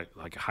 corridors with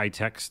like high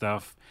tech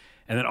stuff,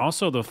 and then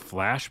also the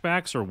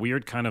flashbacks or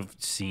weird kind of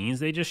scenes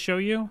they just show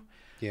you.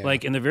 Yeah.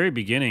 Like in the very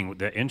beginning,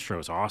 the intro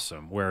is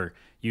awesome, where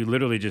you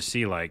literally just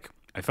see like,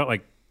 I felt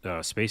like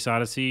Space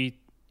Odyssey,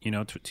 you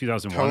know,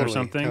 2001 or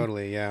something.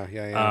 Totally,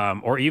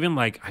 yeah. Or even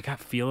like, I got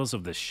feels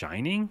of The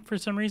Shining for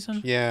some reason.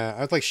 Yeah,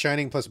 I was like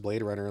Shining plus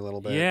Blade Runner a little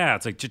bit. Yeah,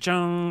 it's like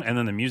cha-chung, and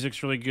then the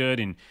music's really good,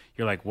 and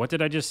you're like, what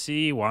did I just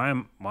see?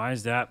 Why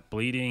is that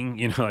bleeding?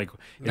 You know, like,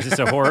 is this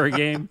a horror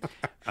game?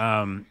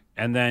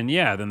 And then,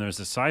 then there's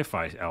the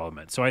sci-fi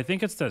element. So I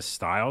think it's the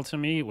style to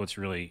me, what's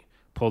really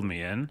pulled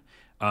me in.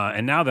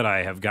 And now that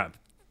I have got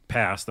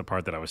past the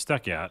part that I was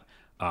stuck at,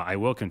 I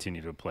will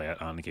continue to play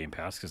it on the Game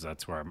Pass, because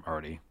that's where I'm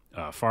already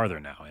farther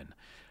now in.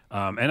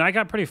 And I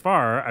got pretty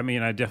far. I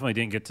mean, I definitely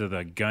didn't get to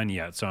the gun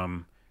yet.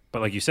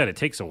 But like you said, it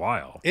takes a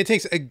while. It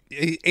takes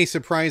a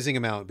surprising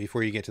amount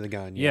before you get to the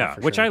gun. Yeah,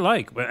 which sure. I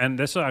like. And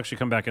this will actually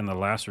come back in the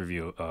last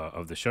review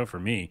of the show for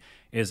me,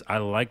 is I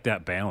like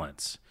that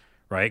balance,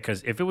 right?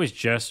 Because if it was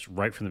just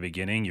right from the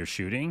beginning, you're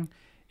shooting,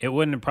 it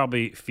wouldn't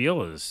probably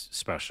feel as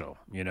special,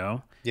 you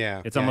know?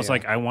 Yeah. It's almost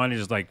like I want to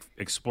just like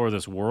explore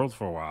this world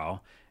for a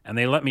while, and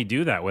they let me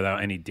do that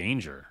without any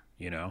danger,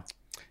 you know?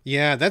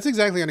 Yeah, that's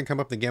exactly going to come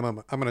up in the game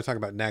I'm going to talk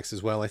about next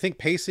as well. I think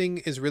pacing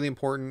is really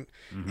important,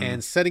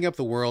 and setting up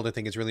the world I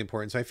think is really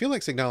important. So I feel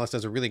like Signalis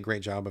does a really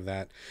great job of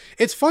that.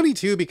 It's funny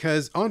too,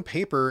 because on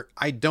paper,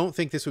 I don't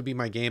think this would be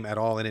my game at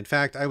all. And in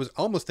fact, I was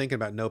almost thinking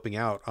about noping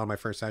out on my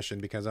first session,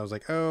 because I was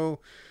like, oh,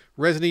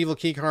 Resident Evil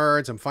key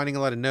cards. I'm finding a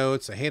lot of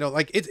notes. I hate all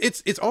like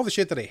it's all the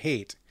shit that I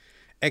hate.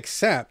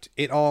 Except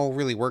it all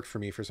really worked for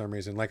me for some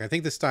reason. Like I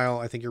think the style,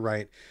 I think you're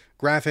right.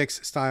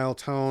 Graphics, style,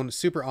 tone,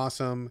 super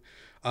awesome.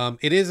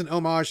 It is an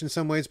homage in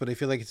some ways, but I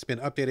feel like it's been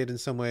updated in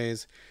some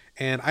ways.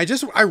 And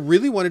I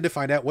really wanted to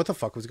find out what the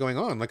fuck was going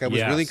on. Like I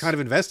was really kind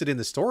of invested in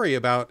the story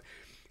about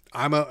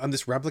I'm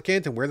this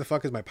replicant and where the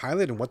fuck is my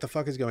pilot and what the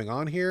fuck is going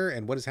on here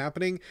and what is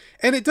happening.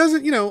 And it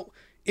doesn't,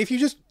 if you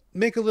just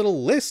make a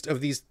little list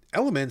of these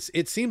elements,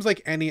 it seems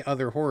like any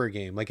other horror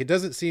game. Like it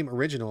doesn't seem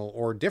original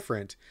or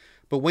different.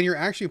 But when you're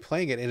actually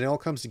playing it and it all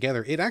comes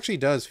together, it actually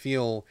does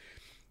feel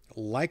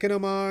like an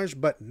homage,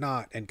 but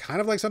not, and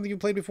kind of like something you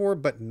played before,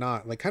 but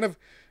not. Like kind of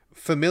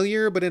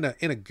familiar, but in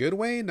a good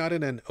way, not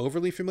in an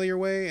overly familiar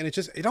way. And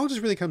it all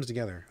just really comes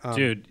together.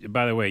 Dude,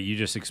 by the way, you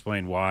just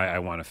explained why I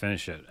want to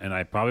finish it, and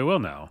I probably will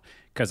now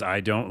because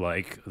I don't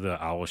like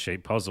the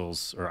owl-shaped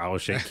puzzles or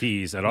owl-shaped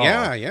keys at all.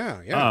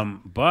 Yeah.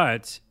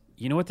 But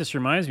you know what this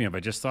reminds me of? I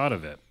just thought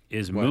of it.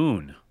 Is what?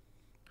 Moon.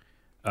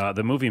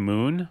 The movie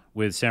Moon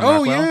with Sam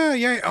Rockwell.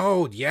 Yeah.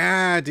 Oh,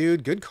 yeah,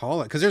 dude. Good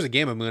call. Because there's a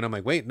game of Moon. I'm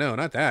like, wait, no,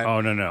 not that.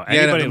 Oh, no.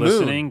 Anybody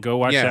listening, go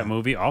watch that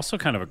movie. Also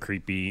kind of a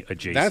creepy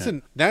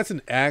adjacent. That's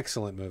an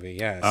excellent movie,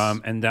 yes.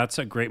 And that's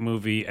a great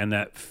movie, and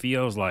that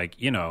feels like,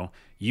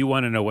 you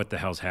want to know what the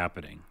hell's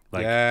happening.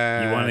 Like,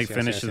 you want to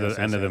finish to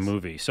the end of the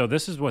movie. So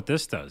this is what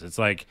this does. It's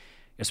like,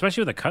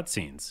 especially with the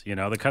cutscenes,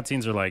 the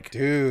cutscenes are like...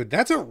 Dude,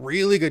 that's a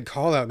really good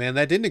call out, man.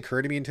 That didn't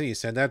occur to me until you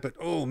said that, but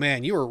oh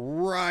man, you were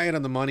right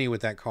on the money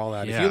with that call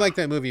out. Yeah. If you like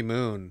that movie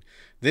Moon,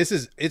 it's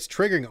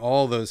triggering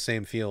all those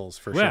same feels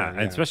for sure. Yeah,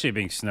 and especially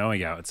being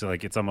snowing out. It's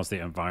like, it's almost the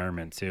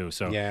environment too.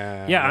 So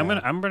yeah.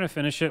 I'm gonna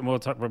finish it and we'll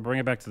bring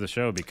it back to the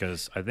show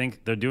because I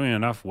think they're doing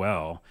enough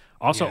well.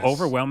 Also,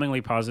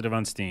 overwhelmingly positive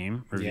on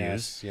Steam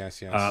reviews.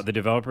 Yes. The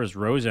developer is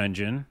Rose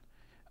Engine.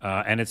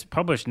 And it's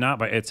published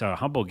it's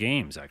Humble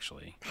Games,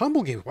 actually.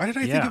 Humble Games. Why did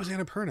I think it was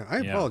Annapurna? I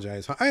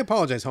apologize. I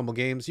apologize, Humble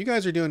Games. You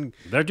guys are doing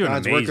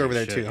God's work over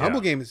there too.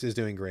 Humble Games is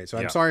doing great. So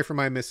I'm sorry for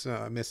my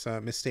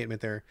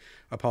misstatement there.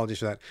 Apologies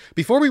for that.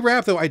 Before we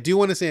wrap, though, I do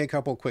want to say a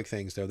couple quick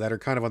things though that are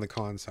kind of on the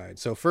con side.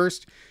 So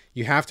first,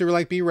 you have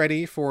to be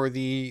ready for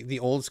the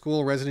old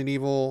school Resident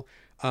Evil.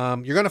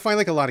 You're going to find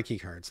a lot of key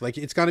cards.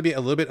 It's going to be a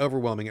little bit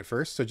overwhelming at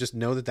first. So just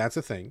know that that's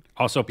a thing.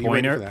 Also,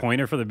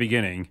 pointer for the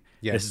beginning.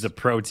 Yes. This is a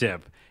pro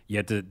tip. You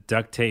have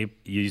to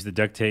use the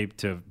duct tape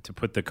to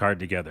put the card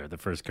together, the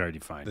first card you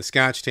find. The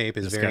scotch tape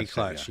is very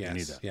clutch. Tape,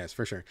 Yes,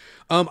 for sure.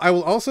 I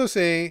will also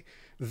say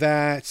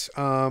that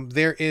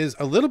there is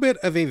a little bit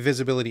of a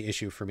visibility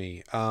issue for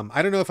me.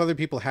 I don't know if other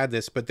people had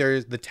this, but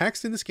the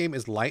text in this game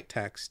is light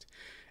text.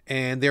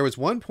 And there was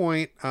one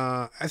point,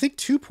 I think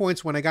 2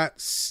 points when I got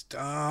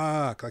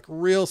stuck,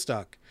 real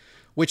stuck,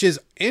 which is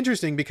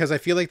interesting because I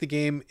feel like the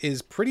game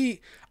is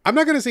pretty... I'm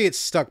not going to say it's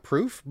stuck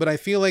proof, but I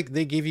feel like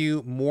they give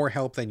you more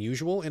help than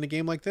usual in a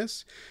game like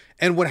this.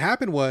 And what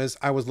happened was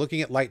I was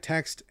looking at light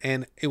text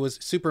and it was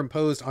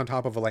superimposed on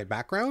top of a light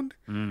background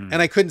and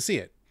I couldn't see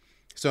it.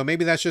 So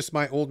maybe that's just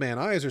my old man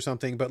eyes or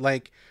something, but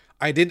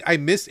I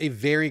missed a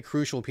very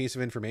crucial piece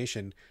of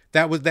information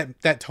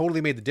that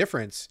totally made the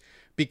difference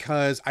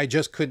because I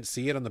just couldn't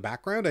see it on the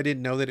background. I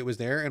didn't know that it was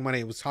there. And when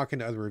I was talking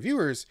to other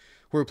reviewers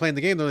who were playing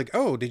the game, they're like,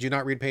 oh, did you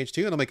not read page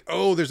 2? And I'm like,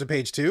 oh, there's a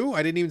page 2?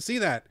 I didn't even see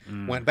that.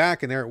 Went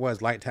back and there it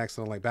was, light text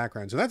on a light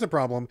background. So that's a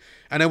problem.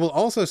 And I will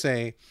also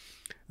say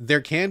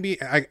there can be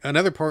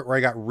another part where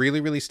I got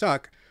really, really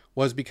stuck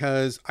was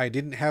because I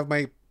didn't have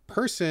my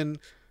person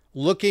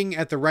looking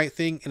at the right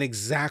thing in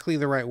exactly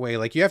the right way.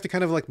 You have to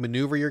kind of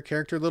maneuver your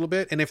character a little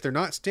bit. And if they're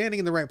not standing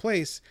in the right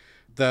place,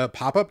 the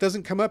pop-up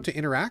doesn't come up to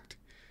interact.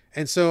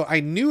 And so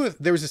I knew if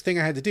there was this thing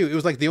I had to do. It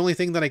was the only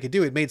thing that I could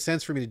do. It made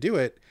sense for me to do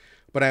it,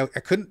 but I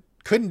couldn't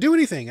do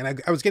anything. And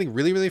I was getting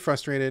really, really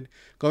frustrated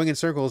going in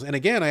circles. And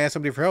again, I asked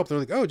somebody for help. They're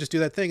like, oh, just do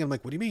that thing. I'm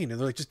like, what do you mean? And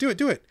they're like, just do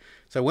it.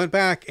 So I went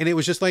back and it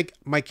was just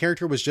my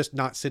character was just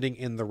not sitting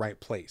in the right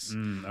place.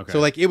 Okay.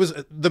 So it was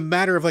the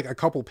matter of a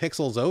couple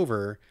pixels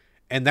over.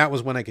 And that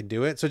was when I could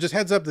do it. So just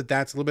heads up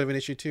that's a little bit of an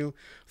issue too.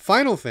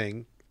 Final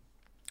thing,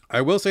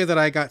 I will say that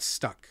I got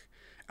stuck.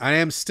 I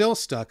am still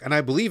stuck, and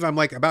I believe I'm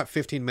about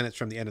 15 minutes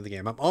from the end of the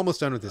game. I'm almost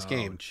done with this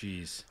game.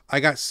 Jeez. I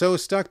got so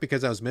stuck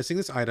because I was missing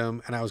this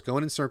item, and I was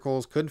going in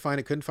circles, couldn't find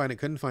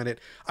it.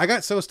 I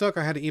got so stuck,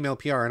 I had to email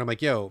PR, and I'm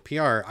like, yo,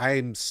 PR,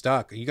 I'm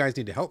stuck. You guys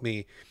need to help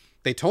me.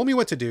 They told me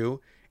what to do,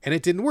 and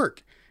it didn't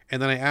work.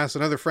 And then I asked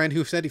another friend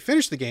who said he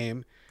finished the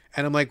game,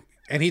 and I'm like,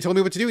 and he told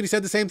me what to do, and he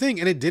said the same thing,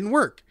 and it didn't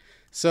work.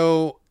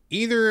 So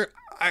either,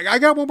 I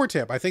got one more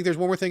tip. I think there's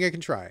one more thing I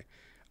can try.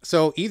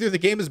 So either the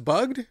game is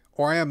bugged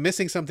or I am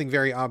missing something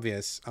very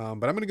obvious, but I'm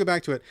going to go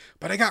back to it.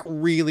 But I got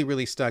really,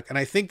 really stuck. And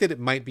I think that it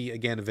might be,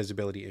 again, a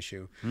visibility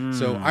issue.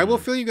 So I will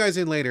fill you guys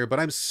in later, but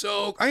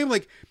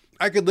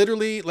I could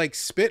literally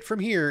spit from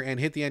here and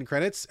hit the end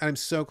credits. And I'm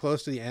so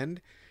close to the end.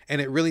 And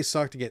it really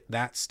sucked to get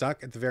that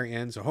stuck at the very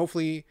end. So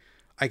hopefully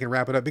I can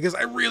wrap it up because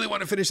I really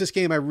want to finish this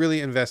game. I really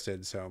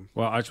invested. So,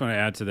 well, I just want to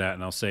add to that.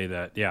 And I'll say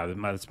that,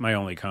 that's my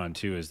only con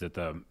too, is that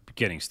the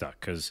getting stuck,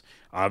 because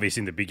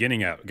obviously in the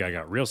beginning I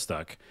got real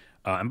stuck.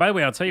 And by the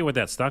way, I'll tell you what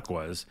that stuck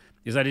was,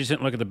 is I just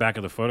didn't look at the back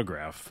of the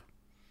photograph.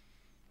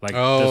 Like,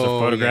 there's a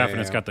photograph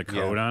and it's got the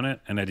code on it,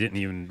 and I didn't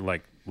even,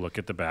 like, look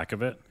at the back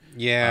of it.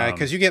 Yeah,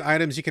 because you get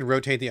items, you can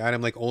rotate the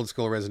item like old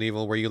school Resident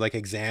Evil, where you, like,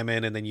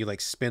 examine and then you,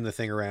 like, spin the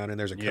thing around and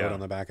there's a code on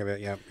the back of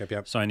it.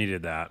 Yep. So I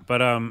needed that.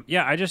 But,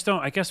 yeah, I just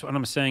don't, I guess what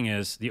I'm saying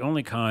is, the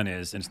only con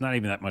is, and it's not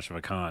even that much of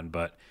a con,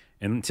 but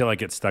until I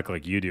get stuck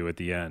like you do at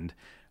the end,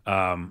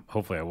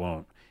 hopefully I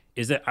won't,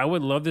 is that I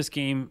would love this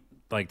game,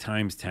 like,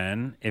 times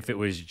 10 if it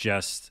was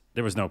just,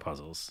 there was no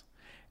puzzles.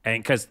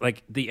 And because,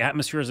 like, the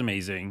atmosphere is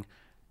amazing.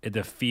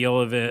 The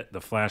feel of it, the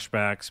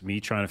flashbacks,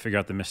 me trying to figure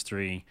out the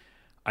mystery.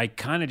 I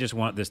kind of just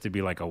want this to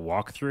be like a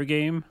walkthrough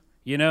game,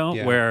 you know,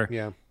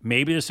 where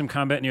maybe there's some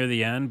combat near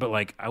the end, but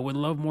like I would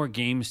love more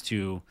games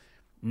to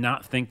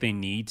not think they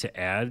need to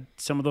add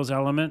some of those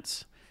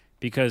elements,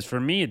 because for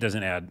me, it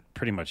doesn't add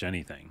pretty much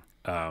anything.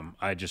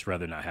 I'd just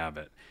rather not have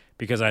it,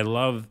 because I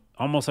love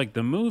almost like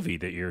the movie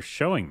that you're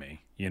showing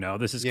me, you know,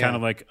 this is kind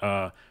of like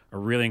a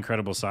really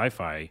incredible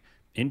sci-fi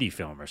indie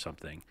film or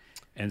something.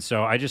 And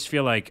so I just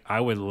feel like I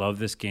would love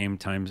this game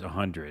times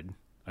 100.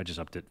 I just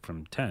upped it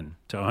from 10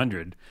 to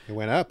 100. It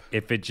went up.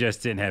 If it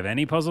just didn't have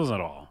any puzzles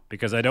at all,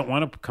 because I don't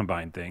want to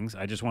combine things.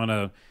 I just want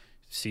to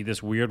see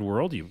this weird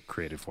world you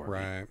created for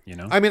me. You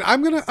know? I mean,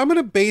 I'm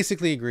gonna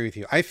basically agree with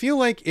you. I feel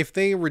like if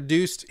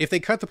they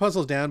cut the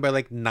puzzles down by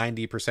like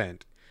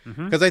 90%,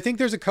 because I think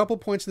there's a couple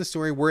points in the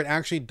story where it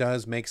actually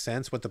does make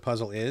sense what the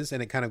puzzle is,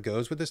 and it kind of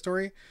goes with the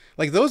story.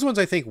 Like those ones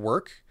I think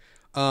work.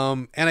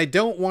 And I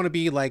don't want to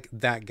be like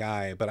that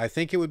guy, but I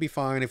think it would be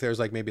fine if there's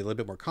like maybe a little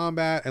bit more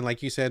combat, and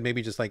like you said,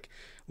 maybe just like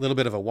a little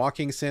bit of a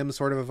walking sim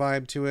sort of a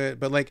vibe to it.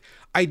 But like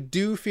I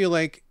do feel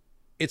like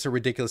it's a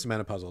ridiculous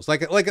amount of puzzles,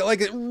 like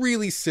a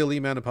really silly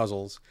amount of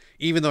puzzles,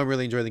 even though I'm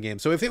really enjoying the game.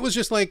 So if it was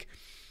just like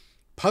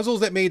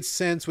puzzles that made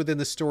sense within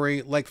the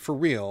story, like for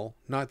real,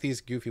 not these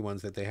goofy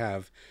ones that they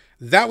have,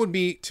 that would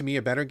be to me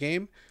a better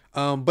game.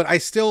 But I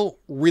still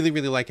really,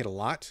 really like it a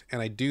lot. And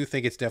I do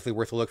think it's definitely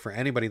worth a look for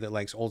anybody that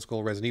likes old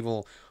school Resident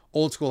Evil,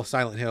 old school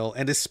Silent Hill.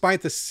 And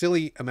despite the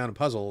silly amount of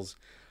puzzles,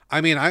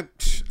 I mean,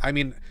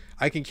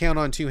 I can count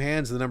on two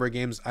hands the number of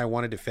games I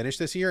wanted to finish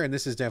this year, and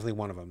this is definitely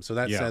one of them. So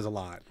that says a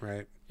lot,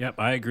 right? Yep,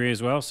 I agree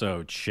as well.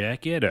 So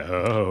check it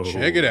out.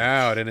 Check it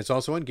out. And it's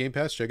also on Game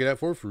Pass. Check it out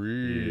for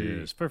free.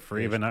 Yes, for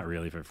free, but not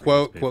really for free.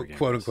 Quote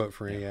unquote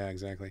free. Yeah,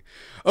 exactly.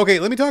 Okay,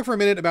 let me talk for a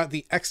minute about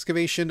the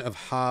Excavation of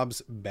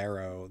Hobbs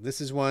Barrow.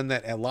 This is one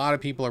that a lot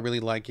of people are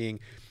really liking.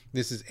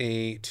 This is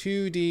a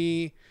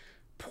 2D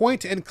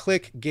point and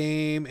click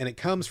game, and it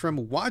comes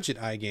from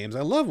Wadget Eye Games.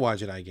 I love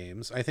Wadget Eye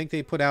Games. I think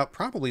they put out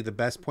probably the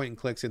best point and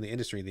clicks in the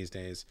industry these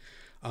days.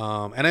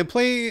 And I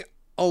play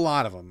a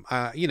lot of them,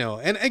 you know,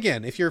 and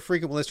again, if you're a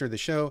frequent listener of the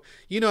show,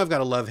 you know, I've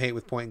got a love hate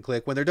with point and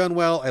click. When they're done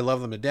well, I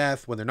love them to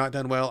death. When they're not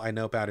done well, I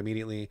nope out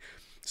immediately.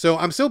 So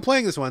I'm still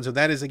playing this one. So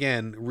that is,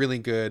 again, really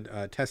good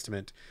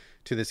testament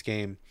to this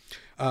game.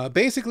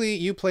 Basically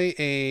you play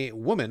a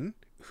woman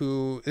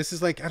who, this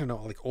is like, I don't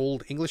know, like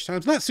old English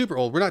times, not super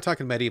old. We're not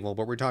talking medieval,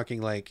 but we're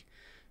talking like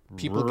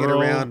people get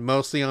around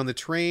mostly on the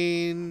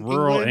train.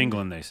 Rural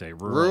England, they say.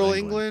 Rural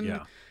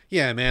England.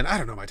 Yeah, man. I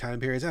don't know my time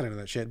periods. I don't know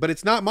that shit, but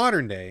it's not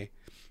modern day.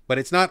 But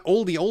it's not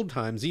oldie old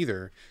times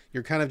either.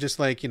 You're kind of just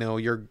like, you know,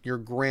 your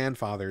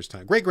grandfather's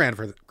time, great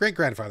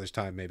grandfather's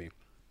time, maybe.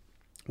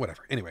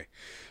 Whatever. Anyway,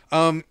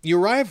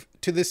 you arrive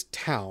to this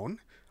town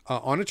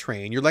on a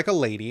train. You're like a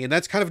lady, and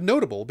that's kind of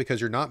notable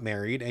because you're not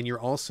married, and you're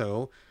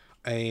also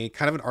a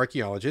kind of an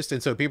archaeologist.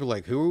 And so people are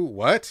like, who?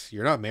 What?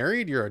 You're not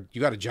married? You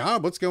got a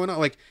job? What's going on?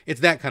 Like,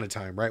 it's that kind of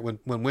time, right? When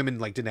women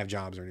like didn't have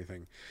jobs or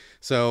anything.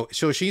 So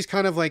she's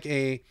kind of like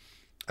a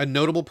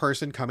notable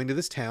person coming to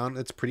this town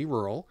that's pretty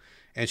rural.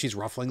 And she's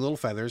ruffling little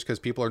feathers because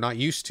people are not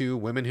used to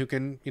women who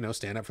can, you know,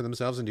 stand up for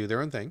themselves and do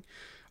their own thing.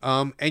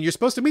 And you're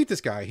supposed to meet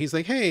this guy. He's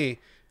like, hey,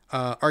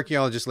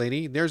 archaeologist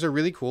lady, there's a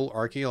really cool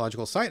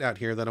archaeological site out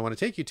here that I want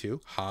to take you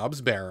to,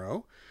 Hobbs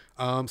Barrow.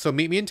 So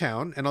meet me in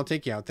town and I'll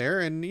take you out there,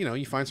 and, you know,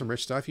 you find some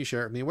rich stuff, you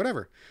share it with me,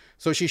 whatever.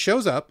 So she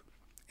shows up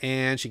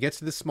and she gets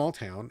to this small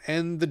town,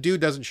 and the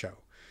dude doesn't show.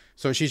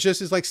 So she's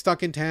just is like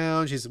stuck in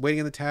town. She's waiting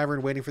in the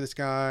tavern, waiting for this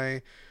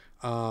guy.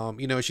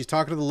 You know, she's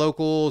talking to the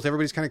locals.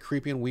 Everybody's kind of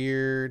creepy and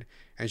weird,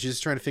 and she's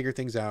just trying to figure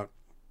things out.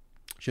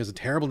 She has a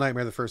terrible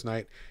nightmare the first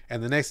night,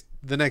 and the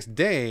next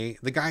day,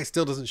 the guy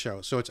still doesn't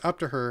show. So it's up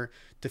to her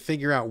to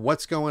figure out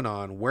what's going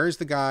on. Where's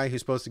the guy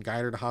who's supposed to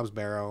guide her to Hobbs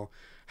Barrow?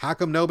 How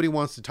come nobody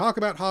wants to talk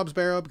about Hobbs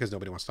Barrow? Because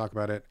nobody wants to talk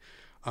about it.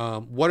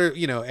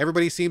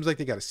 Everybody seems like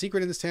they got a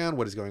secret in this town.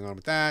 What is going on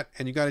with that?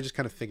 And you got to just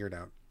kind of figure it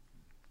out.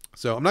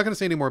 So I'm not going to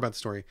say any more about the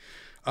story.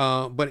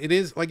 But it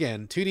is,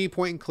 again, 2D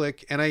point and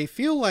click, and I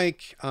feel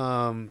like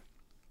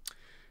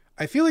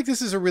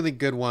this is a really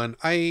good one.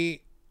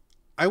 I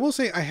will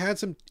say I had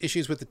some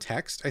issues with the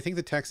text. I think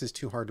the text is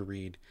too hard to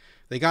read.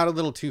 They got a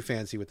little too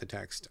fancy with the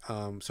text.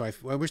 So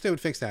I wish they would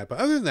fix that. But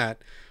other than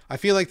that, I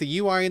feel like the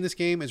UI in this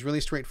game is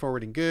really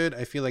straightforward and good.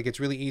 I feel like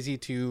it's really easy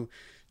to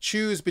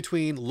choose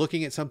between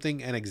looking at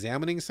something and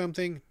examining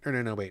something.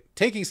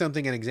 Taking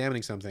something and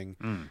examining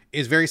something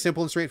is very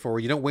simple and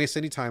straightforward. You don't waste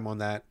any time on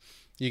that.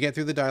 You get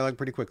through the dialogue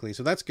pretty quickly,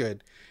 so that's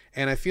good.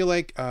 And I feel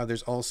like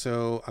there's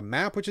also a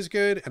map, which is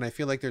good, and I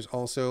feel like there's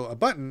also a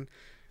button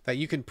that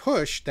you can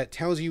push that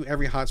tells you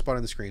every hotspot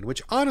on the screen,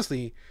 which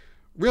honestly,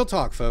 real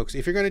talk, folks,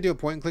 if you're going to do a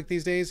point and click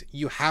these days,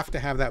 you have to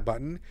have that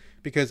button,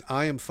 because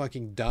I am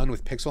fucking done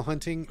with pixel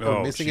hunting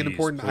or missing an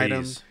important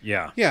item.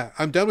 Yeah,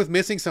 I'm done with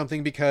missing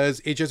something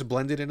because it just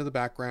blended into the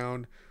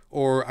background,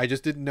 or I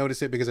just didn't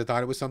notice it because I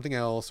thought it was something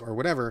else or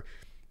whatever.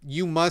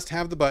 You must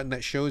have the button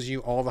that shows you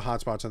all the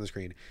hotspots on the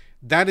screen.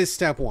 That is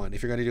step one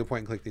if you're going to do a point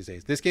and click these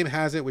days. This game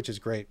has it, which is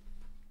great.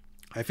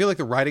 I feel like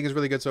the writing is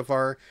really good so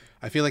far.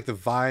 I feel like the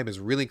vibe is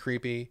really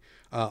creepy.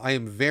 I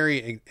am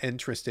very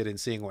interested in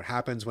seeing what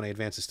happens when I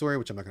advance the story,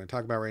 which I'm not going to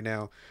talk about right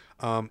now.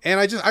 And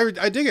I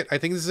dig it. I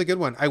think this is a good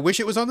one. I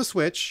wish it was on the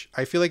Switch.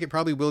 I feel like it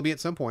probably will be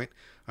at some point.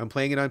 I'm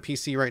playing it on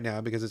PC right now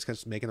because it's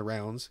just making the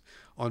rounds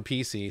on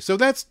PC. So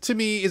that's, to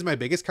me, is my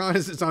biggest con,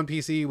 is it's on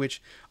PC,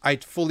 which I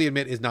fully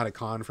admit is not a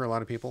con for a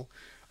lot of people.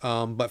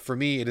 But for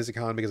me, it is a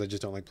con because I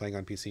just don't like playing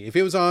on PC. If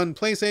it was on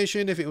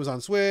PlayStation, if it was on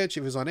Switch,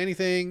 if it was on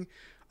anything,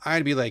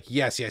 I'd be like,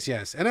 yes.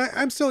 And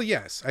I'm still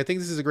yes. I think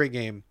this is a great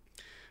game.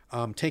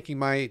 Taking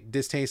my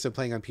distaste of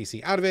playing on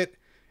PC out of it,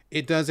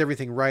 it does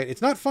everything right.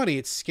 It's not funny.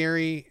 It's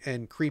scary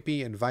and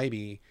creepy and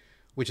vibey,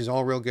 which is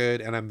all real good.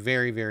 And I'm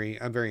very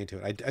into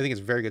it. I think it's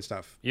very good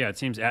stuff. Yeah, it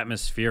seems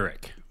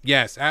atmospheric.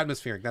 Yes,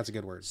 atmospheric. That's a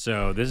good word.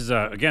 So this is,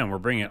 again, we're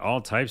bringing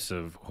all types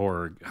of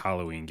horror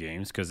Halloween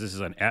games because this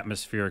is an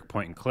atmospheric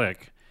point and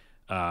click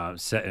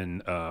set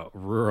in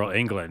rural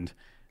England.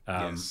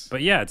 Yes.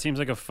 But yeah, it seems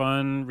like a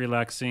fun,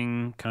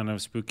 relaxing, kind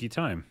of spooky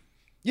time.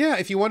 Yeah,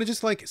 if you want to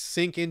just like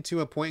sink into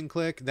a point and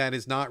click that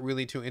is not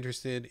really too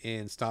interested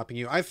in stopping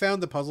you. I've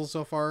found the puzzle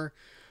so far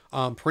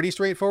pretty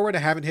straightforward. I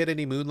haven't hit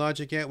any mood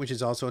logic yet, which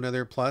is also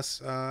another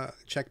plus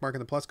check mark in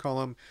the plus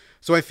column.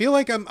 So I feel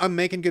like I'm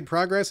making good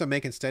progress. I'm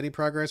making steady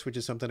progress, which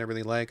is something I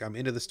really like. I'm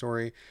into the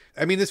story.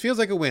 I mean, this feels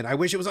like a win. I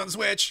wish it was on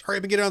Switch. Hurry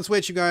up and get it on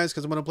Switch, you guys,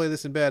 because I'm going to play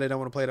this in bed. I don't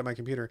want to play it on my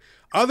computer.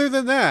 Other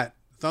than that,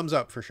 thumbs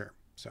up for sure.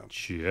 So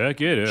check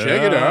it out.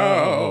 Check it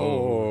out.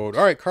 All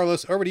right,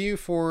 Carlos, over to you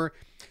for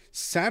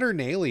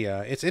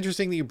Saturnalia. It's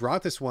interesting that you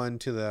brought this one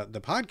to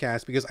the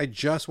podcast because I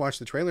just watched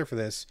the trailer for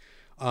this.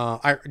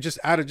 I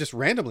just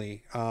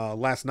randomly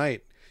last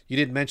night. You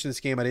didn't mention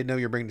this game. I didn't know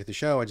you were bringing it to the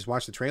show. I just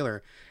watched the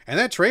trailer, and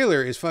that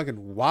trailer is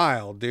fucking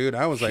wild, dude.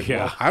 I was like,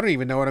 well, I don't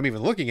even know what I'm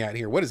even looking at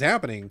here. What is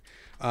happening?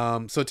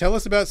 So tell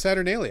us about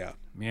Saturnalia.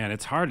 Man,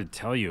 it's hard to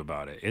tell you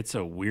about it. It's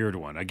a weird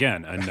one.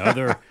 Again,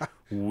 another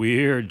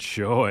weird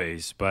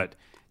choice, but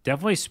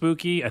definitely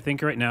spooky. I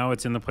think right now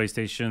it's in the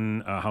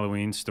PlayStation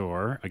Halloween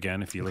store.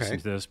 Again, if you listen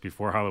to this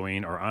before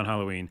Halloween or on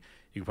Halloween,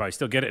 you can probably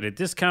still get it at a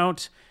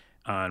discount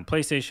on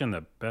PlayStation,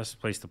 the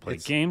best place to play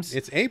games.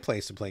 It's a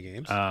place to play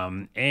games.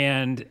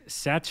 And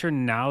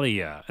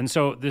Saturnalia. And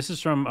so this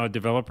is from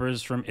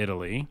developers from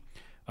Italy.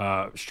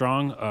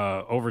 Strong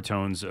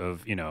overtones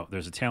of,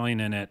 there's Italian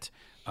in it.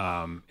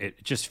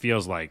 It just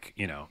feels like,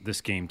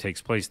 this game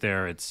takes place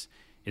there. It's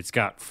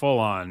got full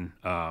on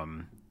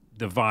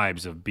the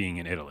vibes of being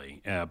in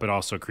Italy, but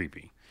also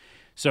creepy.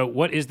 So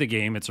what is the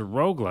game? It's a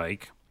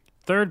roguelike,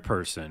 third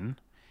person.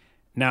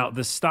 Now,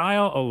 the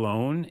style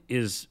alone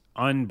is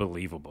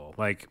unbelievable.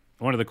 Like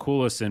one of the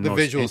coolest and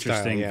most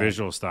interesting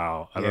visual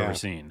style I've ever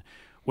seen,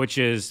 which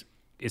is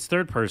it's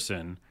third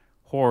person,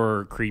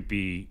 horror,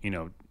 creepy,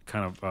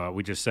 kind of,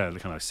 we just said,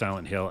 kind of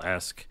Silent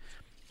Hill-esque,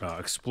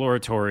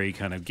 exploratory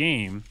kind of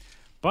game.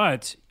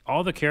 But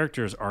all the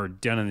characters are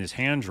done in this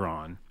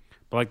hand-drawn.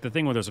 But like the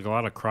thing where there's like a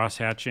lot of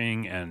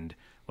cross-hatching and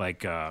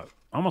like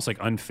almost like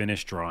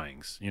unfinished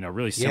drawings,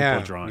 really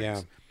simple drawings.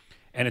 Yeah.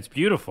 And it's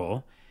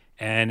beautiful.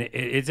 And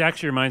it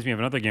actually reminds me of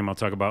another game I'll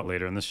talk about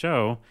later in the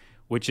show,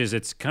 which is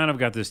it's kind of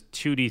got this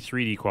 2D,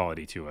 3D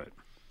quality to it.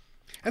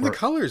 And the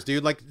colors,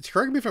 dude, like,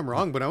 correct me if I'm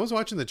wrong, but I was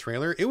watching the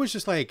trailer. It was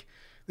just like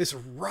this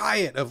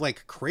riot of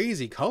like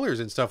crazy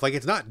colors and stuff. Like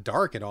it's not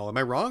dark at all. Am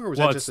I wrong? Or was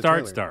that just the trailer?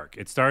 Well, it starts dark.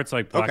 It starts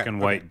like black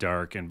and white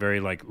dark and very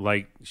like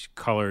light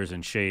colors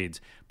and shades.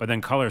 But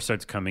then color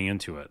starts coming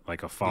into it.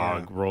 Like a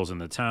fog rolls in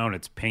the town.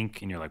 It's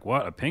pink. And you're like,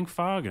 what? A pink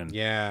fog? And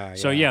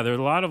so, there's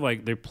a lot of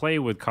like, they play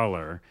with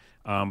color.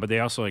 But they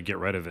also like get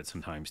rid of it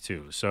sometimes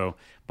too. So,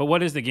 but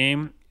what is the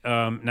game?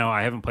 Now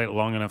I haven't played it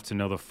long enough to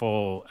know the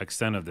full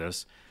extent of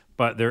this,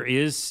 but there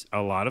is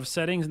a lot of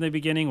settings in the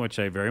beginning, which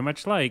I very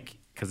much like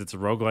because it's a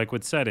roguelike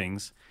with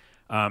settings.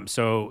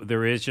 So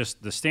there is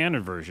just the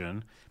standard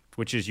version,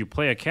 which is you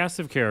play a cast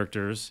of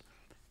characters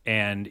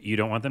and you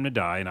don't want them to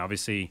die. And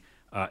obviously,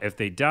 if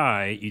they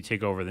die, you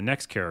take over the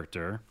next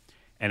character.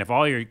 And if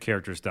all your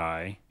characters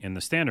die in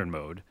the standard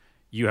mode,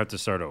 you have to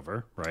start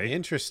over, right?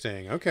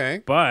 Interesting.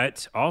 Okay.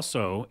 But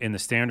also in the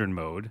standard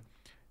mode,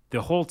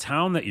 the whole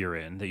town that you're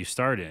in, that you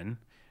start in,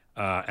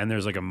 and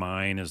there's like a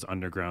mine, there's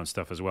underground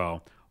stuff as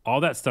well, all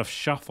that stuff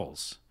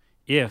shuffles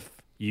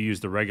if you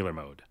use the regular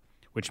mode,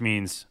 which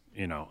means,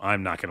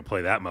 I'm not going to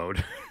play that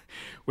mode,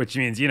 which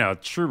means,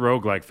 true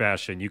roguelike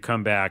fashion, you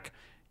come back,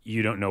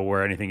 you don't know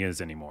where anything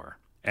is anymore.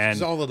 And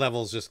so all the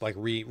levels just like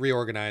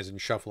reorganize and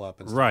shuffle up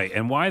and stuff. Right.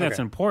 And why that's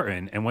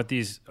important and what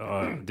these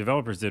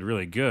developers did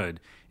really good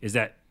is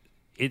that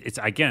it's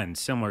again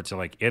similar to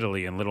like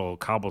Italy and little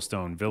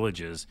cobblestone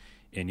villages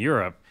in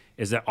Europe,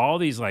 is that all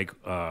these like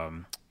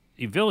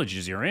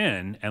villages you're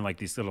in and like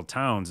these little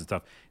towns and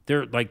stuff,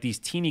 they're like these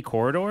teeny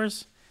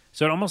corridors.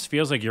 So it almost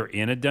feels like you're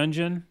in a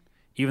dungeon,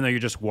 even though you're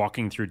just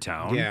walking through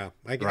town. Yeah,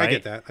 I right?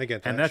 get that. I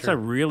get that. And that's sure. a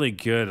really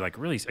good, like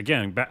really,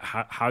 again,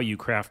 how you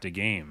craft a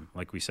game,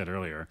 like we said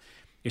earlier.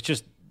 It's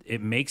just,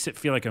 it makes it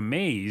feel like a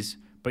maze,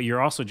 but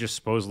you're also just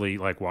supposedly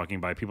like walking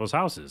by people's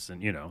houses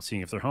and, you know,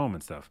 seeing if they're home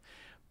and stuff.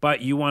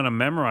 But you want to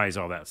memorize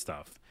all that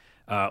stuff.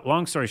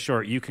 Long story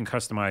short, you can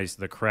customize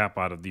the crap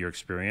out of your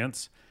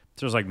experience.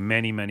 There's like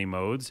many, many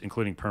modes,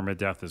 including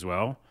permadeath as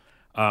well.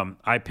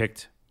 I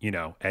picked, you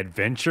know,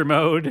 adventure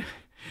mode,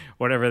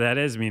 whatever that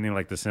is, meaning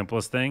like the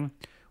simplest thing,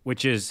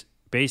 which is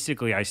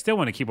basically I still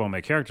want to keep all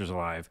my characters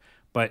alive,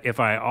 but if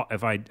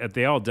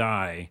they all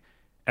die,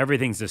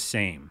 everything's the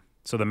same.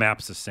 So the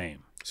map's the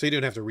same. So you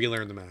don't have to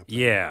relearn the map.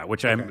 Yeah,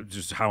 which I'm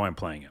just how I'm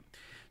playing it.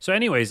 So,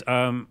 anyways,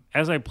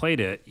 as I played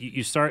it,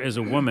 you start as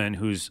a woman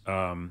who's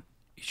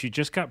she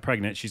just got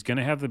pregnant. She's going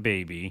to have the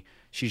baby.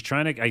 She's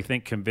trying to, I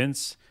think,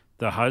 convince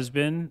the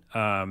husband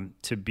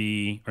to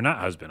be, or not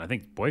husband, I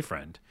think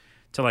boyfriend,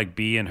 to like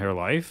be in her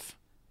life.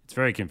 It's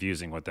very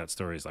confusing what that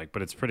story is like,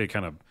 but it's pretty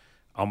kind of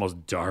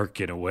almost dark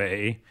in a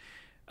way.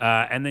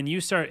 And then you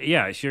start,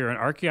 you're an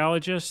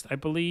archaeologist, I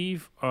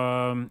believe,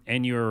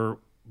 and you're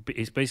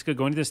basically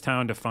going to this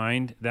town to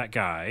find that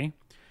guy.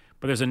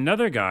 But there's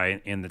another guy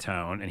in the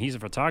town, and he's a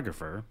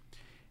photographer,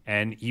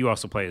 and you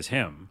also play as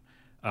him.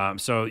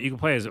 So you can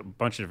play as a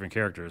bunch of different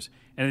characters.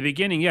 And in the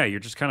beginning, you're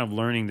just kind of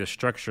learning the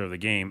structure of the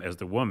game as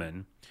the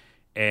woman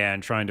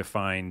and trying to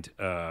find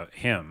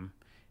him,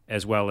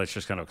 as well as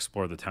just kind of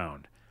explore the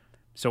town.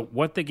 So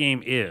what the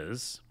game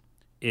is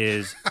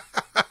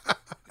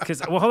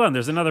because, well, hold on,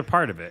 there's another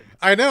part of it.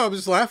 I know, I'm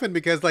just laughing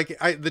because like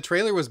the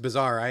trailer was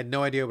bizarre. I had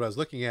no idea what I was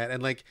looking at,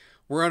 and like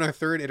we're on our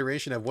third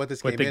iteration of what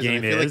this game is. And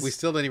I feel like we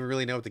still don't even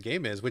really know what the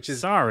game is, which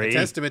is a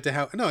testament to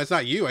how. No, it's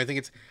not you. I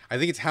think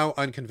it's how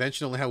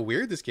unconventional and how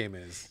weird this game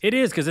is. It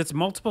is because it's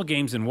multiple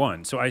games in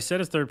one. So I said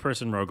a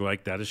third-person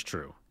roguelike. That is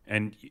true,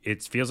 and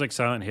it feels like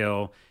Silent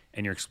Hill,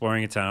 and you're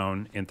exploring a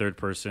town in third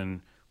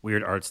person,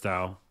 weird art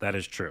style. That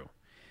is true.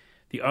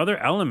 The other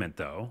element,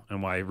 though,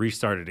 and why I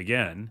restarted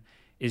again,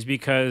 is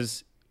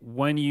because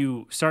when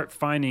you start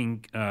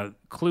finding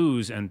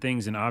clues and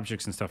things and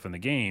objects and stuff in the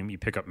game, you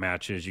pick up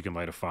matches, you can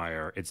light a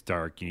fire, it's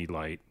dark, you need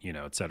light,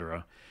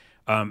 etc.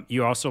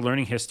 You're also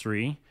learning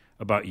history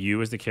about you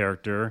as the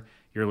character.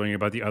 You're learning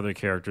about the other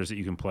characters that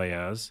you can play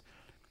as.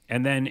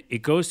 And then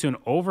it goes to an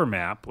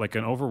overmap, like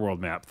an overworld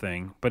map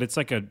thing, but it's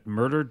like a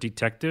murder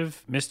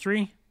detective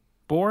mystery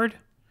board.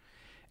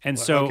 And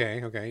so,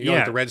 okay. You know,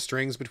 like the red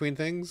strings between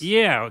things?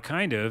 Yeah,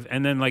 kind of.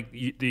 And then like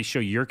they show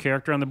your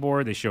character on the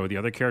board, they show the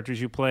other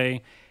characters you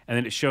play, and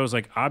then it shows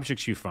like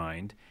objects you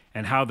find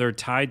and how they're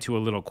tied to a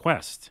little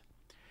quest.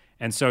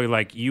 And so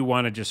like you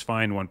want to just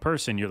find one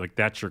person, you're like,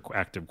 that's your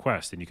active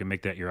quest, and you can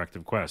make that your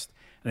active quest.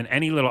 And then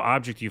any little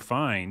object you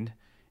find,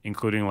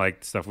 including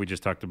like stuff we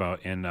just talked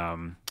about in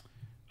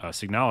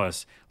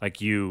Signalis, like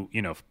you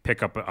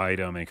pick up an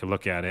item and you can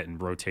look at it and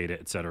rotate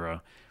it,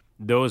 etc.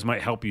 Those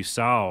might help you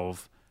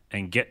solve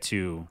and get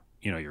to,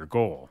 your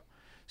goal.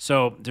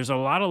 So there's a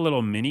lot of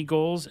little mini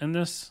goals in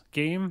this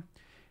game,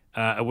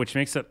 which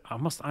makes it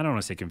almost, I don't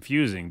want to say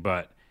confusing,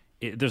 but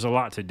there's a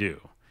lot to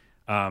do.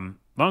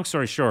 Long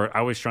story short,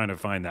 I was trying to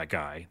find that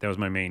guy. That was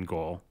my main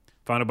goal.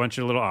 Found a bunch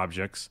of little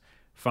objects,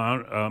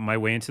 found my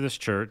way into this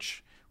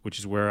church, which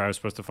is where I was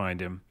supposed to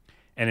find him.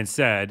 And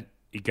instead,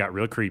 it got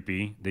real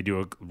creepy. They do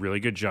a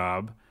really good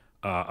job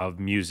of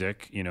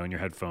music, in your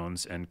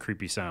headphones and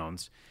creepy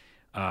sounds.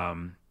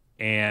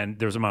 And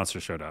there was a monster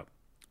showed up.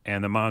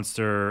 And the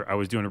monster, I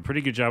was doing a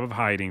pretty good job of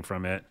hiding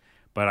from it,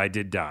 but I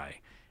did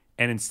die.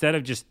 And instead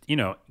of just,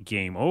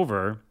 game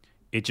over,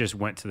 it just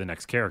went to the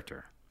next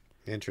character.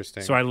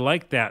 Interesting. So I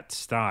like that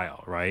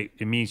style, right?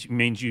 It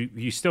means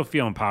you still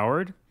feel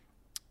empowered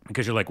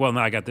because you're like, well,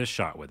 now I got this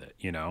shot with it,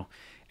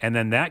 And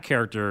then that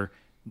character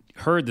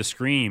heard the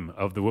scream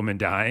of the woman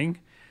dying.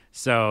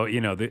 So,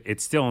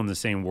 it's still in the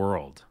same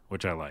world,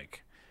 which I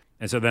like.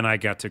 And so then I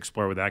got to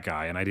explore with that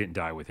guy, and I didn't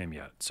die with him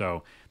yet.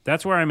 So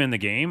that's where I'm in the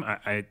game.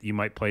 You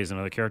might play as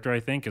another character, I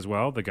think, as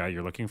well, the guy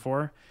you're looking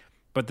for.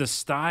 But the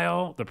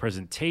style, the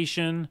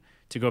presentation,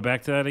 to go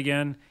back to that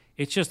again,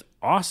 it's just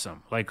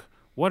awesome. Like,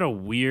 what a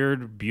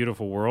weird,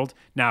 beautiful world.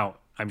 Now,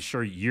 I'm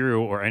sure you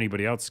or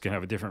anybody else can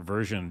have a different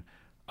version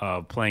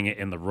of playing it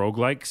in the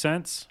roguelike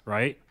sense,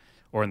 right?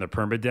 Or in the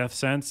permadeath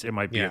sense. It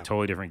might be a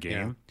totally different game.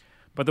 Yeah.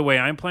 But the way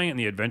I'm playing it in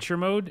the adventure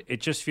mode,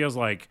 it just feels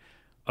like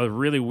a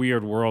really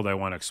weird world I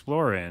want to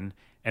explore in.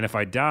 And if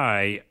I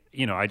die,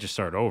 I just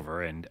start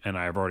over and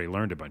I've already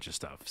learned a bunch of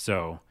stuff.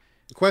 So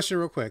question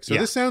real quick. So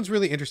this sounds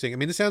really interesting. I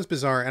mean, this sounds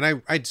bizarre,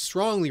 and I'd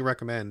strongly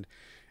recommend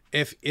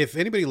if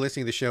anybody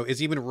listening to the show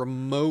is even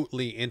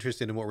remotely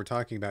interested in what we're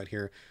talking about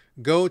here,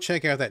 go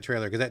check out that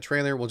trailer, because that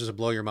trailer will just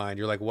blow your mind.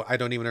 You're like, well, I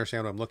don't even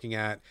understand what I'm looking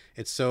at.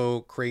 It's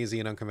so crazy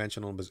and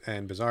unconventional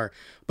and bizarre.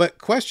 But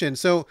question,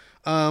 so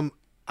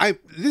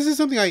this is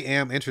something I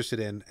am interested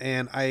in,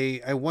 and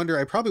I wonder,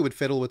 I probably would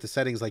fiddle with the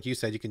settings. Like you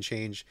said, you can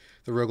change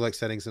the roguelike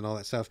settings and all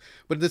that stuff.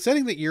 But the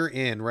setting that you're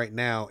in right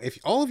now, if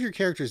all of your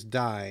characters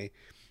die,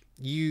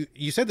 you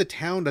said the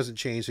town doesn't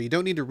change, so you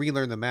don't need to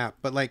relearn the map.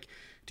 But like,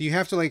 do you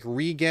have to like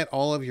re-get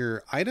all of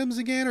your items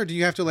again, or do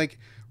you have to like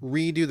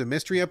redo the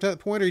mystery up to that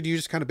point, or do you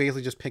just kind of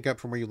basically just pick up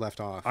from where you left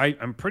off?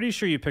 I'm pretty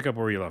sure you pick up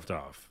where you left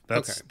off.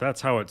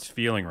 That's how it's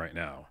feeling right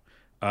now.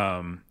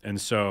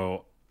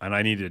 And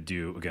I need to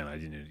do, again, I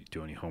didn't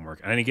do any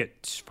homework. I didn't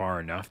get far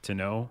enough to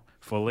know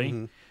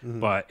fully,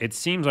 but it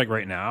seems like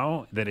right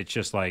now that it's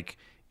just like,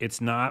 it's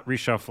not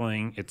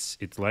reshuffling.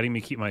 It's letting me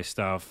keep my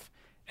stuff,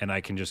 and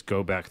I can just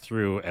go back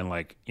through and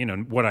like, you know,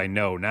 what I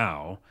know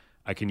now,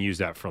 I can use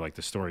that for like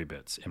the story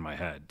bits in my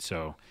head.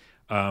 So,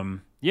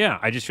 yeah,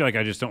 I just feel like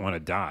I just don't want to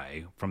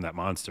die from that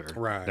monster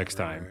next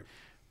time. Right.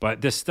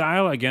 But the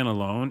style again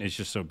alone is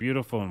just so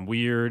beautiful and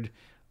weird.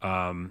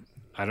 I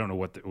don't know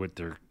what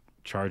they're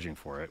charging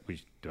for it.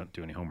 We don't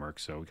do any homework,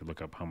 so we could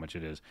look up how much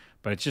it is.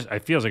 But it's just,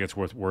 it feels like it's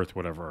worth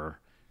whatever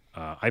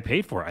I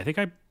paid for it. I think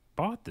I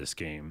bought this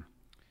game.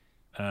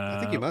 I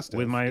think you must have.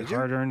 With my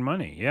hard-earned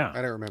money. Yeah,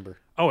 I don't remember.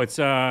 Oh, it's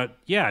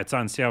it's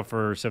on sale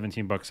for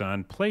 $17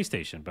 on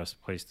PlayStation.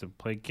 Best place to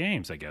play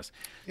games, I guess.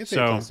 It's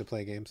a place to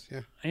play games.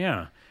 Yeah.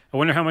 Yeah. I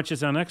wonder how much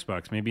it's on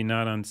Xbox. Maybe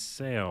not on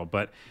sale,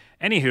 but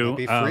anywho, it'd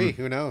be free.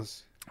 Who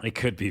knows? It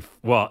could be.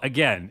 Well,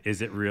 again,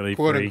 is it really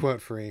quote free?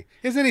 Unquote free?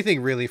 Is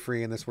anything really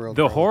free in this world?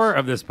 The horror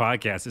of this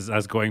podcast is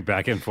us going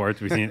back and forth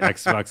between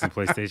Xbox and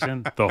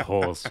PlayStation the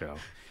whole show.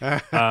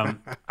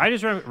 I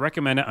just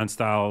recommend it on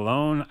style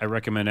alone. I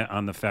recommend it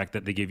on the fact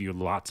that they give you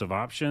lots of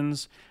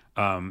options.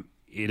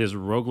 It is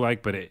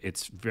roguelike, but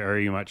it's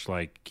very much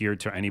like geared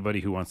to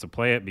anybody who wants to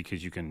play it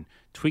because you can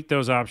tweak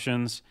those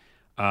options.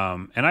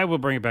 And I will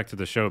bring it back to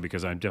the show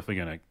because I'm definitely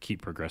going to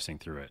keep progressing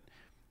through it.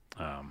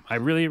 I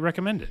really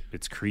recommend it.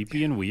 It's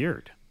creepy and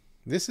weird.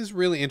 This is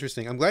really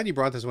interesting. I'm glad you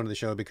brought this one to the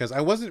show because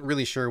I wasn't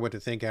really sure what to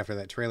think after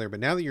that trailer.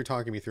 But now that you're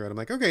talking me through it, I'm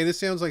like, okay, this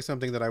sounds like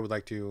something that I would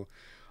like to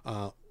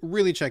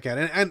really check out.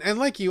 And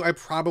like you, I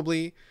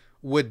probably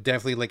would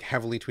definitely like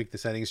heavily tweak the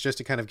settings just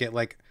to kind of get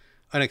like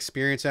an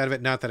experience out of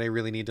it. Not that I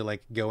really need to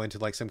like go into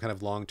like some kind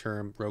of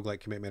long-term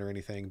roguelike commitment or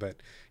anything, but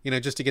you know,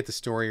 just to get the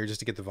story or just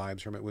to get the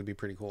vibes from it would be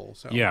pretty cool.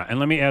 So yeah, and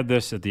let me add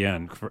this at the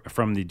end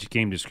from the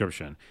game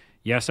description.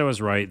 Yes, I was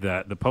right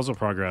that the puzzle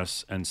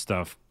progress and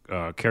stuff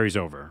carries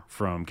over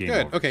from game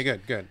Good. over. Okay,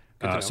 good.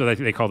 So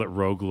they called it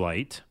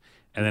roguelite.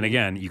 And then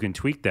again, you can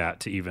tweak that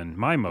to even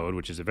my mode,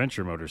 which is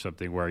adventure mode or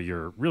something, where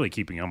you're really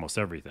keeping almost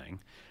everything.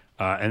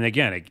 And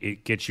again,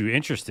 it gets you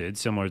interested,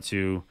 similar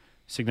to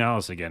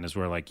Signalis again, is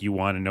where like you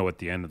want to know what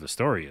the end of the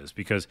story is.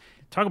 Because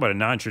talk about a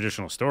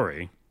non-traditional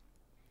story,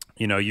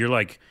 you know, you're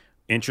like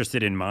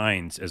interested in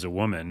mines as a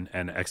woman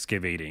and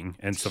excavating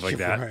and stuff like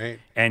that. Right.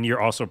 And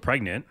you're also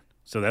pregnant.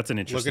 So that's an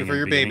interesting. Looking for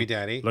your baby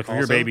daddy. Looking for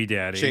your baby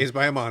daddy. Chased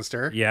by a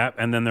monster. Yeah,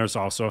 and then there's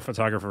also a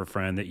photographer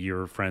friend that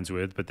you're friends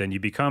with, but then you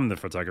become the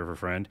photographer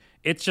friend.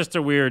 It's just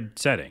a weird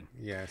setting.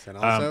 Yes, and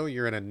also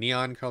you're in a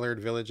neon-colored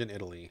village in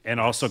Italy. And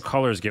also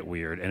colors get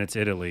weird, and it's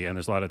Italy, and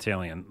there's a lot of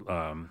Italian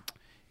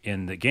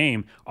in the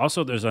game.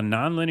 Also, there's a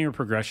non-linear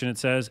progression, it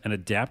says, an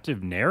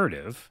adaptive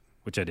narrative,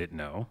 which I didn't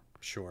know.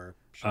 Sure.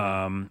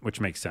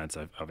 Which makes sense,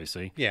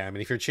 obviously. Yeah, I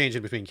mean, if you're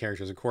changing between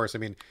characters, of course. I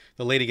mean,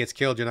 the lady gets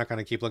killed, you're not going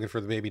to keep looking for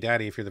the baby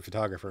daddy if you're the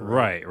photographer.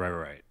 Right.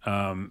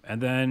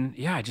 And then,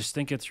 yeah, I just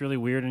think it's really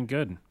weird and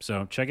good.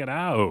 So check it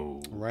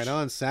out. Right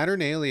on.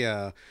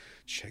 Saturnalia.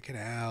 Check it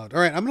out. All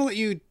right, I'm going to let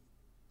you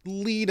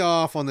lead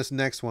off on this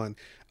next one.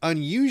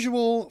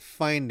 Unusual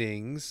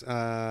findings.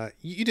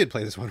 You did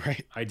play this one,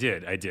 right? I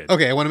did.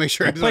 Okay, I want to make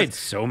sure. I played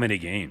so many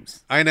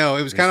games. I know.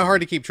 It was kind of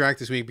hard to keep track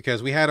this week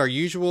because we had our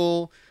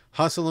usual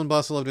hustle and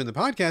bustle of doing the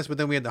podcast, but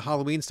then we had the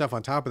Halloween stuff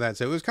on top of that,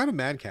 so it was kind of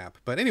madcap.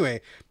 But anyway,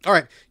 all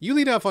right, you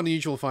lead off on the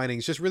usual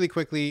findings. Just really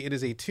quickly, it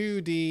is a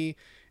 2D,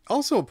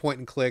 also a point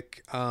and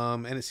click,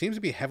 and it seems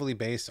to be heavily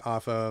based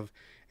off of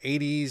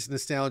 80s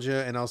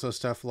nostalgia and also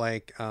stuff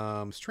like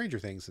Stranger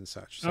Things and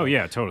such. So, oh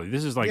yeah, totally.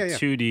 This is like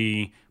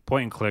 2D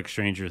point and click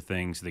Stranger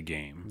Things, the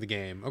game.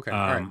 Okay,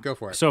 all right, go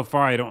for it. So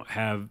far,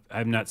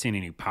 I've not seen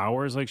any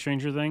powers like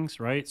Stranger Things,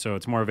 right? So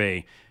it's more of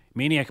a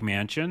Maniac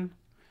Mansion.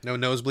 No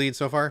nosebleed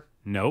so far?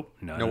 Nope.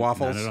 No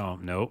waffles? None at all.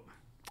 Nope.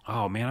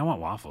 Oh, man, I want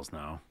waffles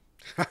now.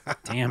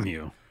 Damn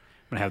you.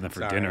 I'm going to have them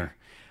for dinner.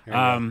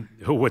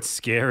 What's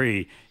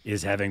scary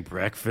is having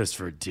breakfast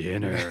for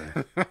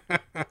dinner.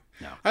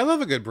 No. I love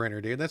a good Brenner,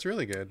 dude. That's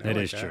really good. That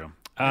is true.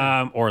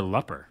 Or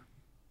Lupper.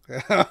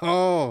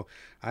 Oh,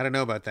 I don't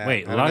know about that.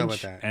 Wait,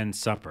 lunch and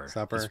supper.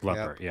 Supper,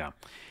 Lupper, yeah.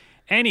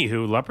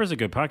 Anywho, Lupper's a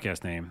good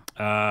podcast name.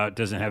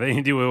 Doesn't have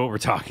anything to do with what we're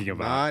talking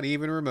about. Not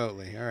even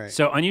remotely. All right.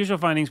 So, unusual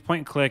findings, point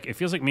and click. It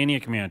feels like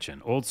Maniac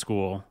Mansion, old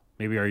school.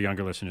 Maybe our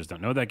younger listeners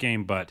don't know that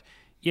game, but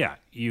yeah,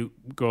 you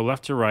go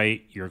left to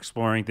right. You're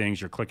exploring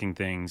things. You're clicking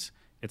things.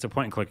 It's a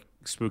point and click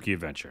spooky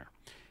adventure.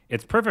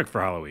 It's perfect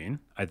for Halloween,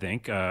 I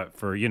think,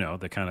 for, you know,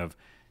 the kind of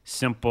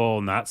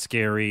simple, not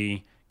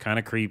scary, kind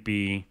of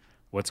creepy,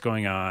 what's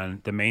going on.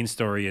 The main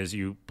story is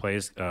you play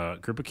as a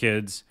group of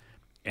kids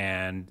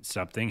and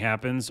something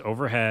happens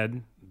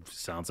overhead.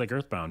 Sounds like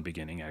Earthbound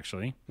beginning,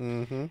 actually.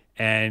 Mm-hmm.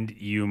 And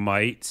you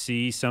might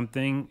see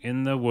something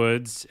in the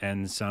woods,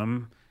 and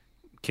some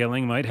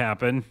killing might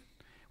happen,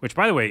 which,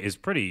 by the way, is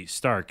pretty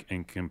stark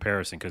in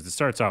comparison because it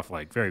starts off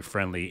like very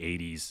friendly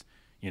 80s,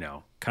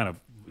 kind of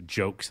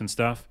jokes and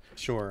stuff.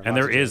 Sure. And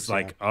there is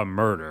like a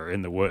murder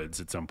in the woods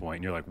at some point,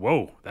 and you're like,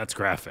 whoa, that's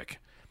graphic.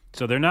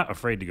 So they're not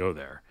afraid to go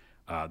there.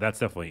 That's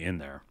definitely in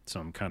there,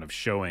 some kind of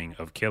showing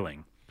of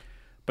killing.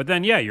 But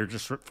then, you're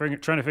just trying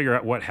to figure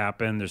out what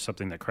happened. There's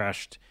something that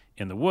crashed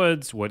in the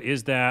woods. What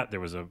is that? There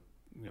was a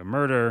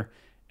murder,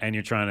 and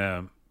you're trying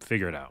to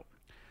figure it out.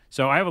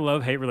 So I have a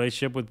love-hate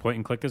relationship with point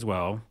and click as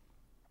well.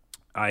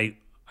 I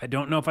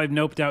don't know if I've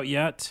noped out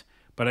yet,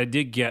 but I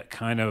did get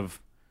kind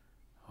of,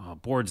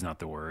 bored's not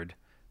the word,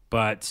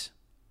 but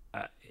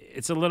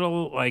it's a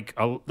little like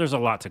there's a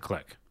lot to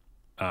click.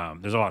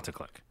 There's a lot to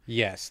click.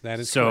 Yes, that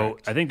is so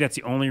correct. I think that's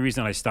the only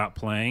reason I stopped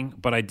playing,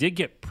 but I did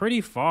get pretty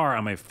far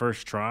on my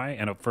first try,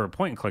 and for a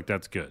point and click,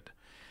 that's good.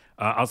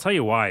 I'll tell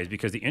you why, is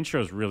because the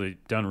intro is really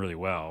done really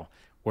well,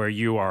 where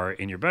you are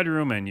in your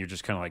bedroom and you're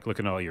just kind of like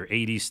looking at all your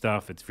 80s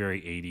stuff. It's very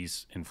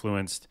 80s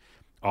influenced.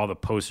 All the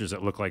posters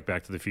that look like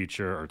Back to the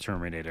Future or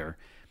Terminator.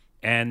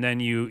 And then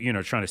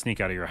trying to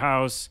sneak out of your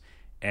house.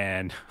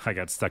 And I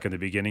got stuck in the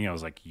beginning. I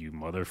was like, you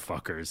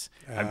motherfuckers.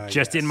 I'm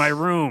just in my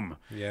room.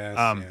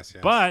 Yes.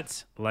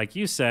 But like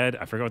you said,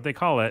 I forgot what they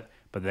call it,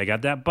 but they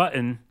got that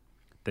button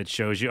that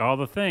shows you all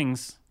the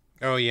things.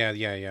 Oh, yeah.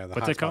 The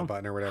What's it called?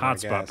 button or whatever.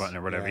 Hotspot button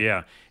or whatever,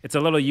 yeah. It's a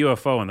little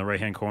UFO in the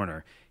right-hand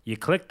corner. You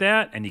click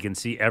that, and you can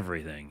see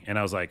everything. And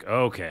I was like,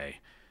 okay,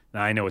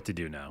 now I know what to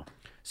do now.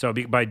 So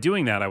by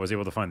doing that, I was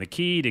able to find the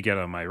key to get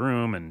out of my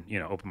room and,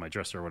 open my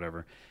dresser or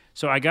whatever.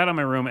 So I got out of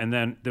my room, and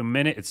then the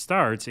minute it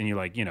starts, and you're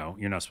like, you're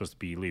not supposed to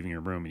be leaving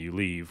your room, and you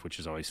leave, which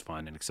is always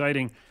fun and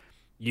exciting.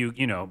 You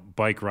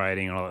bike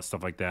riding and all that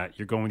stuff like that.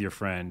 You're going with your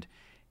friend.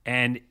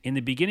 And in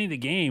the beginning of the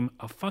game,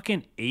 a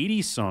fucking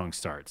 80s song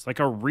starts, like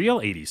a real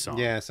 80s song.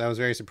 Yes, I was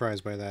very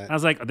surprised by that. I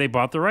was like, they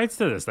bought the rights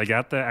to this. They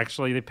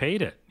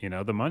paid it,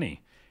 the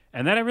money.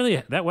 And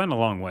that went a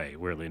long way,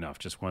 weirdly enough,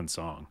 just one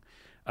song.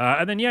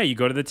 And then, you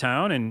go to the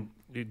town and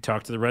you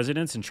talk to the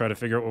residents and try to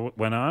figure out what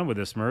went on with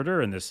this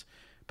murder and this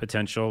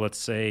potential, let's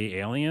say,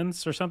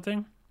 aliens or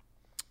something.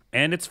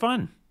 And it's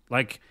fun.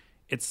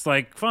 It's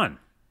fun.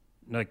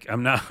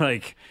 I'm not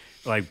like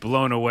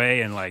blown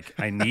away and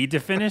I need to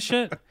finish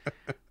it,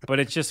 but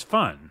it's just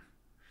fun.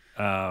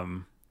 I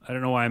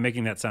don't know why I'm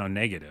making that sound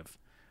negative.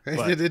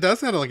 It does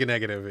sound like a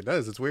negative. It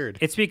does. It's weird.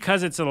 It's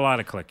because it's a lot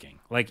of clicking.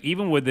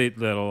 Even with the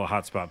little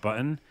hotspot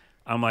button,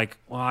 I'm like,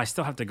 well, I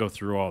still have to go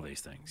through all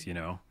these things,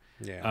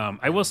 Yeah.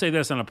 I will say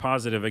this on a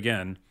positive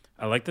again.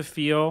 I like the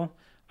feel.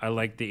 I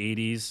like the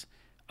 80s.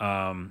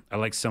 I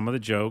like some of the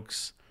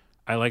jokes.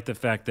 I like the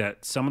fact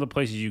that some of the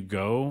places you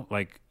go,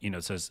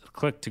 it says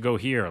click to go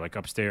here, like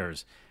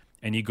upstairs,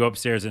 and you go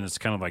upstairs and it's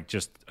kind of like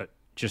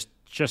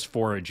just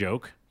for a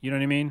joke. You know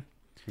what I mean?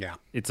 Yeah.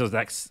 It's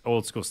that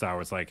old school style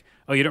where it's like,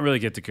 oh, you don't really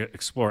get to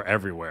explore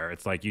everywhere.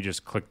 It's like you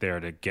just click there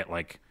to get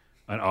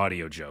an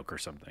audio joke or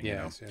something.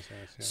 Yes.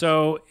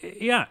 So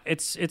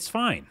it's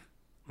fine.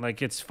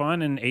 It's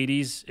fun and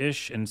 80s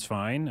ish, and it's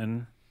fine,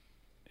 and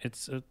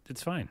it's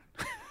fine.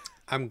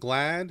 I'm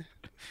glad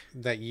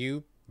that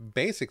you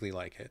basically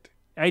like it.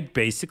 I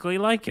basically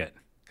like it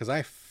Because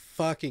I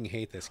fucking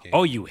hate this game.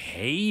 Oh, you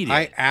hate it?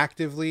 I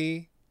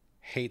actively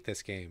hate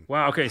this game.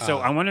 Wow. Okay. So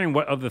I'm wondering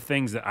what of the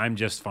things that I'm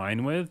just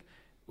fine with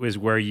was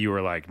where you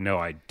were like, no,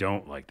 I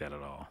don't like that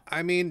at all.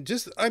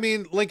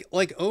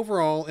 Like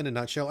overall, in a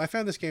nutshell, I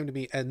found this game to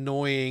be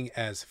annoying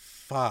as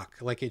fuck.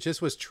 It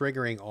just was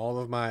triggering all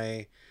of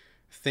my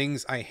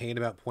things I hate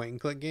about point and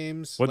click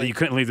games. Well, you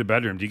couldn't leave the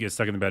bedroom. Do you get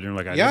stuck in the bedroom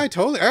like I did? Yeah, I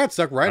got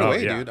stuck right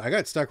away, yeah. dude. I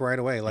got stuck right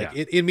away.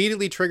 It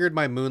immediately triggered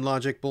my moon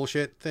logic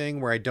bullshit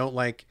thing where I don't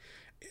like.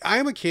 I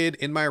am a kid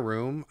in my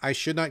room. I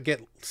should not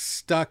get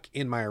stuck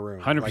in my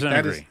room. 100%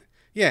 agree.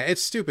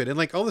 It's stupid.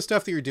 And all the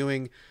stuff that you're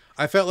doing,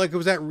 I felt like it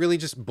was that really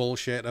just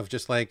bullshit of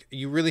just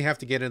you really have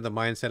to get into the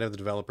mindset of the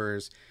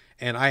developers.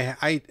 And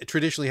I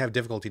traditionally have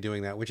difficulty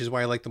doing that, which is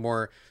why I like the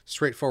more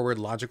straightforward,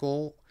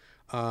 logical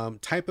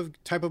type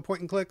of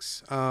point and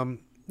clicks.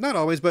 Not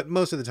always, but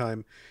most of the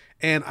time.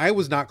 And I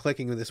was not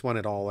clicking with this one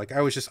at all.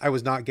 I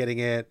was not getting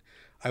it.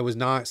 I was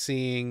not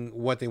seeing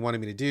what they wanted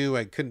me to do.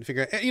 I couldn't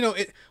figure out,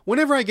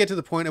 whenever I get to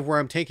the point of where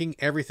I'm taking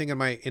everything in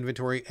my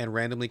inventory and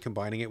randomly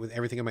combining it with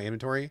everything in my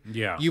inventory,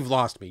 yeah, you've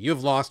lost me.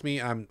 You've lost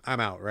me. I'm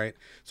out, right?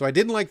 So I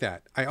didn't like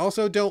that. I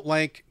also don't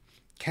like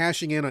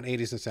cashing in on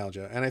 80s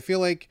nostalgia. And I feel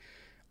like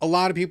a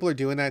lot of people are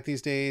doing that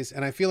these days,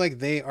 and I feel like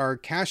they are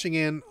cashing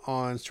in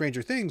on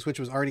Stranger Things, which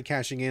was already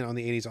cashing in on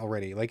the 80s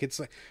already.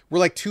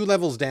 We're 2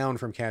 levels down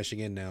from cashing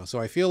in now. So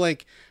I feel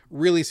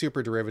really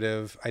super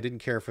derivative. I didn't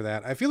care for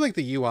that. I feel like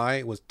the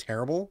UI was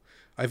terrible.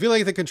 I feel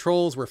like the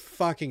controls were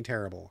fucking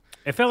terrible.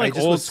 It felt like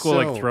old school,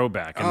 like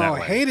throwback in that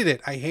way. I hated it.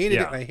 I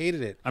hated it. I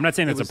hated it. I'm not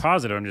saying it's a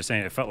positive. I'm just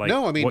saying it felt like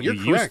what you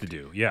used to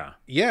do. Yeah.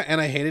 Yeah,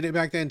 and I hated it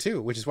back then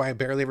too, which is why I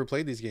barely ever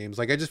played these games.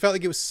 Like, I just felt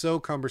like it was so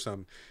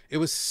cumbersome. It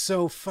was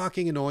so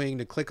fucking annoying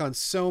to click on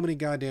so many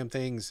goddamn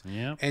things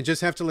and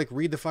just have to like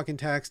read the fucking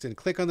text and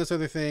click on this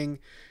other thing.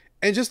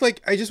 And just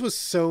like, I just was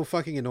so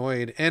fucking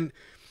annoyed. And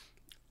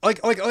like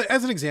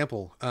as an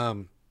example,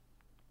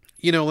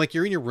 you know, like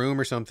you're in your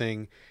room or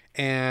something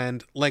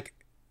and like,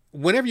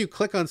 whenever you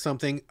click on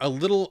something,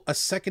 a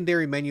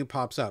secondary menu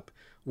pops up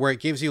where it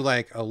gives you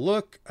like a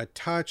look, a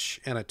touch,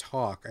 and a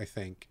talk, I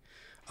think.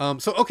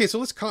 So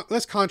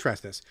let's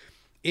contrast this.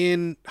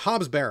 In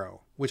Hobbs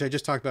Barrow, which I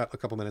just talked about a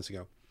couple minutes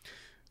ago,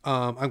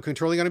 I'm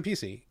controlling on a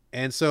PC.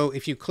 And so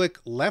if you click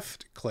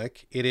left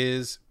click, it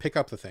is pick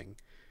up the thing.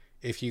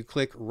 If you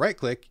click right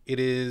click,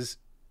 it is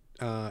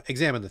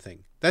examine the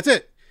thing. That's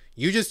it.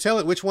 You just tell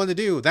it which one to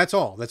do. That's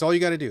all. That's all you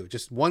got to do.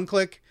 Just one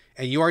click,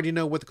 and you already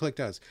know what the click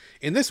does.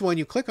 In this one,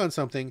 you click on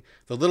something,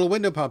 the little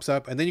window pops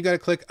up, and then you got to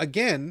click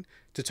again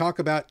to talk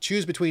about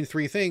choose between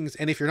 3 things.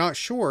 And if you're not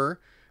sure,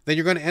 then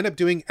you're going to end up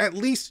doing at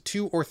least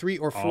 2 or 3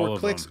 or 4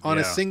 clicks on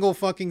a single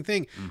fucking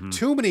thing.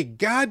 Too many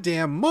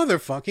goddamn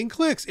motherfucking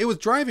clicks. It was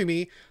driving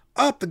me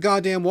up the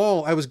goddamn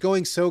wall. I was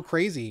going so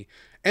crazy.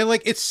 And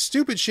like, it's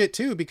stupid shit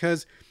too,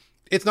 because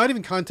it's not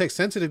even context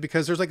sensitive,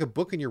 because there's like a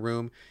book in your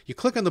room. You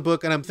click on the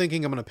book and I'm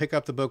thinking I'm going to pick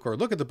up the book or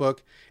look at the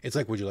book. It's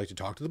like, would you like to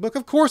talk to the book?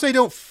 Of course I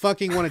don't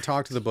fucking want to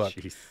talk to the book.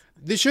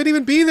 This shouldn't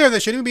even be there.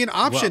 That shouldn't even be an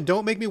option. Well,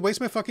 don't make me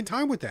waste my fucking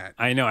time with that.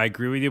 I know. I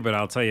agree with you, but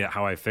I'll tell you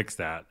how I fixed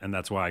that. And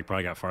that's why I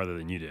probably got farther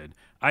than you did.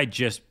 I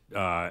just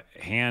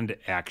hand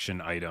action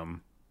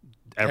item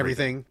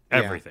everything.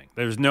 Yeah.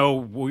 There's no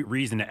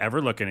reason to ever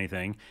look at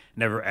anything.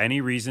 Never any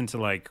reason to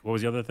like, what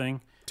was the other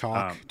thing?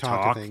 Talk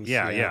to things.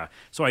 Yeah.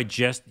 So I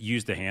just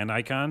used the hand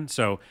icon.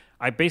 So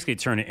I basically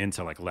turn it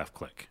into like left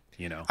click,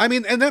 you know? I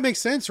mean, and that makes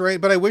sense, right?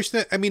 But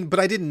but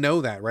I didn't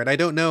know that, right? I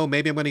don't know.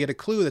 Maybe I'm going to get a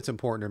clue that's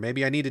important, or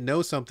maybe I need to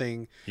know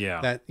something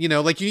that, you know,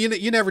 like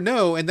you never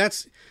know. And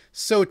that's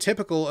so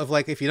typical of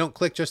like, if you don't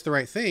click just the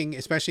right thing,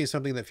 especially in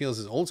something that feels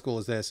as old school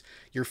as this,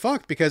 you're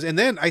fucked. Because, and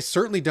then I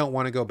certainly don't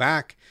want to go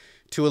back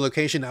to a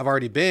location I've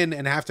already been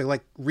and have to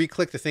like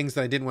re-click the things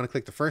that I didn't want to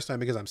click the first time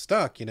because I'm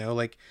stuck, you know,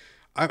 like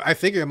I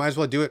figure I might as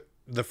well do it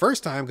the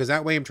first time, because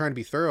that way I'm trying to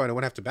be thorough and I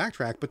won't have to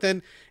backtrack. But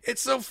then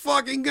it's so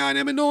fucking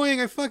goddamn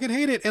annoying. I fucking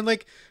hate it. And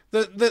like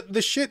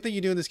the shit that you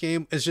do in this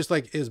game is just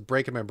like, is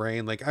breaking my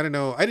brain. Like, I don't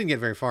know. I didn't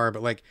get very far,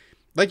 but like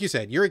you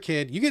said, you're a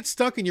kid, you get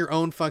stuck in your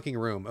own fucking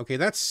room. Okay.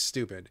 That's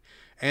stupid.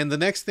 And the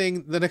next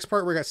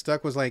part where I got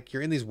stuck was like,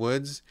 you're in these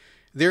woods.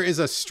 There is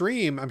a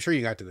stream. I'm sure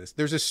you got to this.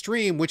 There's a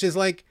stream, which is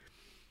like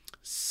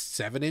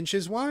 7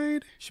 inches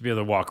wide. Should be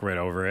able to walk right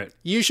over it.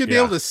 You should be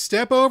able to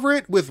step over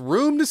it with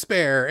room to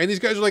spare. And these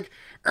guys are like,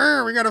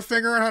 we got to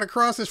figure out how to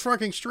cross this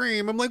fucking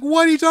stream. I'm like,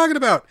 what are you talking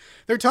about?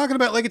 They're talking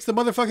about like it's the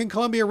motherfucking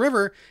Columbia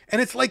River, and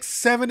it's like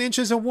 7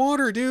 inches of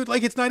water, dude.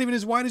 Like, it's not even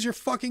as wide as your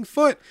fucking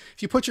foot.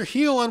 If you put your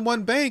heel on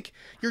one bank,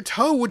 your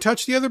toe would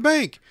touch the other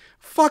bank.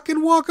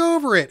 Fucking walk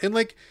over it. And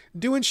like,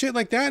 doing shit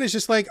like that is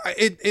just like,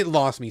 it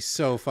lost me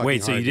so fucking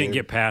Wait, so hard, you didn't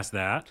dude. Get past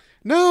that?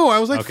 No, I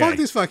was like, fuck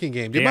this fucking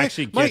game. Dude, my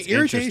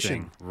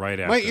irritation right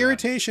after my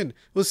irritation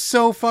was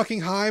so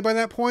fucking high by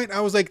that point. I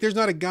was like, there's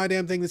not a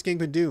goddamn thing this game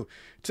could do.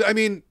 I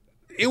mean,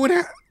 it would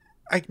have...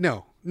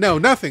 No,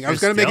 nothing. I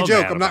was going to make a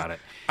joke. I'm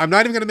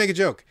not even going to make a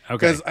joke.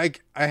 Because I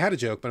had a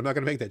joke, but I'm not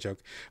going to make that joke.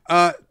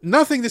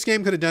 Nothing this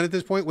game could have done at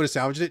this point would have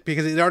salvaged it,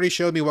 because it already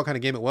showed me what kind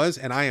of game it was,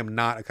 and I am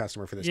not a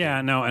customer for this game. Yeah,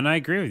 no, and I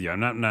agree with you.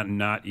 I'm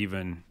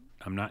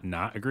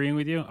not agreeing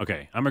with you.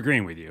 Okay, I'm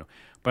agreeing with you.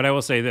 But I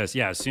will say this,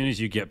 as soon as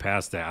you get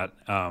past that,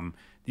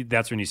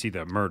 that's when you see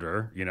the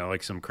murder, you know,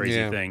 like some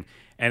crazy thing.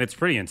 And it's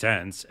pretty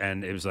intense.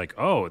 And it was like,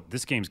 oh,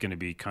 this game's going to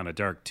be kind of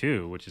dark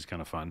too, which is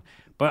kind of fun.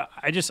 But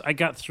I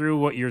got through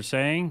what you're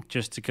saying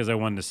just because I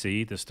wanted to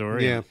see the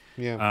story.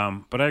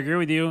 Yeah. But I agree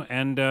with you.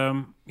 And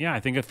I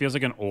think it feels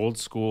like an old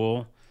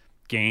school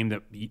game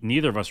that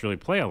neither of us really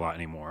play a lot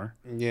anymore.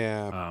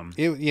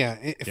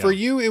 For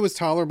you it was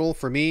tolerable.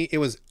 For me it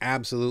was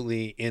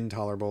absolutely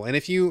intolerable. And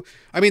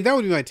that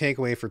would be my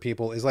takeaway for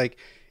people, is like,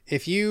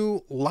 if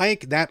you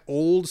like that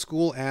old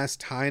school ass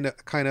kind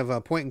of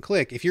a point and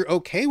click, if you're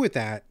okay with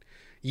that,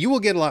 you will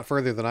get a lot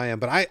further than I am.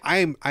 But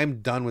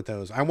I'm done with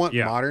those. I want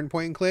modern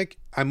point and click.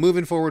 I'm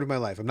moving forward with my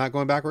life. I'm not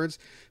going backwards.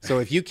 So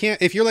if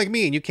you're like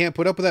me and you can't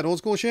put up with that old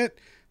school shit,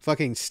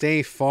 fucking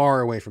stay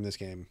far away from this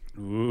game.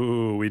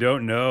 Ooh, we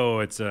don't know.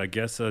 It's I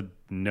guess a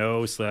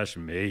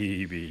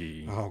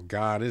no/maybe. Oh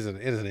God, it is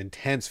an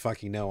intense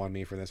fucking no on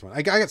me for this one.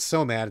 I got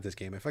so mad at this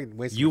game. I fucking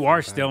wasted. You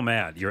are still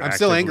mad. I'm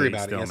still angry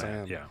about it. Yes, I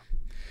am. Yeah.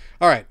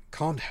 All right,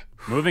 calm down.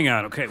 Moving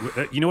on. Okay,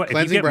 you know what? If you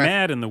Cleansing get breath.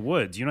 mad in the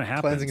woods, you know what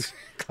happens?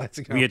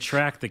 Cleansing. We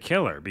attract the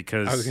killer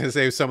because I was going to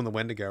say summon the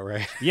Wendigo,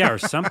 right? yeah, or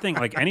something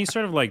like any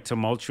sort of like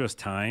tumultuous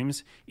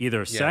times,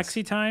 either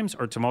sexy times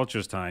or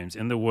tumultuous times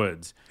in the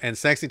woods. And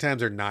sexy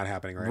times are not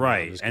happening right now.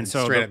 Right, and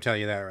so straight up tell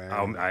you that, right?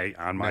 I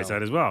on my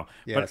side as well.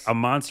 Yes. But a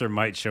monster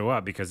might show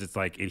up because it's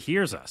like it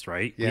hears us,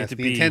 right? We Yes, have to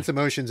the be, intense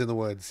emotions in the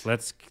woods.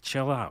 Let's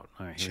chill out.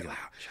 All right, Chill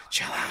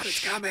out.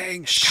 It's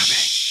coming.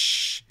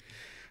 Shh.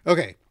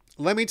 Okay.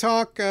 Let me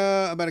talk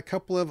about a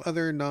couple of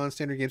other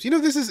non-standard games. You know,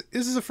 this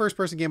is a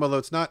first-person game, although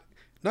it's not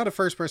a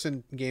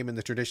first-person game in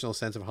the traditional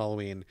sense of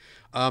Halloween.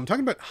 I'm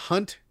talking about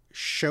Hunt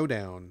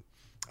Showdown.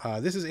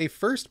 This is a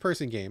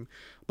first-person game,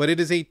 but it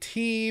is a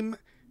team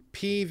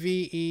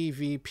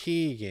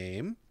PvEVP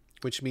game,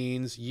 which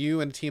means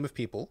you and a team of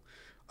people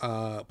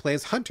play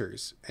as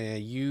hunters,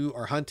 and you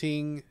are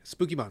hunting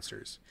spooky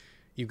monsters.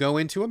 You go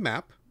into a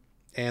map,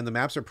 and the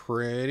maps are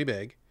pretty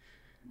big.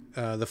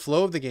 The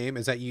flow of the game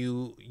is that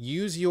you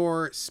use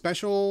your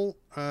special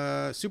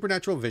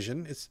supernatural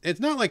vision. It's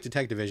not like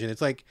detective vision.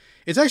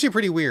 It's actually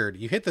pretty weird.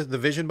 You hit the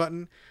vision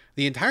button,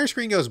 the entire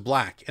screen goes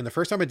black. And the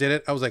first time I did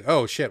it, I was like,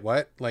 oh shit,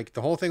 what? Like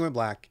the whole thing went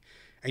black.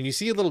 And you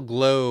see a little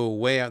glow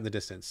way out in the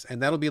distance.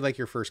 And that'll be like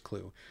your first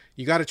clue.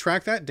 You got to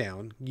track that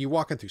down. You're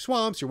walking through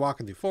swamps. You're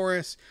walking through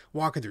forests.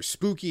 Walking through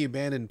spooky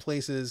abandoned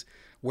places,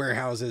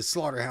 warehouses,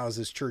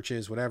 slaughterhouses,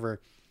 churches, whatever.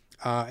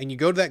 And you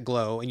go to that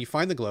glow and you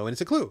find the glow and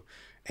it's a clue.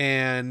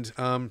 And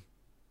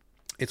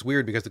it's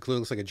weird because the clue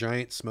looks like a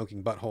giant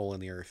smoking butthole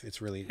in the earth.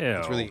 It's really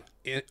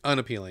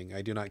unappealing.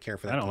 I do not care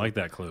for that. I don't like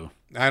that clue.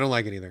 I don't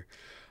like it either.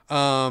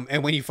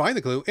 And when you find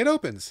the clue, it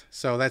opens.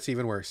 So that's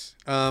even worse.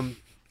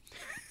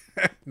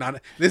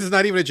 This is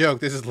not even a joke.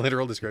 This is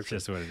literal description.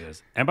 It's just what it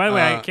is. And by the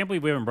way, I can't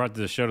believe we haven't brought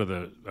this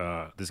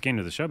game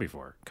to the show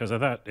before because I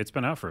thought it's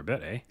been out for a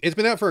bit, eh? It's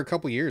been out for a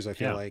couple years, I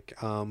feel like.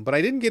 But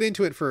I didn't get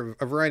into it for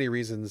a variety of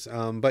reasons.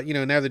 But you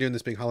know, now they're doing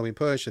this big Halloween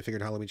push. I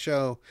figured Halloween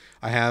show.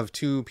 I have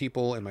 2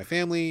 people in my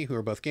family who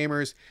are both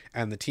gamers,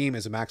 and the team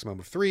is a maximum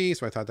of 3,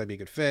 so I thought that'd be a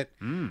good fit.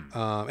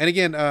 And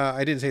again,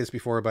 I didn't say this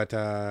before, but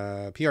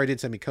PR did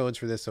send me codes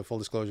for this. So full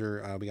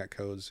disclosure, we got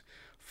codes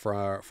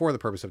for the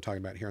purpose of talking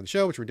about it here on the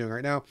show, which we're doing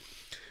right now.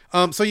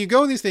 So you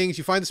go in these things,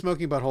 you find the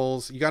smoking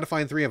buttholes, you got to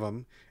find 3 of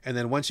them. And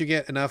then once you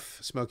get enough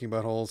smoking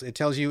buttholes, it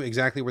tells you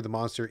exactly where the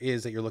monster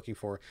is that you're looking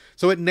for.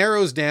 So it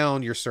narrows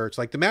down your search.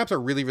 Like the maps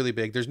are really, really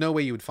big. There's no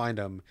way you would find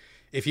them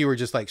if you were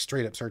just like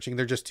straight up searching.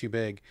 They're just too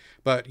big.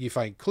 But you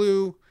find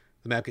clue,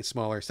 the map gets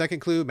smaller. Second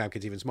clue, map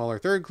gets even smaller.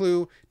 Third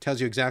clue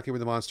tells you exactly where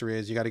the monster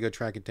is. You got to go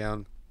track it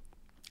down.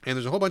 And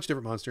there's a whole bunch of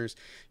different monsters.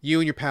 You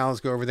and your pals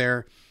go over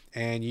there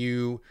and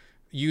you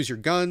use your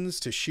guns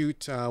to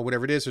shoot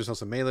whatever it is. There's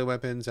also melee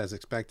weapons as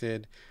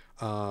expected.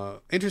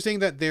 Interesting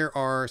that there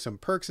are some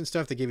perks and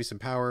stuff that give you some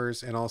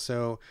powers, and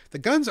also the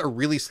guns are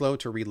really slow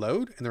to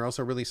reload and they're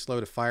also really slow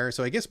to fire.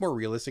 So I guess more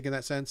realistic in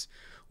that sense,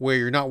 where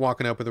you're not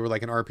walking up with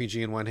like an RPG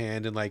in one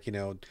hand and like, you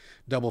know,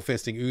 double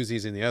fisting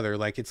Uzis in the other.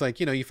 Like it's like,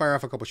 you know, you fire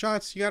off a couple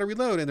shots, you got to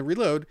reload, and the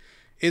reload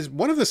is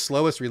one of the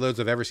slowest reloads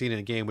I've ever seen in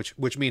a game,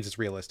 which means it's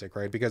realistic,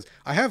 right? Because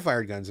I have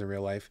fired guns in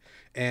real life,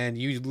 and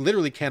you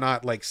literally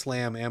cannot like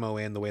slam ammo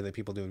in the way that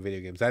people do in video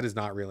games. That is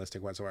not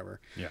realistic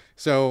whatsoever. Yeah.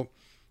 So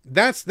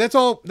that's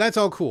all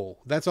cool.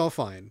 That's all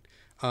fine.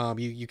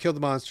 You kill the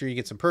monster, you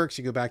get some perks,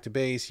 you go back to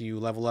base, you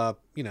level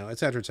up, you know, et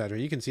cetera, et cetera.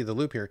 You can see the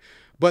loop here.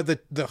 But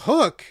the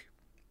hook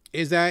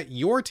is that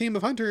your team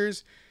of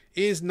hunters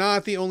is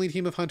not the only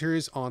team of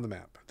hunters on the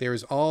map.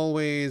 There's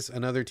always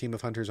another team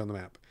of hunters on the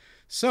map.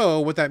 So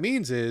what that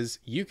means is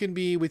you can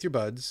be with your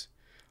buds,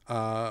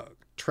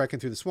 trekking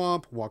through the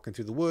swamp, walking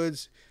through the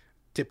woods,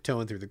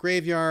 tiptoeing through the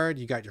graveyard.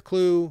 You got your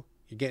clue.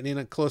 You're getting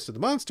in close to the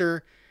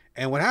monster.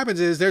 And what happens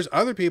is there's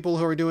other people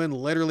who are doing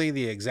literally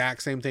the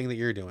exact same thing that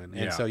you're doing.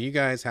 And so you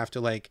guys have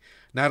to like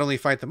not only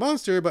fight the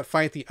monster, but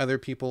fight the other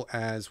people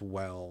as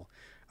well.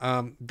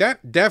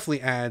 That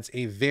definitely adds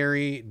a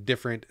very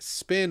different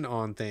spin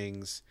on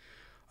things.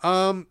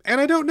 And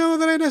I don't know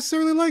that I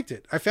necessarily liked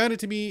it. I found it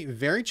to be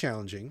very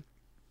challenging.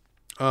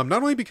 Not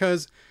only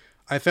because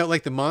I felt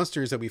like the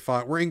monsters that we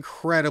fought were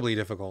incredibly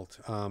difficult,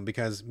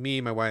 because me,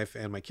 my wife,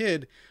 and my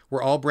kid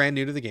were all brand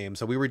new to the game.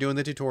 So we were doing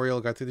the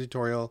tutorial, got through the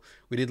tutorial.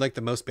 We did like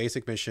the most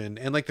basic mission.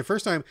 And like the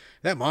first time,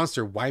 that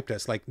monster wiped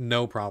us like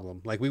no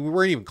problem. Like we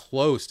weren't even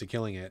close to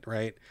killing it,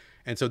 right?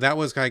 And so that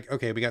was like,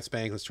 okay, we got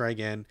spanked. Let's try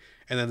again.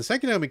 And then the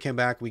second time we came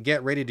back, we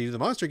get ready to do the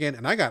monster again.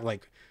 And I got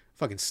like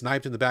fucking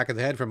sniped in the back of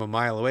the head from a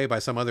mile away by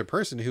some other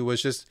person who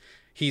was just,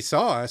 he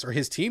saw us, or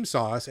his team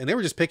saw us, and they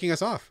were just picking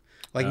us off.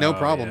 Like no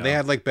problem. Yeah. They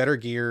had like better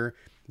gear.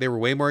 They were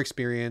way more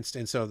experienced.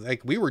 And so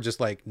like we were just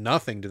like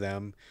nothing to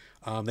them.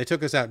 They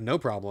took us out no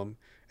problem.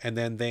 And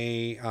then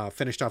they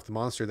finished off the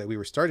monster that we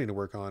were starting to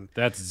work on.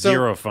 That's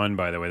zero fun,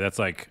 by the way. That's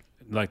like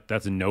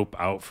that's a nope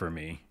out for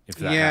me if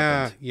that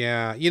happens.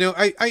 Yeah. You know,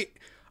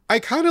 I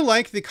kind of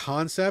like the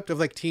concept of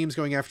like teams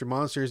going after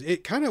monsters.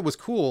 It kind of was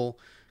cool.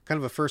 Kind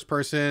of a first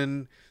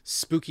person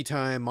spooky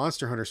time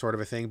Monster Hunter sort of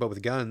a thing, but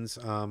with guns.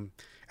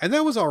 And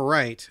that was all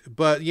right.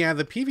 But yeah,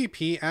 the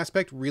PvP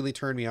aspect really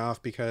turned me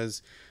off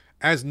because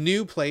as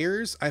new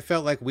players, I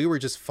felt like we were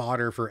just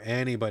fodder for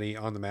anybody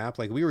on the map.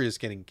 Like we were just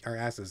getting our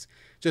asses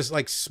just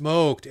like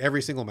smoked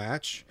every single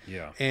match.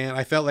 Yeah. And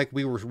I felt like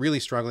we were really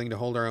struggling to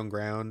hold our own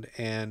ground.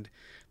 And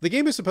the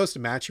game is supposed to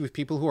match you with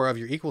people who are of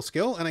your equal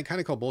skill. And I kind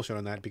of call bullshit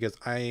on that because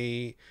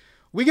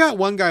we got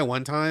one guy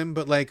one time,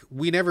 but like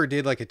we never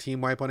did like a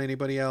team wipe on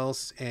anybody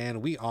else.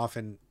 And we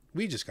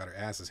just got our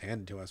asses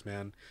handed to us,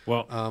 man.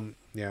 Well,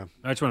 yeah.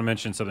 I just want to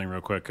mention something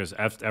real quick because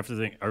after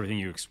everything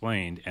you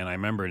explained, and I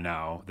remember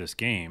now this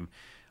game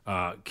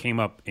came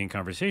up in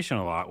conversation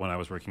a lot when I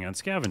was working on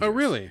Scavengers. Oh,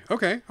 really?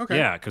 Okay.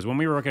 Yeah, because when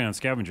we were working on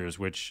Scavengers,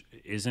 which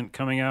isn't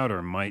coming out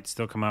or might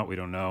still come out, we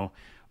don't know.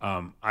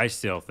 I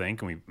still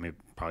think, and we may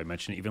probably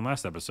mentioned it even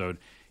last episode,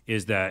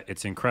 is that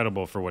it's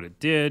incredible for what it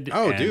did.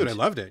 Oh, dude, I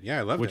loved it. Yeah,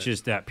 I loved it. Which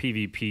is that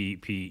PvP,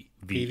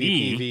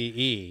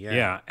 PvE.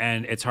 Yeah,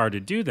 and it's hard to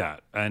do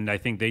that. And I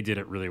think they did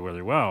it really,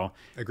 really well.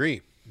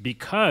 Agree.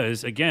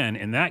 Because, again,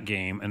 in that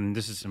game, and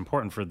this is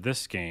important for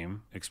this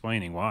game,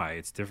 explaining why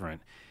it's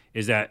different,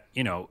 is that,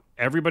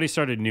 everybody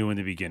started new in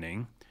the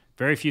beginning.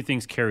 Very few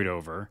things carried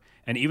over.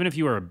 And even if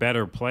you were a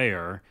better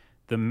player,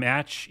 the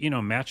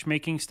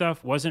matchmaking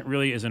stuff wasn't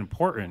really as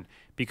important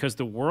because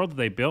the world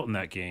they built in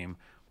that game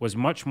was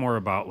much more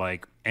about,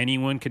 like,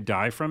 anyone could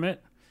die from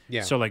it.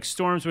 Yeah. So, like,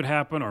 storms would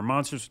happen or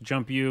monsters would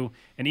jump you.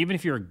 And even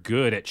if you're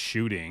good at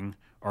shooting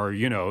or,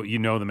 you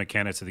know the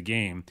mechanics of the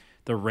game,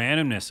 the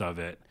randomness of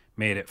it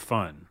made it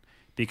fun.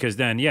 Because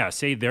then,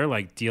 say they're,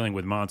 like, dealing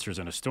with monsters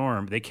in a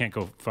storm, they can't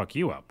go fuck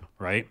you up,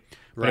 right?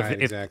 But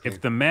exactly.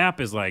 If the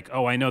map is like,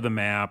 oh, I know the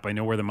map, I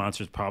know where the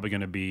monster's probably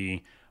going to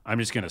be, I'm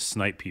just going to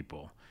snipe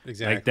people.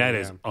 Exactly. Like, that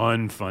is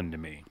unfun to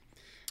me.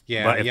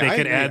 Yeah. But if they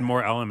could add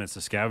more elements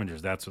to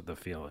Scavengers, that's what the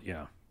feel,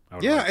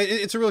 Yeah,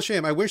 it's a real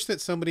shame. I wish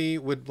that somebody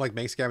would like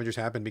make Scavengers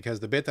happen because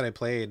the bit that I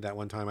played that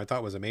one time I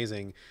thought was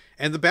amazing.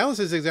 And the balance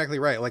is exactly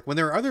right. Like when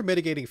there are other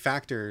mitigating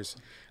factors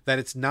that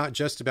it's not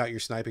just about your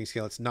sniping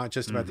skill, it's not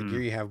just about the gear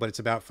you have, but it's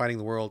about fighting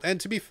the world.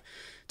 And to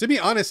be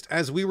honest,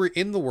 as we were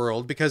in the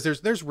world, because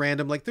there's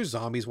random, like there's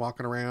zombies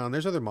walking around,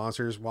 there's other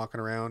monsters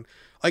walking around.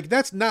 Like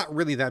that's not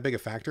really that big a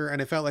factor.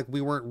 And it felt like we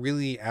weren't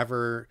really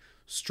ever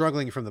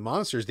struggling from the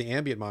monsters, the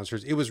ambient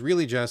monsters. It was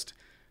really just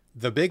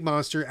the big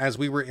monster as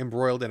we were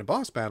embroiled in a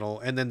boss battle,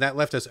 and then that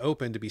left us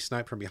open to be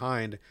sniped from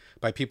behind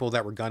by people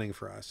that were gunning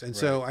for us. And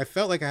so I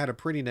felt like I had a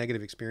pretty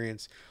negative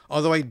experience,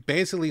 although I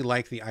basically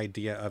like the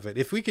idea of it.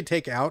 If we could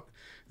take out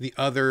the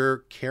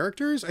other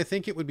characters, I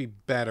think it would be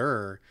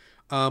better.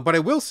 But I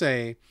will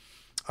say,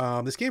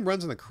 this game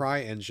runs on the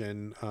Cry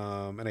engine,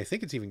 and I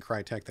think it's even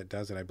Crytek that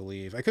does it, I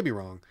believe. I could be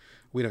wrong.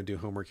 We don't do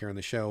homework here on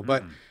the show,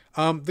 but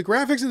the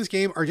graphics in this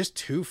game are just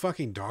too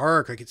fucking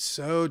dark. Like it's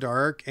so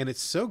dark and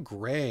it's so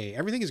gray.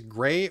 Everything is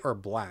gray or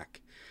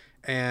black,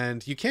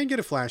 and you can get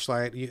a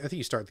flashlight. I think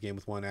you start the game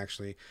with one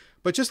actually,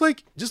 but just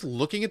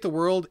looking at the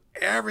world,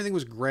 everything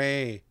was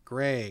gray,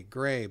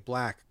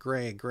 black.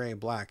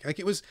 Like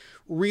it was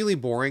really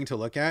boring to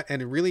look at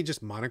and really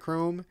just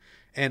monochrome.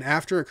 And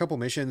after a couple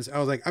missions, I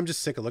was like, I'm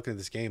just sick of looking at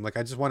this game. Like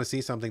I just want to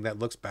see something that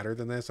looks better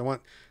than this. I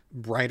want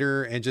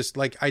brighter and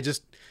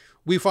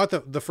we fought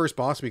the first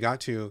boss we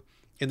got to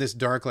in this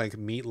dark, like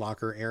meat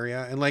locker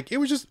area. And like, it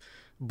was just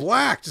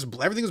black,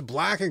 everything was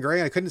black and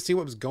gray. I couldn't see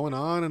what was going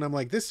on. And I'm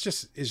like, this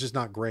is just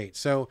not great.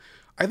 So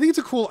I think it's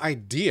a cool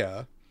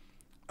idea.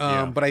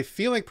 But I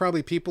feel like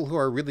probably people who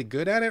are really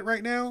good at it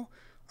right now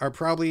are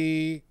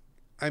probably,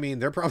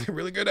 they're probably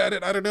really good at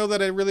it. I don't know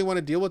that I really want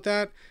to deal with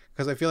that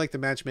because I feel like the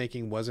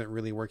matchmaking wasn't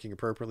really working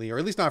appropriately, or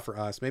at least not for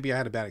us. Maybe I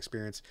had a bad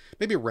experience,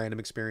 maybe a random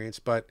experience,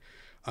 but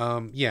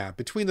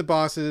between the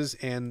bosses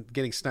and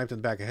getting sniped in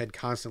the back of the head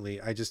constantly,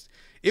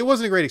 it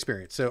wasn't a great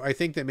experience. So I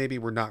think that maybe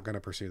we're not going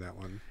to pursue that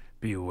one.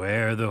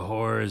 Beware the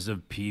horrors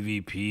of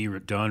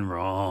PvP done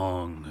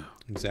wrong.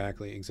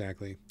 Exactly.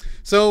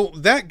 So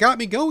that got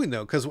me going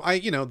though, because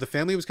the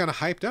family was kind of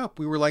hyped up.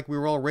 We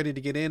were all ready to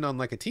get in on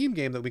like a team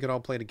game that we could all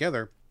play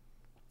together.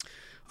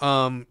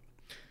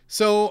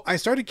 So I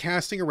started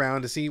casting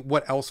around to see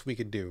what else we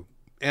could do,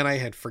 and I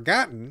had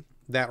forgotten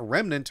that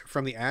Remnant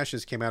from the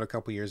Ashes came out a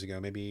couple years ago.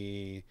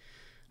 Maybe,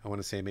 I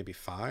want to say maybe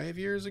 5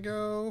 years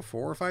ago,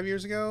 4 or 5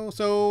 years ago.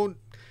 So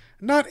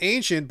not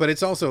ancient, but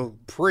it's also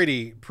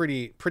pretty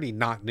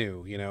not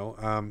new,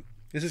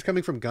 This is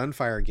coming from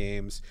Gunfire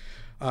Games.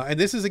 And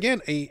this is,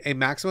 again, a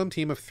maximum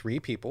team of 3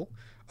 people.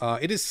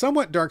 It is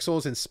somewhat Dark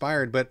Souls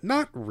inspired, but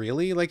not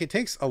really. Like, it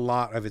takes a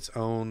lot of its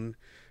own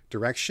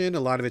direction, a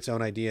lot of its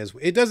own ideas.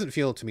 It doesn't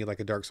feel to me like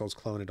a Dark Souls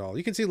clone at all.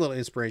 You can see a little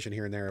inspiration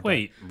here and there.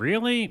 Wait,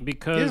 really?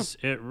 Because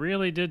it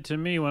really did to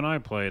me when I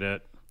played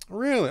it.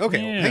 Really? Okay,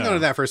 hang on to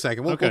that for a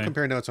second. We'll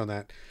compare notes on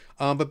that.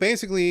 But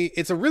basically,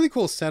 it's a really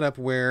cool setup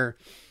where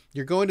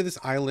you're going to this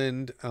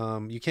island.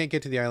 You can't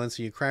get to the island,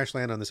 so you crash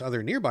land on this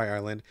other nearby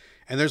island.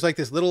 And there's like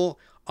this little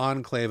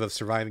enclave of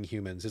surviving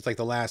humans. It's like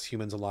the last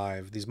humans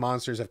alive. These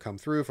monsters have come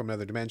through from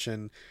another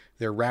dimension.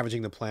 They're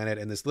ravaging the planet,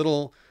 and this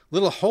little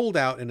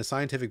holdout in a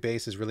scientific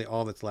base is really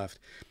all that's left.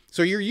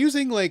 So you're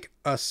using like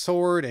a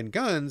sword and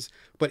guns,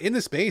 but in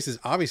the space is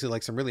obviously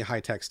like some really high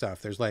tech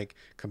stuff. There's like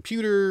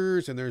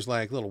computers and there's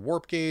like little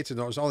warp gates and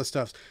there's all this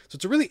stuff. So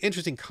it's a really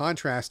interesting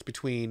contrast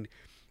between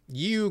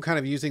you kind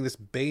of using this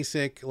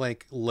basic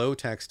like low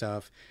tech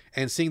stuff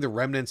and seeing the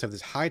remnants of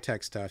this high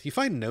tech stuff. You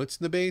find notes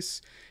in the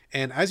base,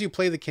 and as you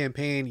play the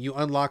campaign, you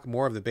unlock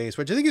more of the base,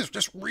 which I think is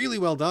just really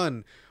well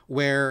done,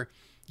 where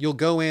you'll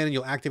go in and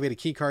you'll activate a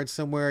key card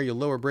somewhere, you'll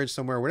lower a bridge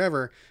somewhere,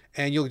 whatever,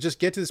 and you'll just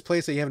get to this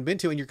place that you haven't been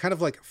to, and you're kind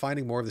of like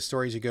finding more of the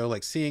story as you go,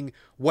 like seeing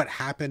what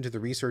happened to the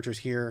researchers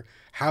here,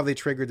 how they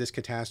triggered this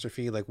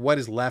catastrophe, like what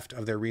is left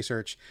of their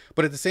research.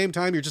 But at the same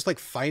time, you're just like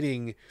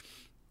fighting,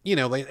 you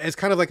know, like it's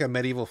kind of like a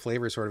medieval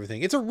flavor sort of a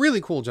thing. It's a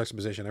really cool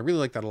juxtaposition. I really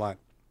like that a lot.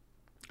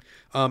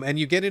 And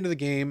you get into the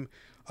game.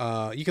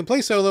 You can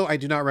play solo. I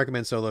do not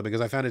recommend solo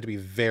because I found it to be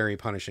very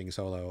punishing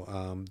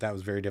solo. That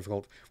was very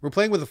difficult. We're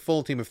playing with a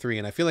full team of 3,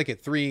 and I feel like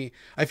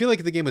I feel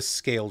like the game was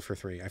scaled for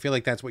 3. I feel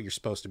like that's what you're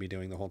supposed to be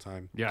doing the whole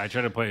time. Yeah, I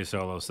try to play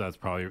solo, so that's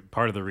probably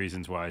part of the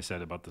reasons why I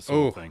said about the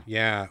solo thing.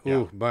 Yeah.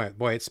 Ooh, but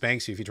boy, it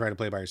spanks you if you try to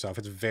play by yourself.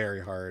 It's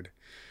very hard.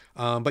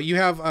 But you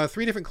have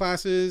 3 different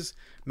classes: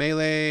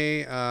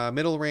 melee,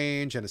 middle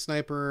range, and a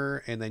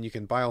sniper. And then you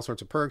can buy all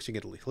sorts of perks. You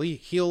get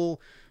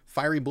heal,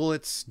 fiery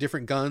bullets,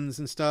 different guns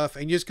and stuff.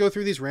 And you just go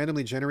through these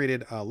randomly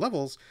generated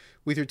levels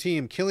with your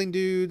team, killing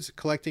dudes,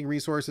 collecting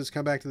resources,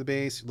 come back to the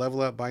base, level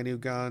up, buy new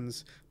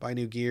guns, buy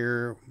new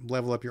gear,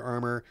 level up your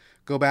armor,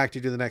 go back to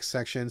do the next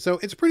section. So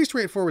it's a pretty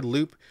straightforward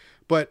loop,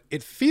 but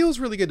it feels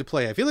really good to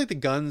play. I feel like the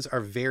guns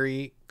are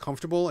very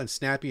comfortable and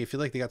snappy. I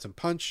feel like they got some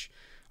punch.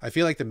 I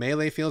feel like the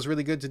melee feels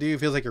really good to do. It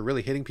feels like you're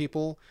really hitting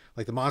people.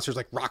 Like the monsters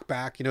like rock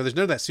back. You know, there's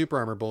none of that super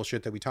armor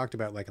bullshit that we talked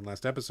about like in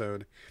last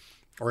episode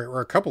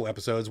or a couple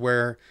episodes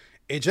where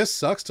it just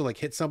sucks to like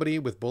hit somebody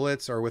with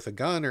bullets or with a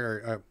gun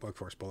or of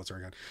course bullets are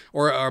a gun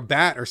or a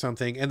bat or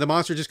something. And the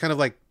monster just kind of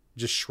like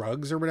just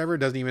shrugs or whatever. It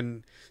doesn't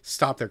even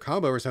stop their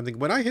combo or something.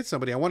 When I hit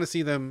somebody, I want to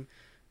see them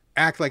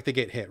act like they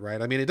get hit,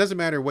 right? I mean, it doesn't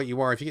matter what you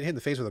are. If you get hit in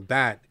the face with a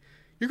bat,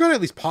 you're going to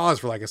at least pause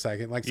for like a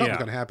second, like something's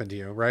going to happen to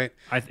you, right?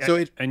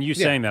 And you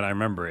saying that, I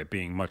remember it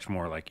being much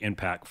more like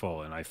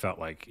impactful, and I felt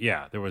like,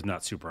 there was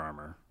not super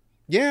armor.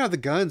 Yeah, the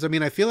guns. I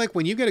mean, I feel like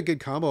when you get a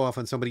good combo off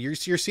on somebody, you're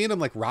seeing them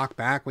like rock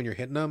back when you're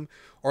hitting them,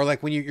 or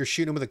like when you're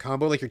shooting them with a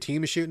combo, like your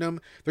team is shooting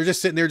them. They're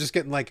just sitting there, just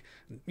getting like,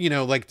 you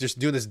know, like just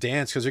doing this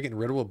dance because they're getting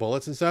riddled with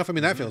bullets and stuff. I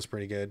mean, that feels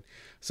pretty good.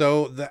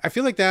 So I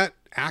feel like that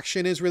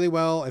action is really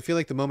well. I feel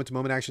like the moment to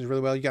moment action is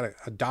really well. You got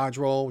a dodge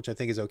roll, which I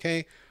think is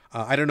okay.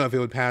 I don't know if it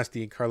would pass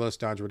the Carlos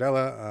Dodge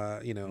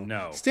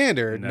Rodella,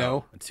 standard.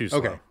 No. It's too slow.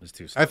 Okay. It's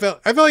too slow. I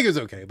felt like it was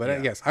okay,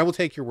 but yes, I will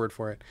take your word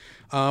for it.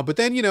 But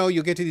then, you know,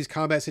 you'll get to these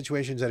combat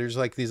situations that are just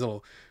like these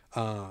little,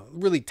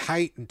 really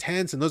tight and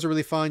tense, and those are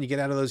really fun. You get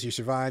out of those, you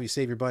survive, you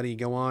save your buddy, you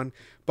go on.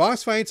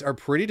 Boss fights are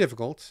pretty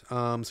difficult.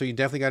 So you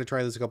definitely got to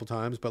try those a couple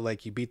times, but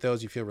like you beat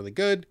those, you feel really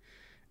good.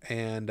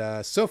 And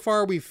so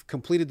far we've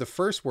completed the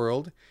first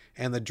world,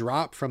 and the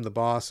drop from the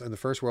boss in the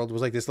first world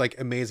was like this like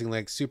amazing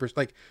like super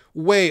like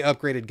way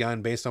upgraded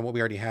gun based on what we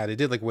already had. It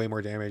did like way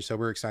more damage, so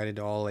we're excited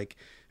to all like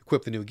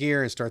equip the new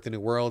gear and start the new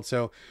world.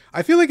 So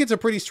I feel like it's a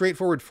pretty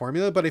straightforward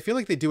formula, but I feel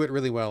like they do it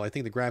really well. I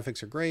think the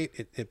graphics are great.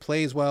 It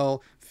plays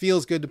well,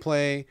 feels good to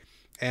play,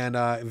 and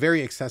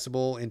very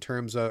accessible in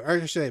terms of, or I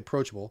should say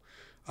approachable,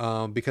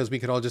 because we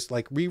could all just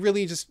like, we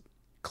really just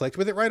clicked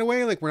with it right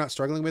away. Like we're not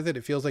struggling with it.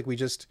 It feels like we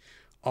just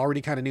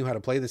already kind of knew how to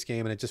play this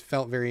game, and it just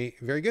felt very,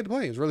 very good to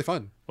play. It was really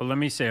fun. Well, let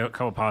me say a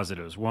couple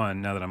positives.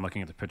 One, now that I'm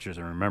looking at the pictures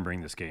and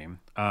remembering this game,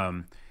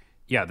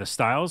 the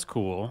style is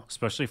cool,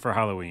 especially for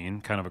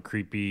Halloween. Kind of a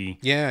creepy,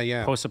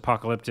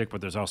 post-apocalyptic, but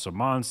there's also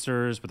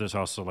monsters, but there's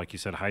also, like you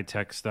said,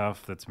 high-tech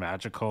stuff that's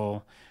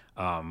magical,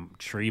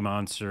 tree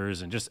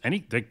monsters, and just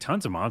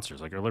tons of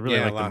monsters. Like I really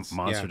like lots, the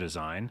monster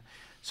design.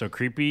 So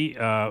creepy,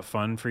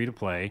 fun for you to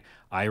play.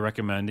 I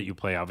recommend that you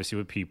play obviously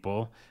with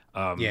people.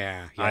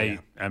 I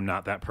am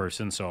not that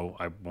person, so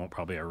I won't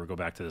probably ever go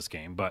back to this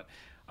game. But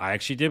I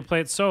actually did play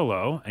it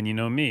solo, and you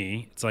know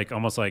me, it's like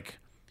almost like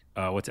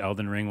what's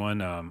Elden Ring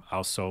one?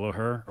 I'll solo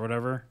her or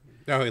whatever.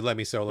 Oh, let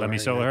me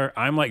solo her.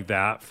 I'm like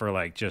that for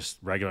like just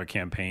regular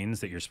campaigns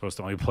that you're supposed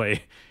to only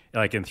play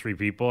like in 3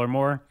 people or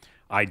more.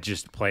 I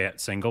just play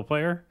it single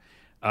player.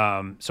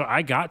 So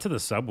I got to the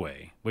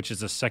subway, which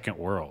is the second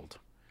world.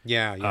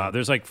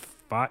 There's like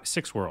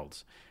 6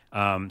 worlds.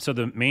 So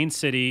the main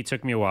city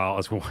took me a while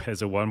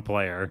as a one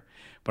player,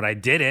 but I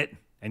did it.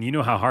 And you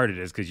know how hard it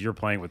is because you're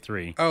playing with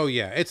 3. Oh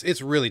yeah,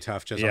 it's really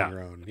tough just on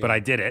your own. Yeah. But I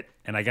did it,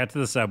 and I got to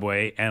the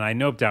subway, and I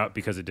noped out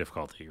because of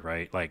difficulty.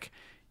 Right, like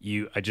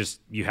you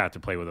have to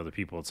play with other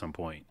people at some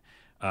point.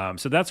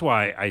 So that's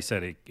why I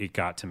said it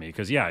got to me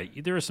because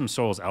there is some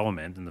Souls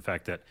element in the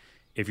fact that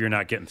if you're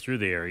not getting through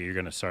the area, you're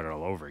going to start it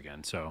all over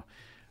again. So,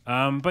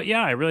 but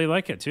I really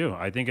like it too.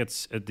 I think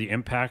it's the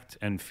impact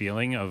and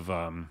feeling of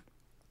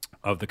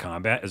of the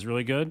combat is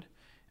really good,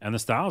 and the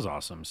style is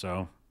awesome.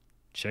 So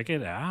check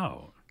it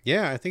out.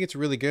 Yeah, I think it's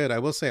really good. I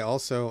will say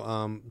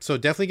also, so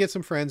definitely get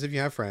some friends if you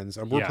have friends.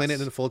 We're playing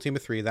it in a full team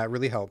of 3. That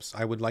really helps.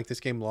 I would like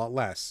this game a lot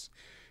less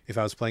if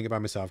I was playing it by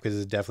myself because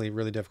it's definitely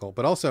really difficult.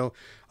 But also,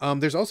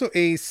 there's also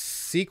a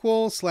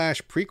sequel /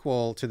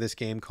 prequel to this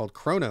game called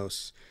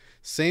Chronos.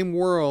 Same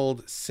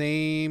world,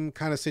 same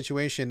kind of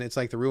situation. It's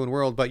like the ruined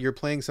world, but you're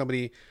playing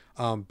somebody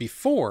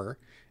before,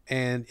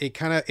 and it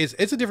kind of it's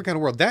a different kind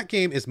of world. That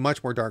game is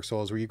much more Dark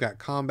Souls, where you've got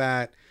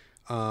combat.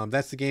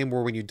 That's the game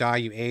where when you die,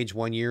 you age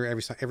 1 year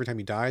every time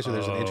you die. So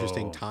there's an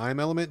interesting time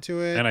element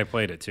to it. And I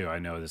played it too. I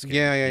know this game.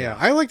 Yeah.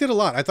 I liked it a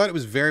lot. I thought it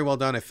was very well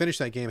done. I finished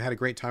that game, had a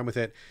great time with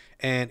it.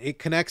 And it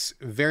connects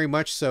very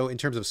much so in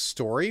terms of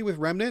story with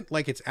Remnant.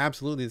 Like, it's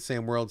absolutely the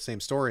same world, same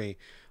story,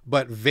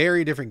 but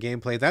very different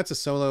gameplay. That's a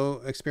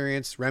solo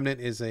experience. Remnant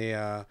is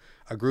a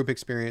group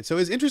experience. So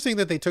it's interesting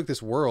that they took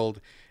this world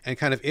and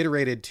kind of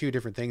iterated 2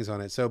 different things on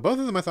it. So both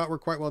of them I thought were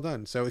quite well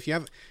done. So if you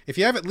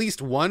have at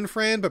least one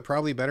friend, but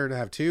probably better to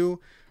have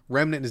 2,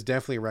 Remnant is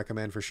definitely a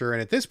recommend for sure.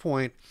 And at this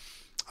point,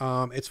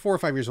 it's 4 or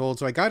 5 years old.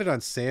 So I got it on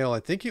sale. I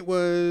think I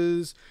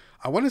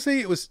want to say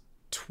it was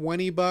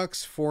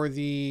 $20 for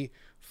the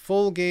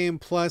full game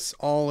plus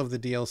all of the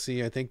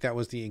DLC. I think that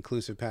was the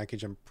inclusive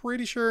package. I'm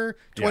pretty sure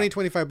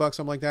 $25,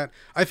 something like that.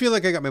 I feel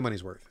like I got my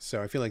money's worth.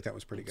 So I feel like that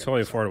was pretty good.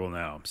 Totally affordable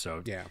now.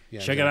 So yeah,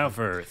 check it out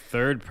for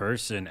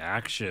third-person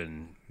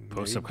action,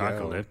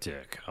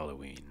 post-apocalyptic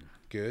Halloween.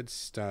 Good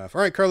stuff.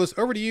 All right, Carlos,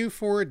 over to you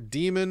for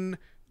Demon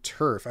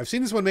Turf. I've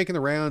seen this one making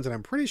the rounds, and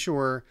I'm pretty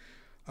sure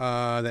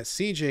that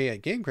CJ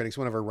at Game Critics,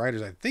 one of our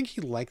writers, I think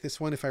he liked this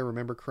one, if I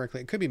remember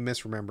correctly. It could be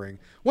misremembering.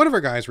 One of our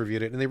guys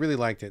reviewed it, and they really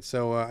liked it.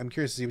 So I'm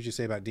curious to see what you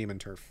say about Demon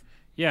Turf.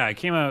 Yeah, it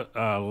came out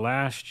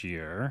last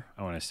year,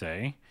 I want to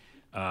say,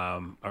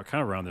 or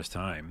kind of around this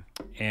time.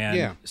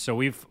 And so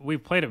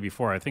we've played it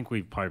before. I think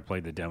we probably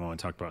played the demo and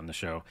talked about it in the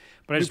show.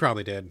 But we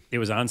probably did. It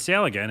was on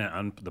sale again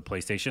on the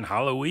PlayStation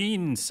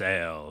Halloween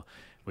sale,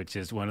 which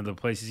is one of the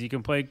places you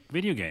can play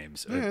video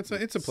games. Yeah,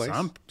 it's a place.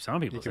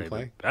 Some people say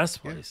the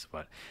best place,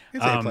 but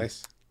it's a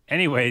place.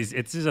 Anyways,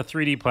 it's a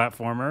 3D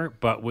platformer,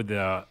 but with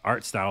the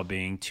art style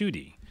being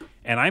 2D,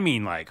 and I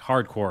mean like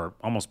hardcore,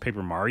 almost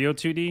Paper Mario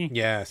 2D.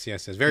 Yes,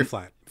 very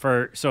flat.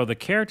 So the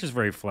character's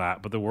very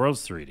flat, but the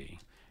world's 3D.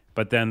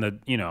 But then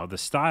the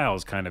style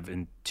is kind of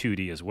in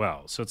 2D as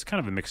well, so it's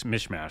kind of a mixed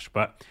mishmash.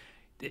 But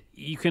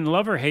you can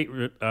love or hate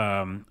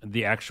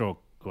the actual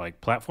like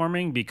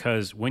platforming,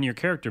 because when your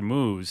character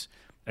moves.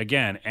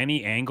 Again,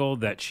 any angle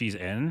that she's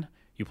in,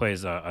 you play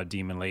as a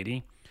demon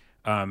lady,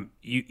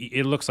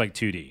 it looks like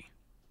 2D.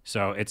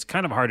 So it's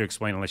kind of hard to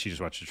explain unless you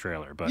just watch the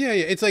trailer. But yeah,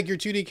 it's like your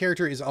 2D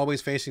character is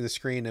always facing the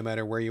screen no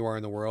matter where you are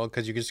in the world,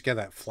 because you just get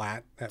that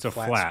flat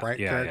sprite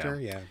character.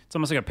 Yeah. It's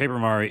almost like a Paper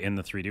Mario in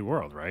the 3D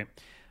world, right?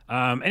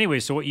 Anyway,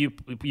 so what you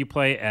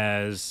play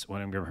as,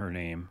 what I'm going to her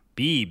name,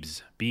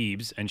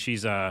 Beebs, and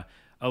she's a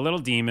little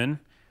demon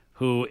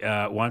who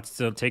wants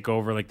to take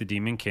over like the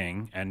Demon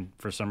King, and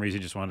for some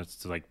reason just wants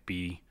to like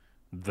be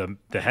the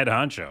head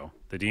honcho,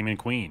 the Demon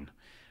Queen.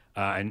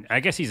 And I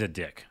guess he's a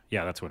dick.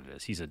 Yeah, that's what it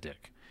is. He's a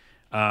dick.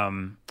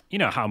 You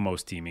know how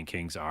most Demon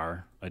Kings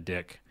are, a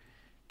dick.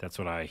 That's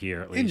what I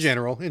hear, at least. In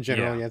general,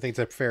 yeah, I think it's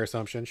a fair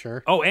assumption,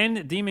 sure. Oh,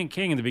 and Demon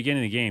King in the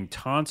beginning of the game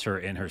taunts her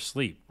in her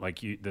sleep.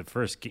 Like the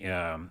first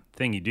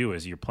thing you do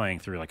is you're playing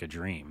through like a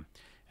dream,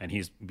 and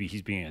he's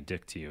being a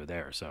dick to you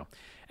there. So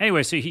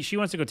anyway, so she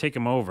wants to go take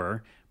him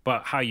over.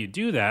 But how you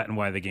do that, and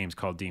why the game's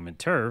called Demon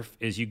Turf,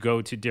 is you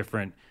go to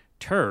different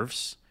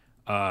turfs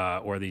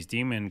where these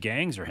demon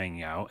gangs are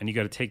hanging out, and you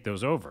got to take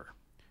those over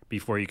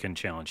before you can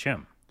challenge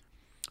him.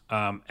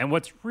 And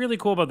what's really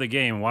cool about the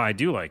game, why I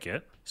do like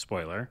it,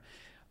 spoiler,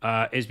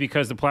 is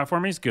because the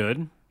platforming is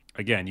good.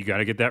 Again, you got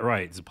to get that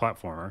right. It's a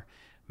platformer.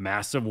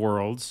 Massive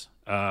worlds,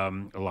 a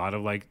lot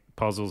of like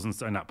puzzles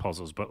and not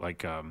puzzles, but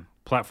like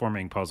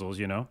platforming puzzles,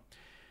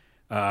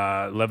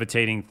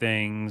 levitating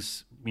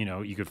things,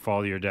 you could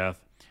fall to your death.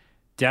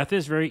 Death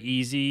is very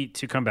easy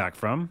to come back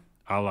from,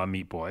 a la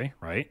Meat Boy,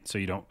 right? So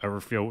you don't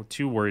ever feel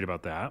too worried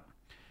about that.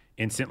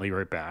 Instantly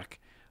right back.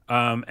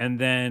 And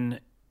then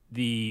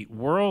the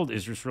world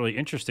is just really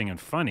interesting and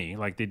funny.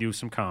 Like they do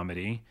some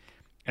comedy.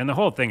 And the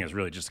whole thing is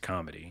really just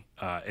comedy.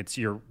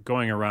 You're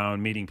going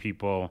around meeting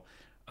people,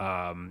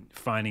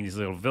 finding these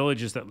little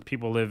villages that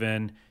people live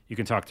in. You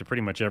can talk to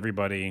pretty much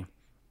everybody.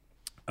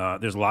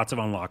 There's lots of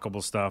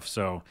unlockable stuff.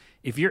 So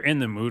if you're in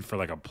the mood for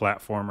like a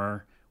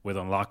platformer with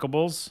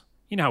unlockables,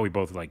 you know how we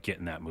both like get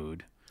in that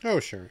mood.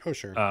 Oh, sure.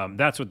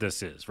 That's what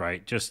this is,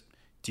 right? Just,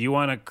 do you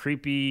want a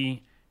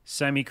creepy,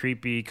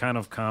 semi-creepy kind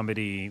of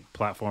comedy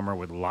platformer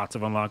with lots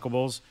of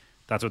unlockables?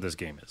 That's what this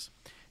game is.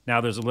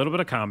 Now, there's a little bit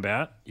of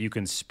combat. You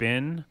can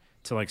spin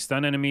to like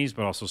stun enemies,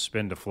 but also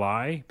spin to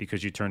fly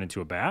because you turn into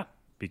a bat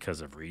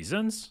because of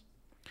reasons.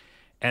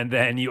 And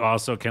then you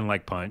also can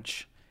like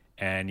punch,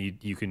 and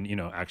you can,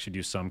 actually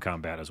do some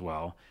combat as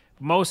well.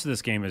 Most of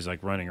this game is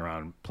like running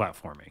around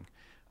platforming.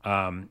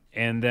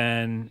 And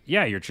then,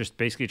 you're just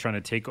basically trying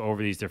to take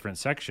over these different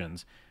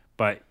sections.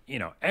 But,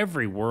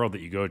 every world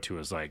that you go to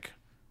is like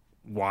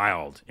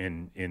wild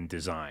in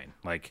design,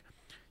 like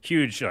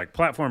huge like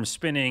platforms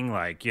spinning,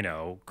 like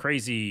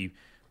crazy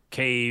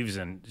caves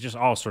and just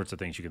all sorts of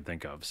things you can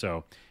think of.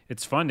 So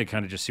it's fun to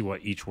kind of just see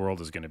what each world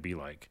is going to be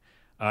like.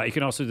 You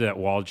can also do that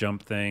wall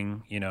jump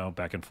thing,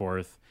 back and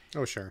forth.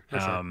 Oh, sure. For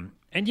sure.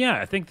 And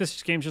yeah, I think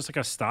this game's just like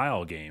a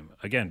style game.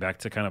 Again, back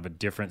to kind of a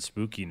different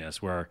spookiness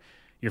where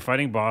you're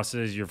fighting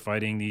bosses, you're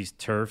fighting these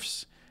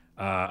turfs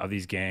of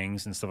these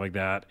gangs and stuff like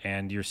that,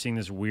 and you're seeing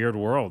this weird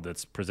world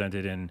that's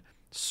presented in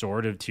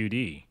sort of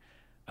 2D.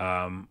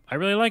 I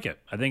really like it.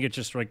 I think it's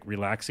just like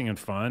relaxing and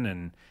fun.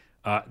 And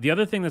the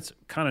other thing that's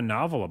kind of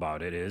novel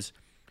about it is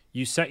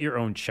you set your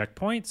own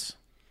checkpoints.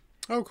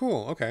 Oh,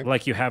 cool. Okay.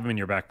 Like you have them in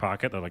your back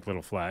pocket. They're like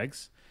little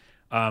flags.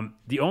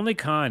 The only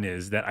con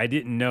is that I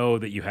didn't know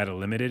that you had a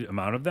limited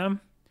amount of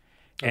them.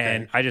 Okay.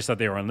 And I just thought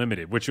they were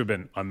unlimited, which would have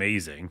been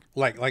amazing.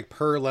 Like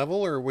per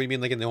level, or what do you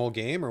mean, like in the whole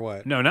game, or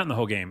what? No, not in the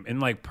whole game. In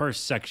like per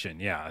section,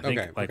 yeah. I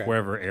think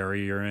wherever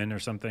area you're in or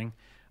something.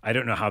 I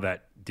don't know how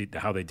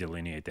they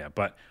delineate that,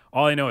 but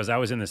all I know is I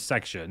was in this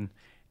section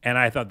and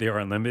I thought they were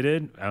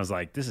unlimited. I was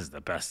like, this is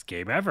the best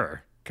game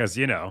ever because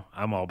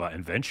I'm all about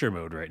adventure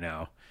mode right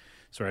now,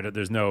 so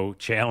there's no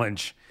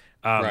challenge.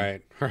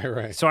 Right.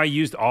 So I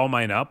used all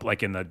mine up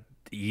like in the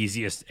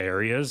easiest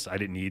areas. I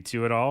didn't need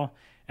to at all,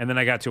 and then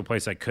I got to a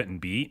place I couldn't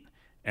beat,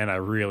 and I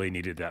really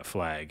needed that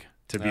flag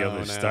to be able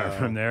to start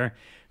from there.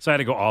 So I had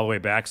to go all the way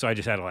back. So I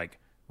just had to like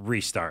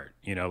restart,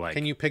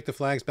 can you pick the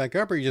flags back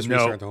up, or you just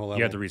restart the whole level?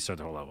 You have to restart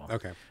the whole level.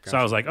 Okay, gotcha. So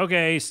I was like,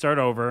 okay, start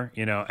over,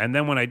 and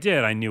then when I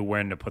did, I knew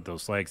when to put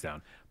those flags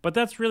down. But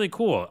that's really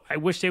cool. I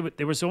wish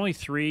there was only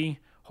 3.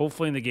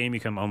 Hopefully in the game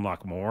you can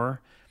unlock more,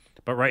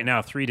 but right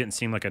now 3 didn't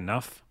seem like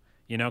enough,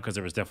 because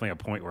there was definitely a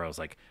point where I was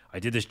like, I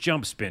did this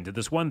jump spin, did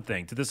this one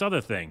thing, did this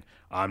other thing,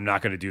 I'm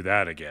not going to do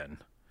that again.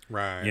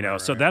 Right.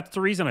 So that's the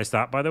reason I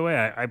stopped. By the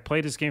way, I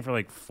played this game for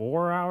like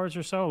 4 hours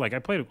or so. Like I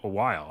played a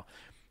while,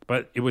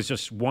 but it was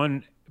just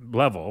one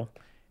level,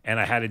 and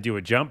I had to do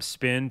a jump,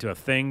 spin to a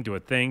thing, to a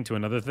thing, to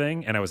another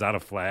thing, and I was out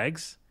of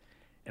flags,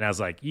 and I was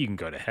like, you can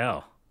go to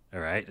hell, all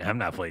right? I'm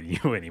not playing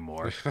you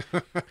anymore.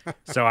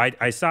 So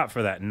I stopped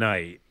for that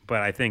night,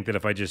 but I think that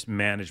if I just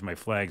manage my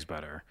flags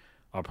better,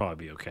 I'll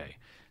probably be okay.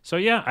 So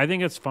yeah, I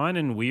think it's fun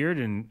and weird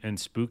and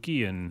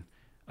spooky, and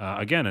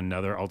again,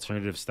 another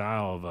alternative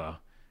style of a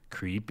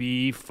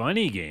creepy,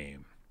 funny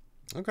game.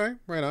 Okay,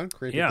 right on.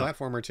 Creepy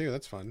platformer too.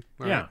 That's fun.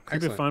 All right.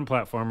 Creepy, fun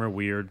platformer,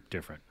 weird,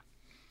 different.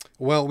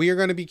 Well, we are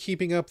going to be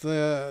keeping up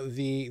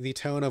the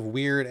tone of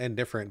weird and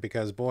different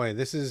because, boy,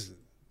 this is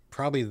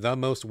probably the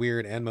most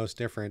weird and most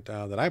different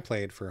that I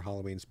played for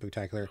Halloween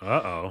Spooktacular.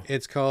 Uh-oh.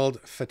 It's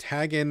called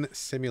Fhtagn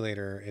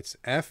Simulator. It's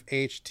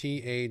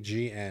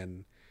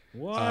Fhtagn.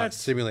 What?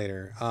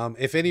 Simulator.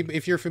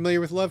 If you're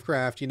familiar with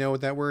Lovecraft, you know what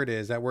that word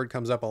is. That word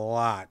comes up a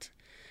lot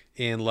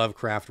in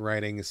Lovecraft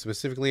writing,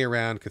 specifically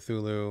around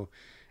Cthulhu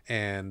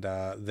and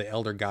the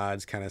elder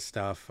gods kind of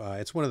stuff.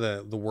 It's one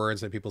of the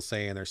words that people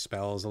say in their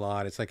spells a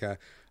lot. It's like a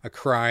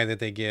cry that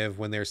they give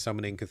when they're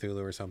summoning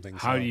Cthulhu or something.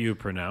 How do you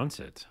pronounce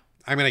it?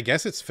 I mean, I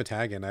guess it's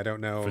Fhtagn. I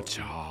don't know.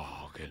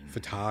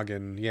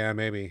 Fhtagn. Yeah,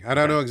 maybe. I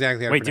don't know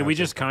exactly how to pronounce it. Wait, did we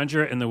just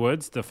conjure it in the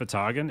woods? The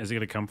Fhtagn? Is it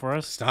going to come for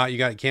us? Stop. You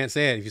can't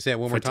say it. If you say it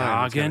one more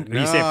time. Fhtagn? No,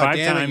 you say it 5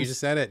 damn times. It, you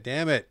just said it.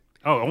 Damn it.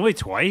 Oh, only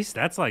twice?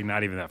 That's like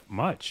not even that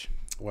much.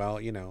 Well,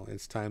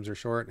 its times are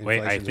short.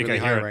 Wait, I think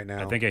really I hear it right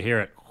now. I think I hear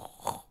it.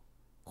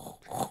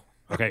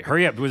 Okay,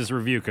 hurry up with this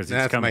review because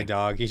it's coming. That's my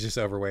dog. He's just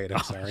overweight.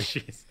 I'm sorry.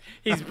 Geez.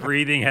 He's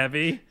breathing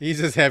heavy. He's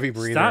just heavy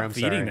breather. Stop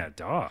feeding that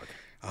dog.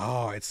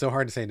 Oh, it's so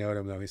hard to say no to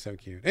him, though. He's so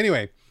cute.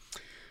 Anyway,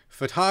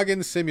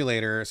 Fhtagn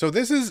Simulator. So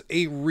this is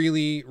a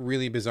really,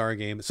 really bizarre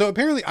game. So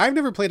apparently I've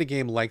never played a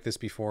game like this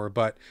before,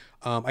 but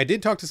I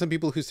did talk to some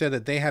people who said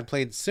that they had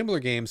played similar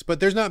games, but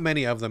there's not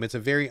many of them. It's a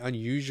very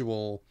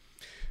unusual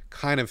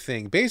kind of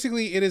thing.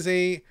 Basically, it is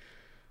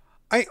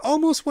I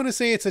almost want to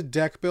say it's a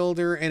deck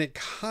builder, and it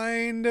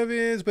kind of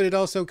is, but it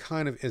also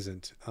kind of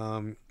isn't.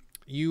 So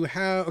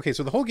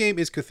the whole game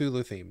is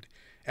Cthulhu themed.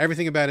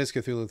 Everything about it is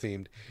Cthulhu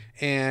themed.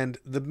 And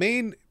the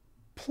main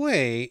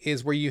play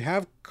is where you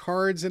have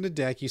cards in a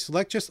deck. You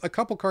select just a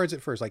couple cards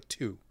at first, like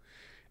 2.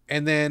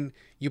 And then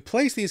you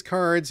place these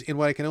cards in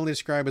what I can only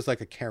describe as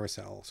like a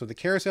carousel. So the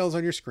carousel is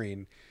on your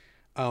screen.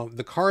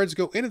 The cards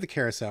go into the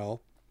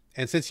carousel.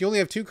 And since you only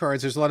have 2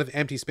 cards, there's a lot of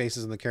empty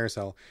spaces in the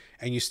carousel.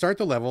 And you start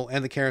the level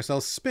and the carousel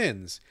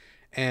spins.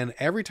 And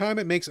every time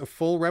it makes a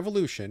full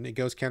revolution, it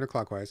goes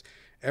counterclockwise.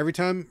 Every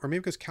time, or maybe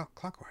it goes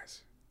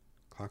clockwise.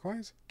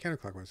 Clockwise?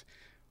 Counterclockwise.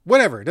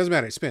 Whatever, it doesn't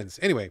matter, it spins.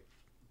 Anyway,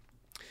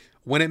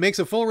 when it makes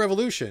a full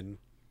revolution,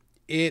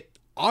 it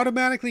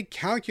automatically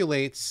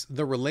calculates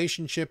the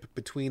relationship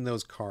between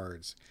those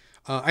cards.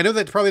 I know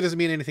that probably doesn't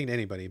mean anything to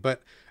anybody,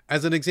 but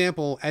as an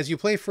example, as you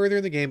play further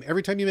in the game,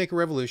 every time you make a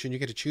revolution, you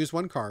get to choose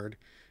one card,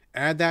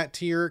 add that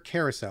to your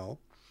carousel,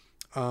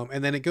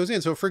 and then it goes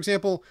in. So, for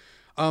example,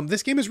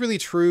 this game is really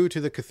true to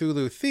the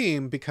Cthulhu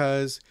theme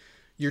because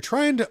you're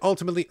trying to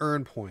ultimately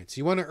earn points.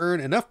 You want to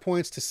earn enough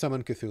points to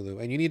summon Cthulhu,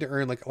 and you need to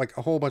earn like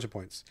a whole bunch of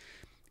points.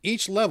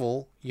 each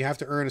level you have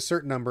to earn a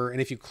certain number, and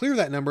if you clear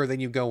that number, then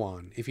you go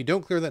on. If you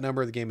don't clear that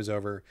number, the game is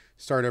over.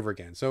 Start over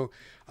again. So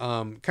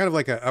kind of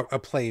like a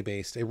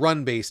play-based, a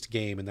run-based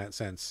game in that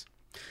sense.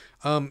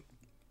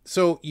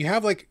 So you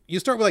have like, you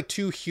start with like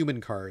 2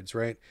 human cards,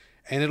 right?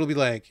 And it'll be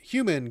like,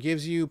 human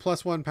gives you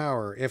 +1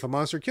 power. If a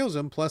monster kills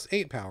him,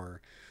 +8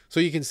 power. So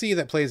you can see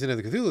that plays into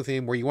the Cthulhu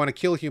theme, where you want to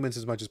kill humans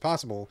as much as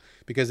possible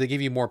because they give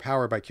you more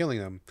power by killing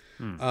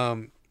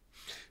them.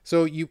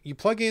 So you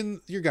plug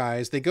in your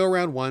guys. They go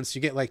around once.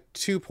 You get like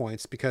 2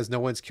 points because no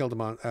one's killed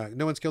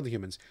the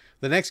humans.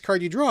 The next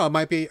card you draw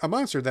might be a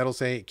monster that'll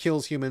say it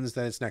kills humans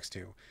that it's next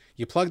to.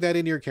 You plug that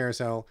into your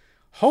carousel.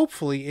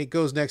 Hopefully it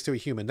goes next to a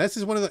human. This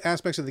is one of the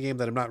aspects of the game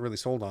that I'm not really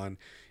sold on,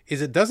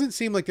 is it doesn't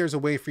seem like there's a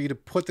way for you to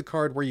put the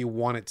card where you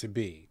want it to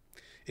be.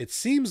 It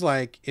seems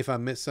like, if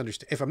I'm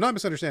not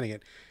misunderstanding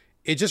it,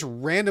 it just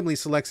randomly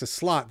selects a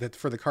slot that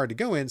for the card to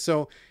go in.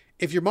 So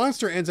if your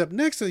monster ends up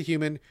next to the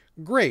human,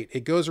 great.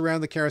 It goes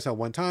around the carousel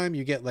one time.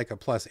 You get like a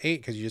 +8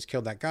 because you just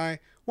killed that guy.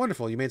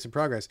 Wonderful. You made some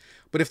progress.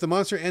 But if the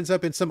monster ends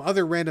up in some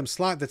other random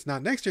slot that's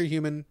not next to a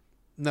human,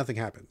 nothing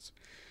happens.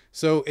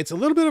 So it's a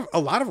lot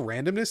of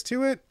randomness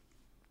to it.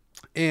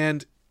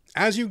 And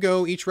as you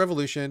go each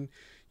revolution,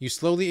 you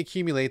slowly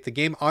accumulate. The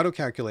game auto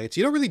calculates.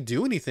 You don't really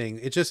do anything.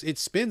 It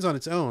spins on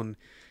its own.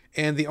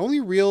 And the only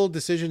real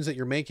decisions that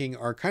you're making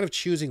are kind of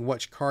choosing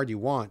which card you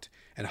want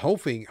and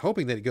hoping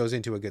that it goes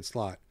into a good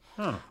slot.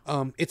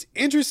 It's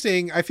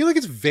interesting. I feel like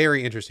it's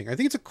very interesting. I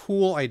think it's a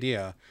cool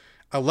idea.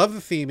 I love the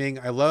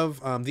theming. I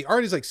love the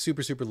art is like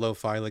super, super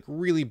lo-fi, like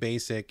really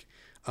basic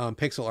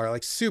pixel art,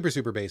 like super,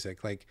 super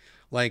basic, like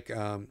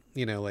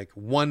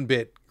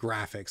 1-bit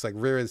graphics, like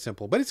really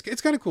simple, but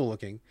it's kind of cool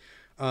looking.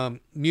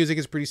 Music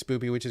is pretty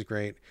spoopy, which is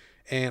great.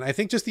 And I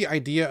think just the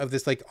idea of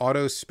this like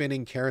auto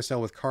spinning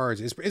carousel with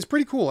cards is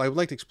pretty cool. I would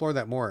like to explore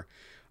that more.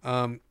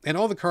 And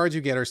all the cards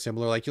you get are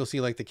similar. Like you'll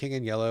see like the King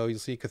in Yellow, you'll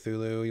see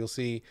Cthulhu, you'll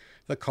see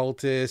the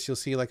Cultist, you'll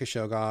see like a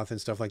Shoggoth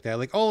and stuff like that.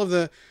 Like all of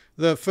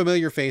the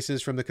familiar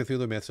faces from the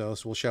Cthulhu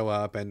mythos will show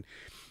up, and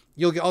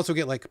you'll also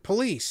get like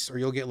police, or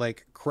you'll get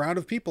like crowd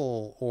of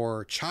people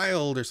or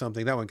child or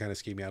something. That one kind of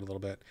skeeved me out a little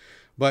bit,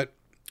 but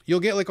you'll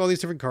get like all these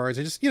different cards,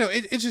 and just,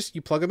 it's just,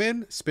 you plug them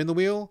in, spin the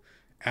wheel,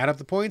 add up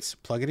the points,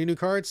 plug in a new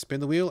card, spin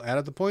the wheel, add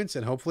up the points,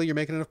 and hopefully you're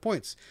making enough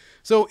points.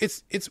 So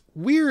it's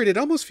weird. It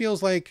almost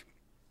feels like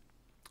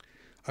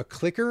a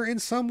clicker in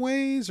some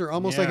ways, or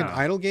almost like an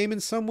idle game in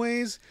some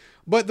ways.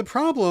 But the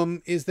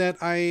problem is that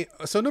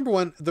so number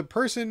one, the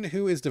person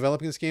who is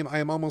developing this game, I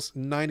am almost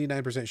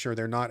 99% sure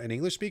they're not an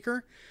English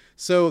speaker.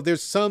 So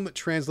there's some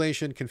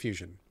translation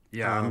confusion.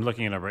 Yeah, I'm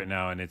looking it up right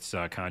now, and it's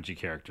kanji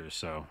characters,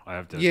 so I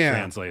have to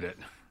translate it.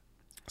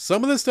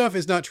 Some of the stuff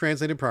is not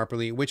translated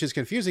properly, which is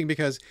confusing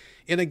because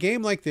in a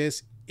game like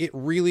this, it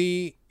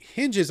really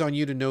hinges on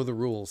you to know the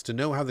rules, to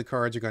know how the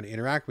cards are going to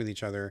interact with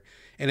each other.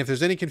 And if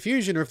there's any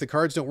confusion, or if the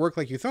cards don't work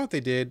like you thought they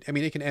did, I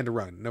mean, it can end a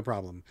run, no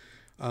problem.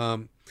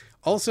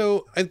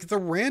 Also, the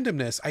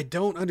randomness, I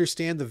don't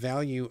understand the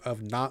value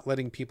of not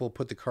letting people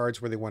put the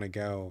cards where they want to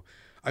go.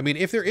 I mean,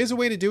 if there is a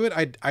way to do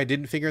it, I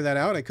didn't figure that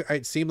out.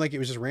 It seemed like it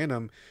was just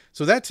random.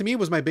 So that to me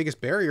was my biggest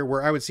barrier,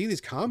 where I would see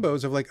these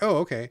combos of like, oh,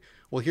 okay,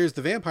 well, here's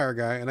the vampire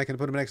guy and I can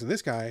put him next to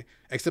this guy,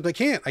 except I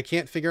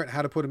can't figure out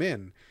how to put him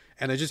in.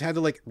 And I just had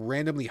to like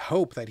randomly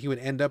hope that he would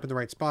end up in the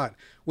right spot,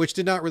 which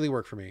did not really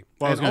work for me.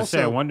 Well, I was going to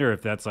say, I wonder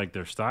if that's like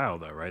their style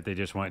though, right? They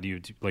just want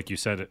you to, like you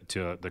said,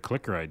 to the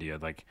clicker idea,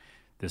 like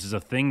this is a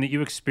thing that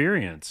you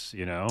experience,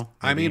 Maybe.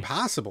 I mean,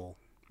 possible.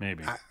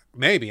 Maybe.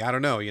 Maybe. I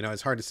don't know.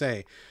 It's hard to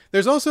say.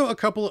 There's also a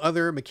couple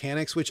other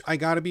mechanics, which I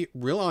got to be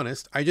real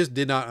honest, I just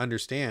did not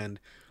understand.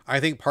 I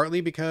think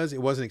partly because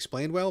it wasn't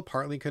explained well,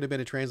 partly could have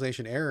been a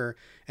translation error,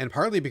 and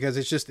partly because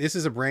this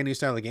is a brand new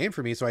style of game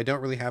for me, so I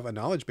don't really have a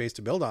knowledge base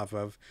to build off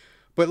of.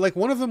 But like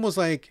one of them was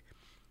like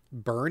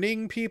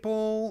burning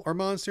people or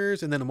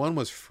monsters, and then one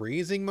was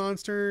freezing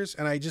monsters,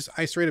 and I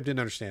straight up didn't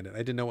understand it. I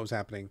didn't know what was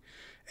happening.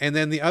 And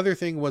then the other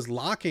thing was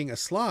locking a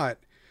slot.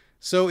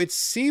 So it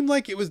seemed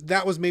like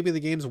that was maybe the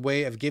game's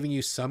way of giving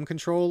you some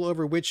control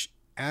over which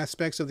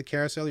aspects of the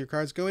carousel your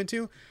cards go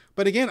into.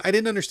 But again, I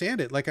didn't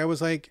understand it. Like I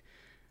was like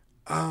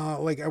I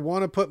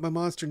want to put my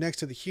monster next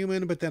to the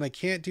human, but then I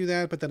can't do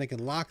that. But then I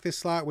can lock this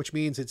slot, which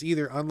means it's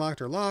either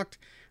unlocked or locked.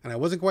 And I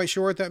wasn't quite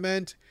sure what that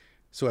meant.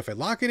 So if I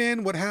lock it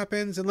in, what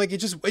happens? And like, it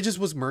just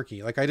was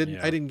murky. Like I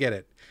didn't get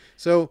it.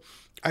 So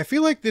I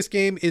feel like this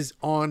game is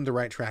on the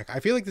right track.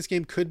 I feel like this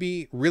game could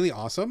be really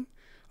awesome.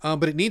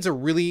 But it needs a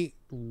really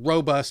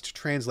robust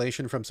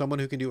translation from someone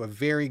who can do a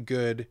very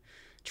good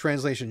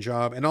translation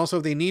job. And also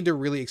they need to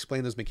really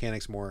explain those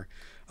mechanics more.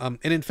 And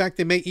in fact,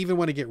 they may even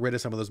want to get rid of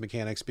some of those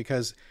mechanics,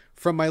 because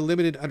from my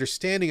limited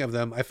understanding of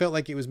them, I felt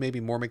like it was maybe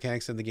more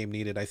mechanics than the game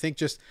needed. I think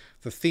just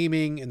the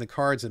theming and the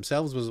cards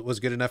themselves was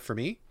good enough for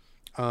me.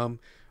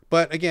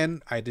 But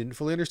again, I didn't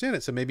fully understand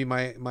it. So maybe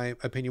my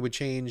opinion would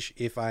change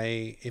if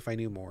I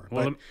knew more.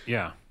 Well, but,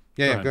 yeah.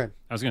 Go ahead.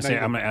 I was going to say,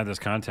 I'm going to add this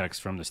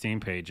context from the Steam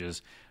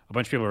pages. A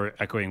bunch of people are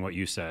echoing what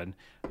you said.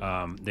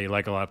 They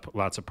like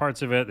lots of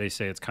parts of it. They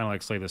say it's kind of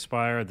like Slay the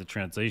Spire. The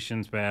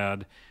translation's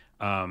bad.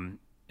 And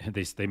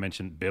they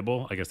mentioned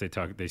Bible. I guess they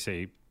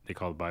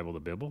call the Bible the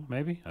Bible.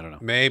 Maybe I don't know.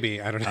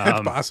 Maybe. I don't know.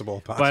 It's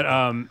possible.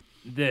 But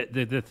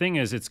the thing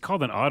is, it's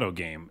called an auto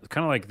game. It's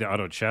kind of like the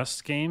auto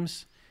chess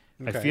games.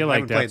 Okay. I feel I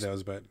like haven't played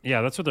those, but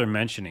yeah, that's what they're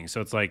mentioning. So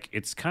it's like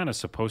it's kind of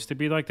supposed to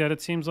be like that.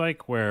 It seems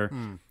like where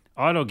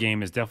auto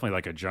game is definitely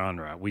like a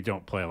genre. We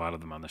don't play a lot of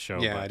them on the show.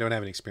 yeah, but, I don't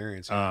have any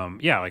experience.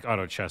 yeah, like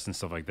auto chess and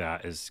stuff like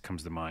that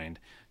comes to mind.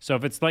 So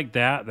if it's like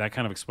that, that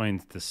kind of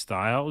explains the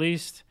style at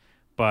least.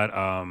 But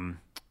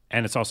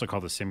and it's also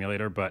called a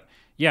simulator. But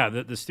yeah,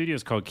 the studio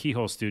is called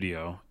Keyhole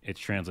Studio. It's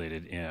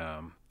translated.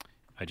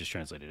 I just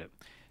translated it.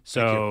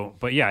 So,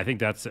 but yeah, I think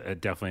that's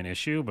definitely an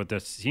issue. But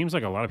that seems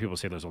like a lot of people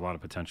say there's a lot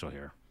of potential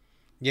here.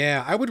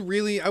 Yeah, I would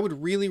really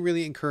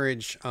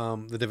encourage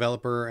the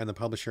developer and the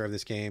publisher of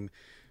this game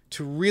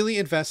to really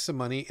invest some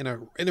money in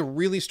a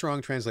really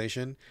strong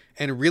translation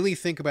and really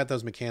think about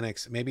those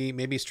mechanics.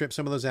 Maybe strip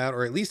some of those out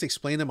or at least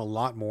explain them a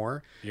lot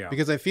more. Yeah.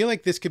 Because I feel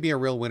like this could be a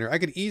real winner. I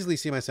could easily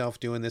see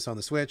myself doing this on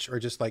the Switch or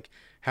just like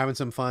having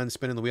some fun,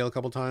 spinning the wheel a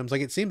couple times.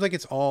 Like it seems like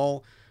it's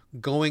all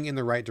going in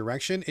the right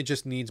direction. It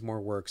just needs more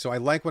work. So I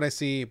like what I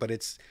see, but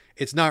it's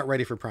not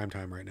ready for prime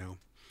time right now.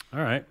 All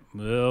right.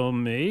 Well,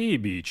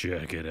 maybe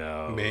check it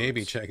out.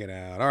 Maybe check it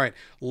out. All right.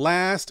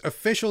 Last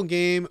official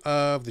game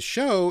of the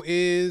show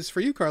is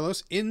for you,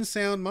 Carlos, In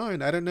Sound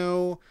Mind. I don't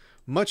know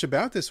much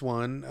about this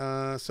one,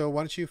 so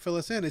why don't you fill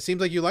us in? It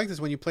seems like you like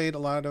this one. You played a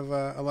lot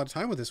of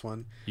time with this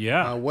one.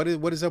 Yeah. What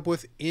is up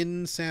with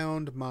In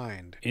Sound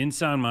Mind? In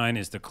Sound Mind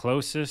is the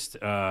closest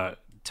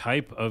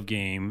type of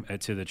game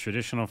to the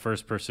traditional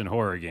first-person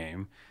horror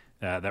game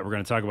that we're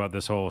going to talk about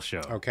this whole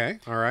show. Okay.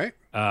 All right.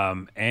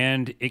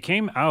 And it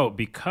came out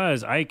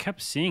because I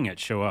kept seeing it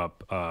show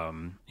up,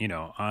 on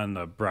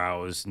the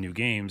browse new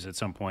games at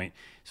some point.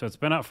 So it's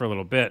been out for a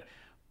little bit.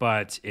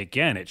 But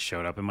again, it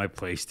showed up in my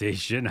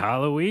PlayStation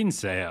Halloween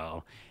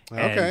sale.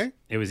 And okay.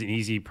 it was an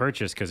easy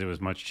purchase because it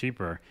was much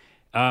cheaper.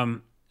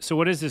 So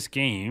what is this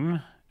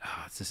game?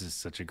 Oh, this is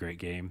such a great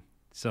game.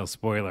 So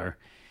spoiler.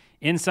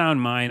 In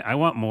Sound Mind, I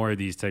want more of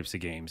these types of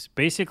games.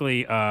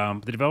 Basically,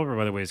 the developer,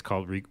 by the way, is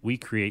called We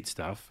Create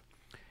Stuff.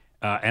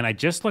 And I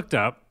just looked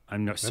up.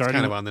 That's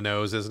kind of on the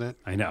nose, isn't it?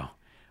 I know.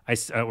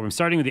 I'm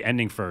starting with the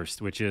ending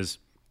first, which is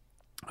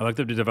I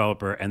looked up the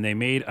developer, and they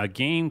made a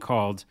game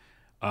called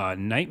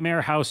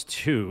Nightmare House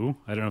 2.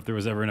 I don't know if there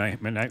was ever a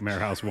Nightmare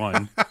House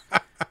 1.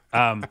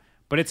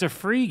 But it's a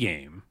free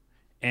game,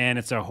 and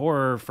it's a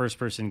horror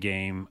first-person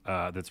game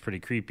that's pretty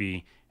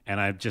creepy. And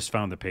I just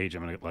found the page.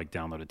 I'm going to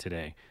download it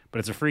today. But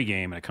it's a free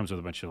game, and it comes with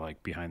a bunch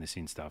of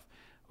behind-the-scenes stuff,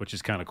 which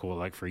is kind of cool,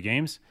 like free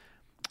games.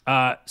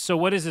 So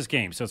what is this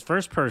game? So it's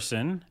first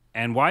person,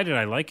 and why did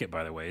I like it,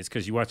 by the way? It's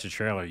because you watch the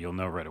trailer, you'll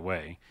know right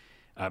away.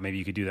 Maybe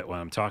you could do that when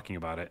I'm talking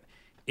about it.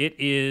 It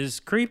is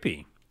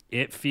creepy.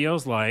 It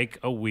feels like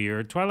a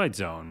weird Twilight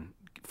Zone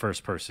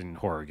first-person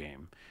horror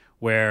game,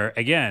 where,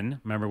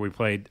 again, remember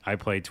I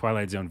played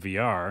Twilight Zone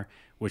VR,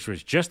 which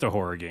was just a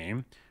horror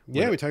game.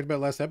 Yeah, we talked about it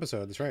last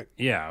episode. That's right.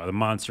 Yeah, the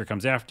monster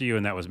comes after you,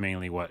 and that was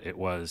mainly what it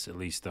was, at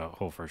least the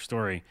whole first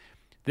story.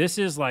 This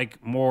is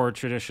more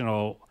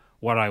traditional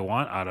what I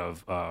want out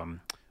of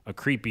a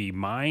creepy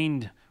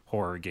mind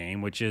horror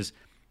game, which is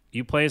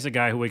you play as a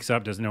guy who wakes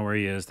up, doesn't know where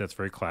he is. That's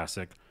very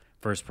classic,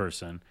 first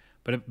person.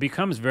 But it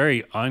becomes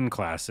very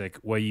unclassic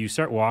where you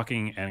start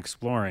walking and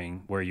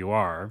exploring where you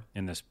are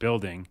in this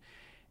building,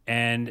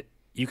 and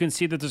you can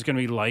see that there's going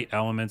to be light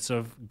elements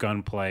of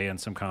gunplay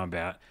and some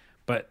combat,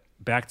 but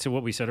back to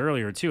what we said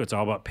earlier, too, it's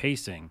all about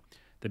pacing.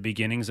 The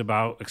beginning's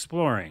about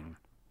exploring,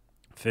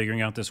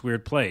 figuring out this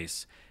weird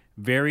place.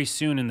 Very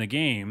soon in the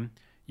game,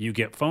 you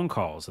get phone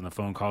calls, and the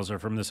phone calls are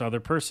from this other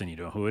person. You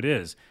don't know who it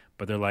is,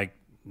 but they're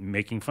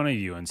making fun of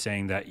you and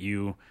saying that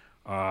you,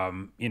 are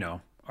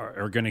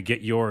going to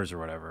get yours or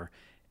whatever.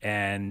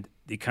 And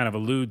they kind of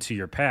allude to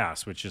your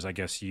past, which is, I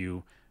guess,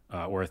 you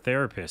were a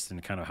therapist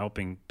and kind of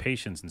helping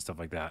patients and stuff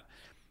like that.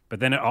 But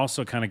then it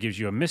also kind of gives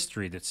you a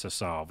mystery that's to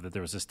solve, that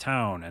there was this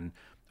town and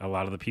a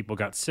lot of the people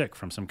got sick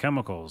from some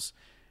chemicals,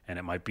 and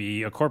it might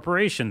be a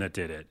corporation that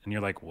did it. And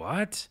you're like,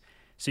 what?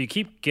 So you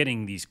keep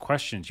getting these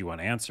questions you want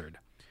answered.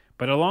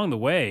 But along the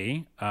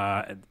way,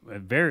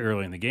 very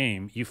early in the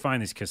game, you find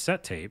this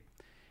cassette tape,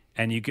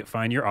 and you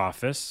find your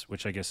office,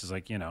 which I guess is I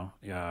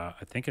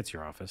think it's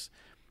your office.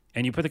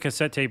 And you put the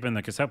cassette tape in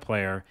the cassette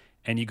player,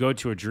 and you go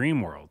to a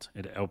dream world.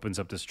 It opens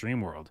up this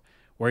dream world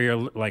where you're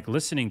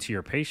listening to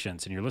your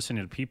patients, and you're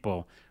listening to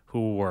people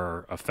who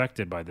were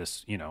affected by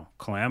this,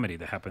 calamity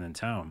that happened in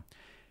town.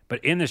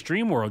 But in this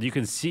dream world, you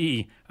can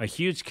see a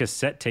huge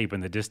cassette tape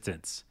in the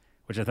distance,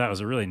 which I thought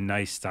was a really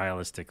nice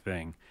stylistic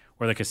thing,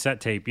 where the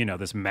cassette tape,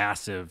 this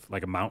massive,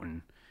 like a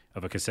mountain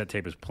of a cassette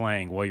tape is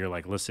playing while you're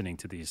listening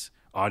to these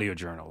audio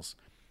journals.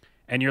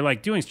 And you're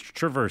doing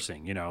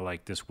traversing,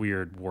 this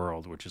weird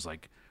world, which is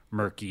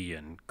murky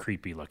and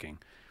creepy looking.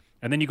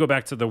 And then you go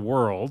back to the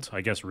world,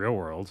 I guess real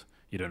world,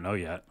 you don't know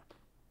yet.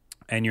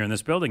 And you're in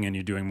this building and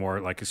you're doing more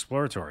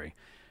exploratory.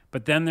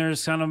 But then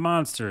there's kind of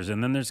monsters,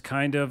 and then there's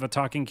kind of a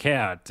talking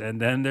cat,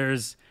 and then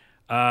there's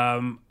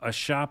a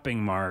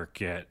shopping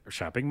market.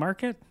 Shopping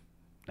market?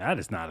 That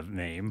is not a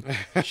name.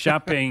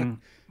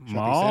 Shopping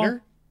mall.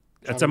 Center?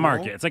 It's a Shopping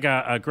market. mall? It's like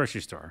a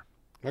grocery store.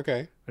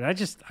 Okay. But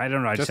I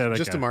don't know. I just had like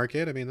Just a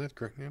market. I mean, that's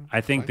correct. Yeah,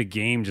 I think fine. the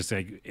game just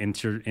like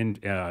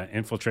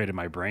infiltrated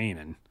my brain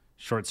and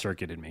short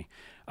circuited me.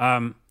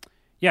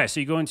 Yeah, so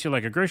you go into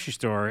like a grocery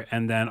store,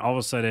 and then all of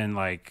a sudden,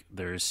 like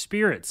there's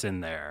spirits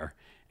in there,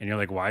 and you're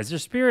like, why is there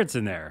spirits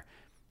in there?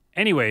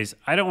 Anyways,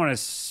 I don't want to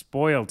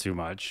spoil too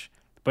much,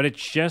 but it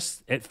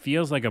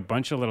feels like a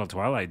bunch of little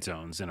Twilight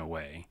Zones in a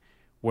way,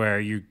 where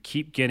you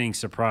keep getting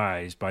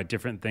surprised by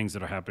different things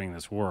that are happening in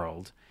this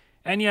world.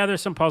 And yeah,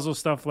 there's some puzzle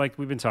stuff like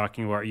we've been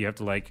talking about. You have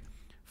to like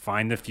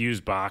find the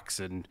fuse box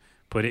and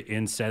put it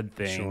in said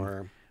thing.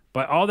 Sure.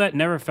 But all that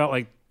never felt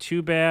like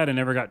too bad and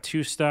never got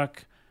too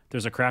stuck.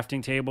 There's a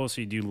crafting table,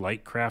 so you do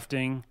light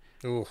crafting.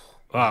 Ooh.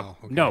 Wow,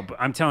 okay. No, but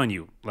I'm telling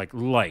you, like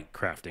light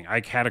crafting.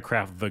 I had to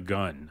craft the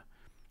gun,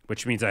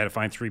 which means I had to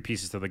find 3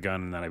 pieces to the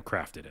gun, and then I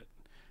crafted it.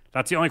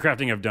 That's the only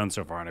crafting I've done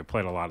so far, and I've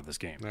played a lot of this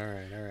game. All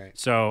right.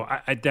 So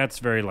that's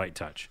very light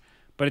touch.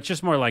 But it's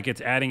just more like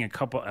it's adding a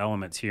couple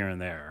elements here and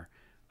there.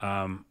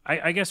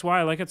 I guess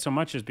why I like it so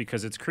much is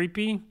because it's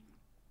creepy.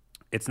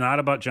 It's not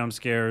about jump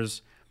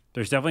scares.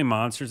 There's definitely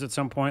monsters at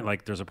some point.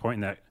 Like there's a point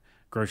in that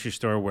grocery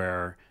store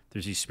where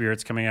there's these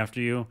spirits coming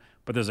after you,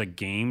 but there's a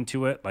game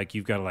to it. Like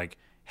you've got to like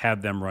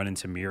have them run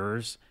into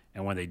mirrors,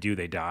 and when they do,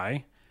 they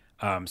die.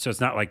 So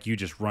it's not like you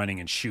just running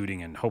and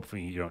shooting and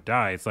hopefully you don't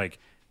die. It's like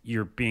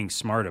you're being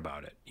smart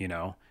about it. You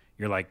know,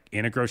 you're like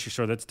in a grocery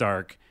store that's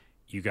dark.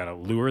 You got to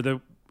lure the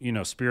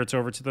spirits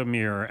over to the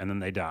mirror, and then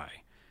they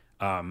die.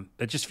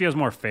 It just feels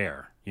more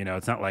fair. You know,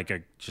 it's not like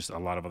just a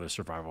lot of other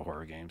survival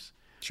horror games.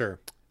 Sure.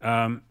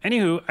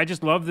 Anywho, I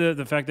just love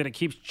the fact that it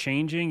keeps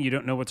changing. You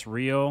don't know what's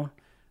real.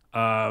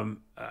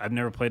 I've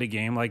never played a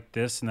game like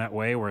this in that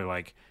way where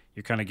like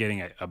you're kind of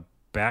getting a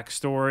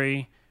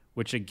backstory,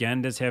 which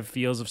again does have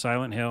feels of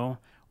Silent Hill,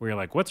 where you're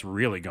like, what's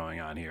really going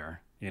on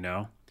here? You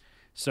know?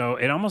 So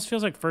it almost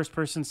feels like first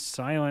person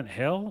Silent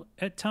Hill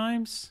at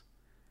times.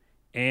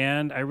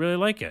 And I really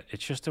like it.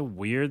 It's just a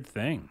weird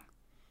thing.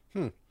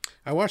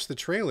 I watched the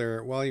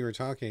trailer while you were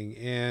talking,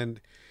 and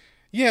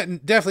yeah,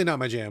 definitely not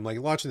my jam. Like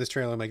watching this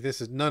trailer, I'm like,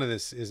 none of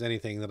this is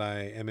anything that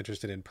I am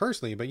interested in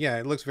personally. But yeah,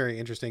 it looks very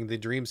interesting. The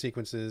dream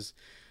sequences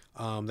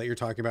that you're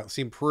talking about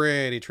seem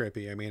pretty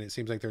trippy. I mean, it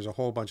seems like there's a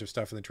whole bunch of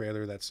stuff in the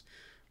trailer that's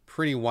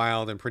pretty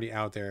wild and pretty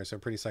out there. So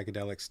pretty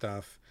psychedelic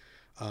stuff.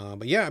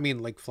 But yeah, I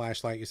mean, like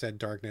Flashlight, you said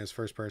darkness,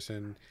 first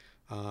person.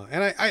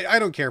 And I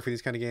don't care for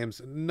these kind of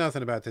games.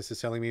 Nothing about this is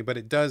selling me, but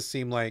it does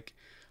seem like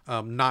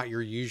not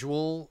your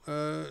usual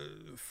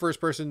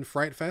first person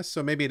fright fest.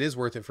 So maybe it is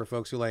worth it for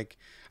folks who like,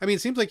 I mean, it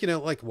seems like,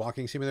 like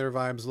walking simulator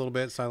vibes a little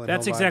bit, Silent Hill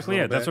That's vibes exactly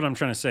a little it. That's bit. what I'm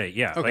trying to say.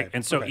 Yeah. Okay.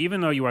 And so Okay.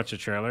 even though you watch the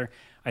trailer,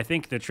 I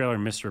think the trailer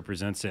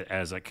misrepresents it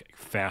as like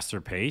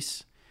faster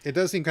pace. It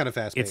does seem kind of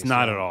fast paced. It's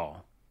not at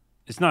all.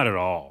 It's not at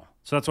all.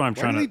 So that's why I'm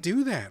Why trying do to they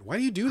do that? Why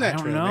do you do that?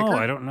 I don't know.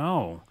 I don't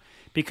know.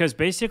 Because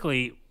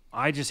basically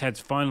I just had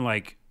fun.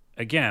 Like,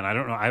 again, I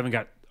don't know. I haven't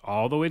got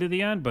all the way to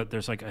the end, but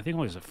there's like, I think it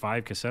was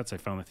 5 cassettes. I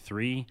found like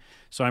 3.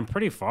 So I'm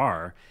pretty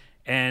far.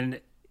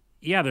 And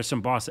yeah, there's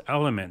some boss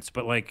elements,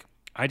 but like,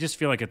 I just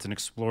feel like it's an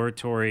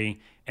exploratory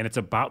and it's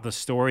about the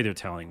story they're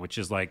telling, which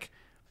is like,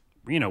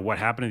 what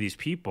happened to these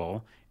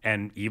people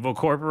and evil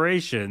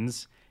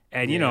corporations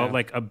and,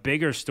 like a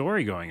bigger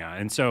story going on.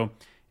 And so,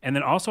 and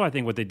then also I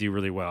think what they do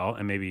really well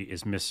and maybe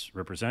is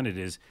misrepresented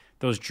is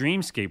those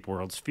dreamscape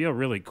worlds feel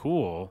really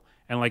cool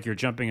and like you're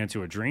jumping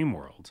into a dream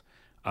world,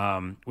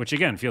 which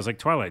again feels like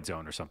Twilight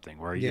Zone or something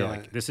where you're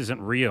like, this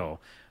isn't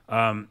real.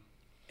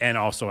 And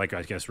also like,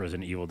 I guess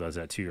Resident Evil does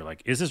that too. You're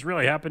like, is this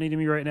really happening to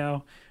me right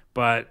now?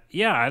 But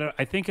yeah,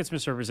 I think it's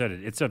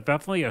misrepresented. It's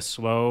definitely a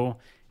slow,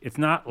 it's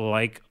not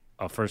like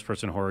a first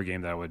person horror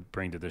game that I would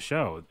bring to the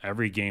show.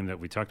 Every game that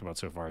we talked about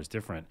so far is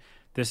different.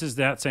 This is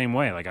that same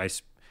way. Like I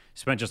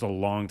spent just a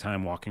long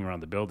time walking around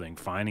the building,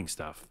 finding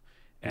stuff.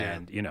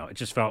 And, it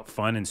just felt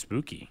fun and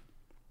spooky.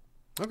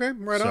 Okay,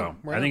 right on.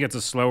 I think it's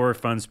a slower,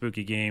 fun,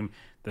 spooky game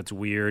that's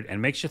weird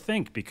and makes you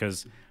think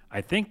because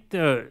I think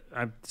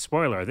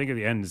spoiler, I think at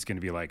the end it's going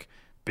to be like,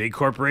 big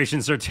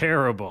corporations are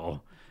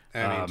terrible.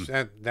 I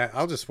mean, that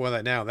I'll just spoil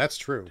that now. That's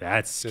true.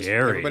 That's Just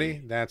scary.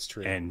 everybody, that's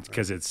true. And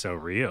because it's so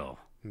real.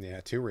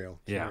 Yeah, too real.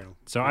 Real.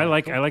 So I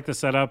like the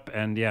setup,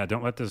 and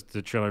don't let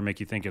the trailer make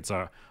you think it's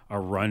a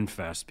run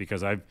fest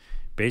because I've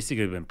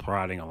basically been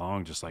prodding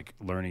along, just like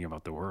learning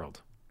about the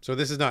world. So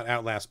this is not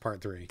Outlast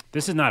Part 3.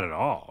 This is not at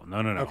all. No.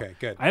 Okay,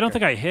 good. I don't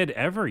think I hid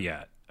ever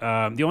yet.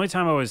 The only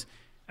time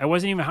I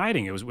wasn't even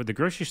hiding. It was with the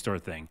grocery store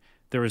thing.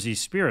 There was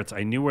these spirits.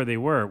 I knew where they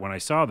were. When I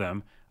saw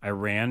them, I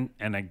ran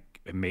and I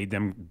made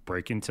them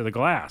break into the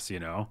glass.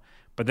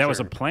 But that was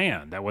a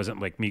plan. That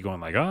wasn't like me going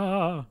like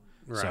ah.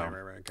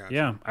 Right. Gotcha.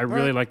 Yeah, I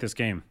really like this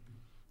game.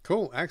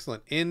 Cool,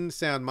 excellent. In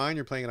Sound Mind,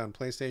 you're playing it on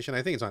PlayStation.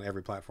 I think it's on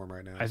every platform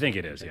right now. I think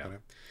it is, yeah.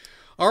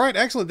 All right,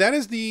 excellent. That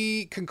is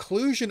the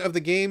conclusion of the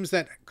games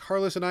that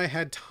Carlos and I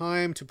had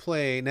time to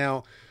play.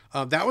 Now,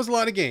 that was a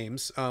lot of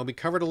games. We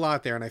covered a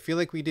lot there, and I feel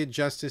like we did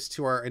justice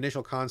to our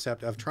initial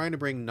concept of trying to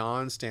bring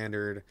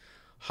non-standard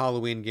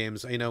Halloween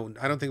games. I don't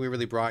think we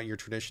really brought your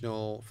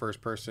traditional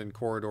first-person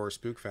corridor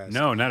spook fest.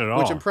 No, not at all.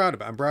 Which I'm proud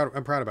about.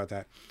 I'm proud about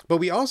that. But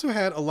we also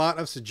had a lot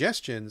of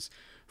suggestions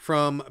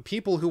from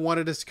people who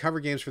wanted us to cover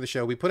games for the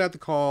show. We put out the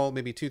call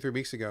maybe 2-3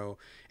 weeks ago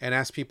and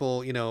asked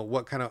people,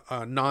 what kind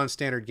of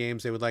non-standard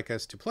games they would like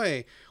us to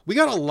play. We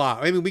got a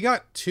lot. I mean, we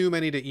got too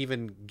many to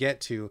even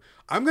get to.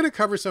 I'm going to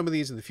cover some of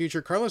these in the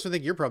future. Carlos, I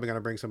think you're probably going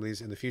to bring some of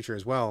these in the future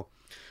as well.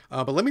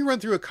 But let me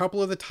run through a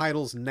couple of the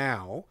titles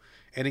now.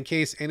 And in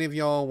case any of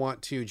y'all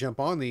want to jump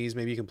on these,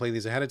 maybe you can play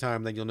these ahead of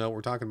time. Then you'll know what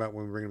we're talking about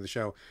when we bring them to the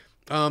show.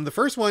 The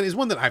first one is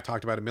one that I've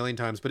talked about a million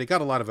times, but it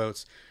got a lot of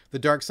votes. The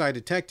Dark Side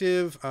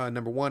Detective,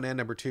 number 1 and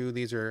number 2.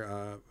 These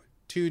are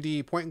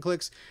 2D point and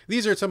clicks.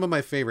 These are some of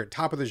my favorite,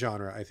 top of the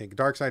genre, I think.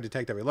 Dark Side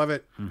Detective, I love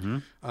it. Mm-hmm.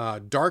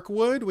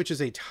 Darkwood, which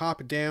is a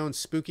top-down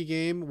spooky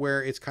game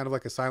where it's kind of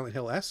like a Silent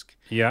Hill-esque.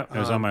 Yeah, it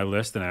was on my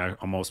list, and I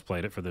almost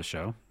played it for the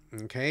show.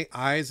 Okay,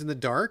 Eyes in the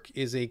Dark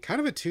is a kind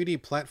of a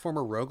 2D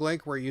platformer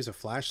roguelike where you use a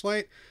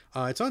flashlight.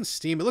 It's on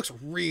Steam. It looks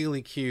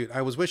really cute.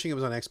 I was wishing it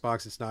was on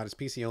Xbox. It's not. It's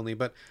PC only,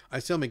 but I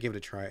still may give it a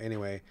try.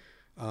 Anyway,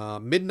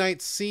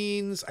 Midnight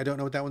Scenes. I don't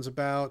know what that one's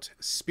about.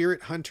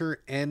 Spirit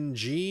Hunter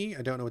NG.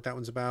 I don't know what that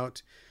one's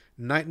about.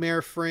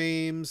 Nightmare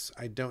Frames.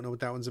 I don't know what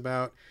that one's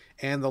about.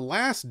 And The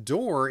Last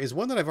Door is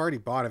one that I've already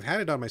bought. I've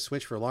had it on my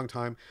Switch for a long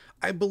time.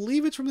 I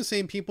believe it's from the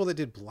same people that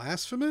did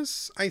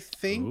Blasphemous, I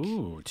think.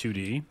 Ooh,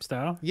 2D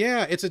style?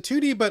 Yeah, it's a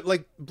 2D, but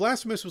like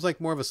Blasphemous was like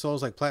more of a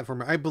Souls-like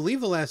platformer. I believe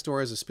The Last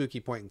Door is a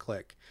spooky point and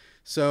click.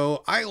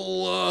 So I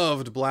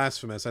loved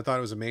Blasphemous. I thought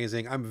it was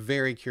amazing. I'm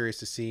very curious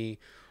to see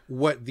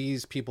what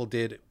these people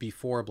did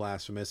before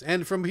Blasphemous.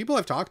 And from people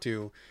I've talked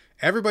to,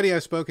 everybody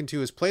I've spoken to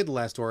has played The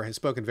Last Door, has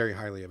spoken very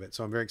highly of it.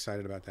 So I'm very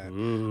excited about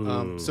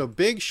that. So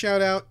big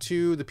shout out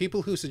to the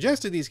people who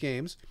suggested these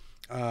games.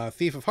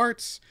 Thief of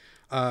Hearts,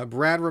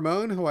 Brad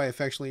Ramon, who I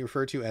affectionately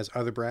refer to as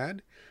Other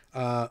Brad,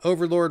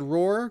 Overlord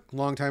Roar,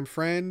 longtime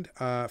friend,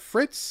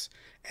 Fritz,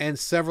 and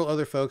several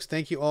other folks.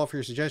 Thank you all for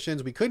your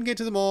suggestions. We couldn't get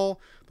to them all,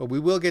 but we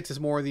will get to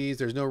some more of these.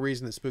 There's no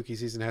reason that spooky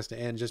season has to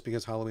end just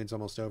because Halloween's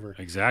almost over.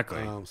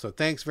 Exactly. So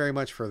thanks very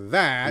much for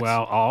that.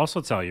 Well, I'll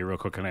also tell you real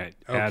quick. Can I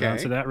add on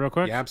to that real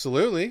quick? Yeah,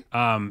 absolutely.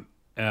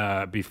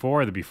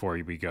 Before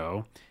we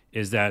go,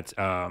 is that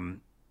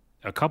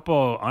a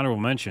couple honorable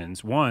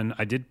mentions. One,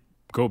 I did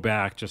go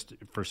back just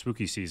for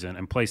spooky season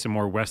and play some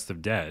more West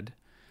of Dead.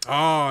 Oh,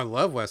 I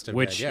love West of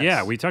Dead, yes.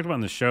 Yeah, we talked about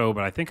in the show,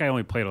 but I think I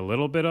only played a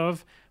little bit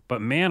of. But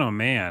man, oh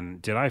man,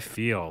 did I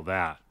feel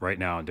that right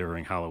now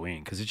during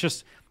Halloween. Because it's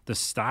just, the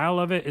style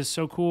of it is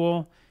so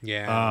cool.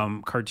 Yeah.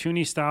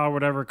 Cartoony style,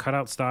 whatever,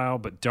 cutout style,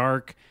 but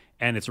dark.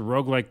 And it's a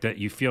roguelike that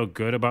you feel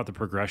good about the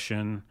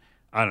progression.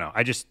 I don't know.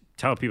 I just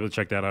tell people to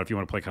check that out if you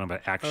want to play kind of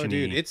an action-y,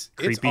 dude, it's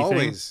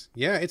always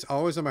thing. Yeah, it's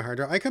always on my hard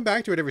drive. I come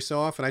back to it every so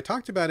often. I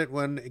talked about it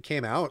when it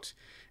came out,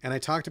 and I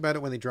talked about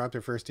it when they dropped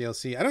their first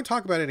DLC. I don't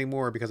talk about it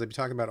anymore because I'd be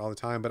talking about it all the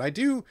time, but I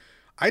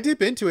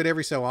dip into it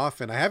every so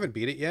often. I haven't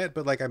beat it yet,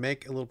 but like I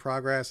make a little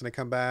progress and I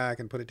come back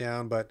and put it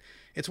down. But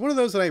it's one of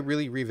those that I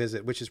really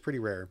revisit, which is pretty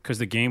rare. Because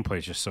the gameplay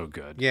is just so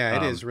good. Yeah,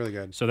 it is really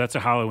good. So that's a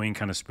Halloween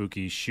kind of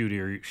spooky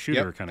shooter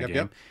kind of game.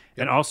 Yep.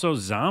 And also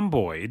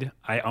Zomboid,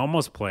 I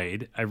almost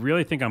played. I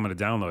really think I'm going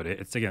to download it.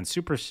 It's, again,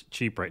 super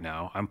cheap right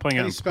now. I'm playing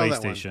it on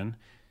PlayStation.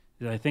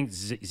 I think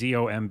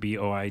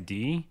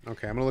Zomboid.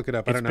 Okay, I'm going to look it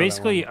up. It's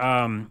basically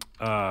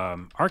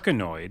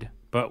Arkanoid,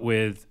 but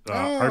with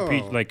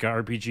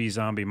RPG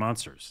zombie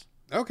monsters.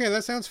 Okay,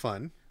 that sounds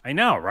fun. I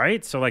know,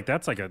 right? So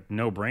that's like a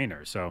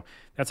no-brainer. So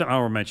that's an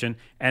honorable mention.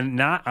 And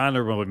not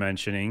honorable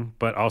mentioning,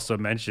 but also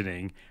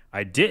mentioning,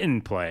 I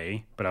didn't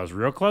play, but I was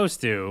real close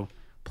to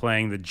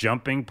playing the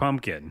Jumping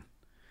Pumpkin.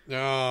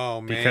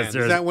 Oh, man. Is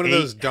that one of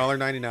those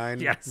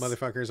 $1.99 yes.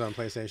 motherfuckers on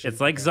PlayStation?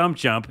 It's like Zump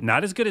Jump.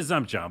 Not as good as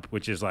Zump Jump,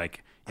 which is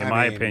like, in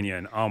my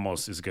opinion,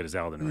 almost as good as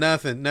Elden Ring.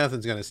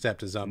 Nothing's going to step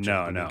to Zump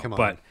Jump. No. Come on.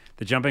 But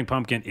the Jumping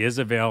Pumpkin is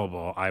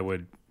available. I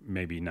would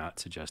maybe not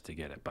suggest to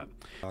get it, but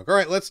all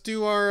right, let's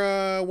do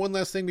our one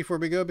last thing before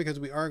we go, because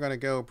we are going to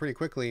go pretty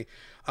quickly.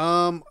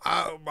 I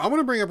want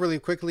to bring up really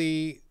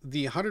quickly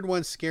the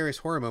 101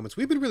 scariest horror moments.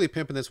 We've been really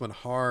pimping this one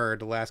hard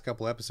the last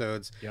couple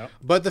episodes. Yep.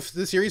 But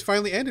the series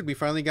finally ended. We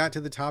finally got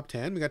to the top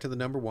 10. We got to the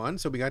number 1,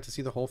 so we got to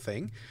see the whole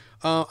thing.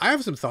 I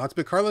have some thoughts,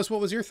 but Carlos, what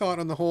was your thought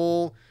on the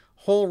whole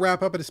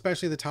wrap up, and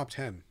especially the top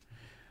 10?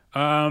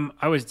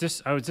 I was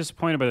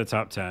disappointed by the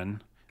top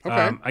 10.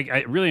 Okay.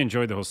 I really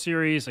enjoyed the whole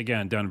series.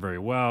 Again, done very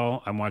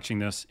well. I'm watching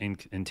this in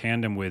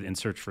tandem with In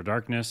Search for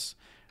Darkness.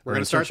 We're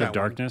going to start that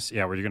Darkness.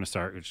 Yeah, we're going to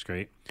start, which is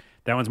great.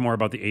 That one's more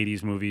about the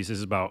 80s movies. This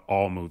is about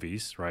all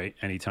movies, right?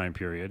 Any time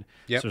period.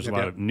 Yep, so there's a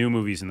lot of new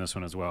movies in this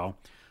one as well.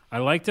 I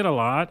liked it a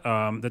lot.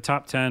 The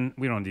top 10,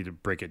 we don't need to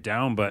break it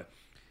down, but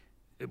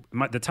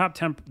the top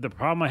 10, the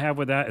problem I have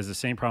with that is the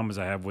same problem as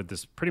I have with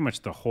this pretty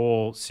much the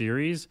whole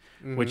series,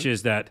 which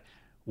is that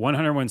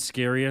 101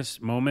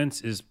 Scariest Moments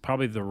is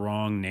probably the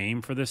wrong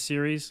name for this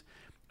series.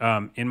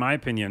 In my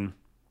opinion,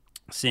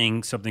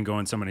 seeing something go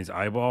in somebody's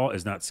eyeball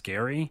is not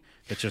scary.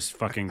 It's just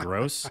fucking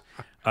gross.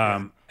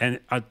 And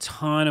a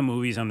ton of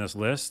movies on this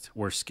list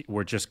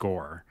were just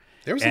gore.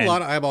 There was a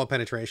lot of eyeball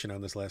penetration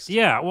on this list.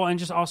 Yeah, well, and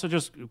just also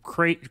just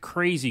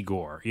crazy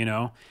gore, you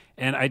know?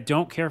 And I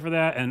don't care for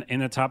that. And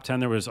in the top 10,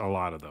 there was a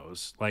lot of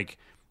those. Like,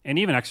 and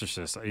even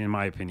Exorcist, in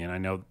my opinion. I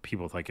know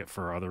people like it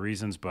for other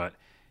reasons, but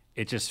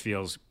it just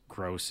feels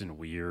gross and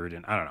weird.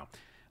 And I don't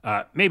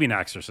know. Maybe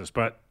not Exorcist,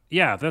 but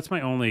yeah, that's my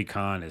only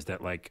con is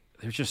that, like,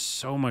 there's just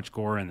so much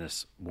gore in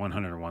this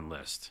 101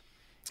 list.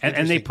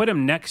 And they put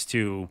him next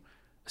to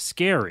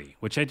Scary,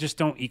 which I just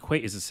don't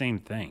equate as the same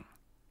thing.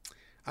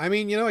 I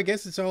mean, you know, I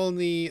guess it's all in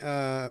the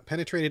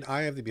penetrated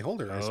eye of the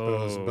beholder, I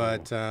suppose.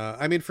 But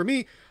I mean, for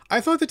me, I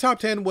thought the top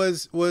 10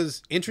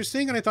 was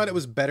interesting, and I thought it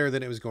was better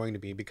than it was going to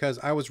be because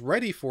I was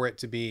ready for it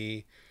to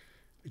be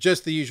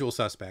just the usual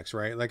suspects,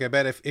 right? Like, I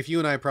bet if you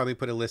and I probably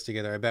put a list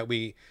together, I bet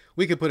we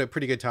could put a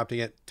pretty good top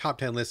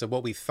 10 list of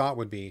what we thought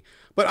would be.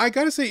 But I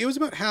got to say, it was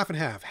about half and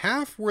half.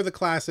 Half were the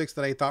classics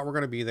that I thought were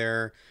going to be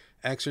there.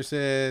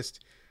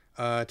 Exorcist,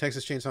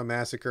 Texas Chainsaw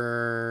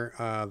Massacre,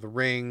 The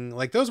Ring,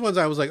 like those ones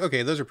I was like,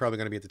 okay, those are probably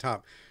going to be at the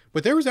top.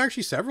 But there was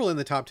actually several in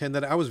the top 10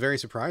 that I was very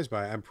surprised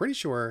by. I'm pretty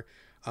sure,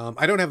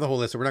 I don't have the whole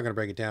list, so we're not going to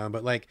break it down,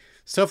 but like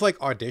stuff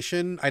like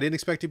Audition, I didn't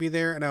expect to be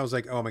there. And I was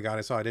like, oh my God,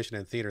 I saw Audition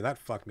in theater. That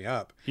fucked me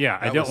up. Yeah,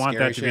 I don't want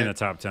that to shit. be in the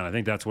top 10. I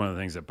think that's one of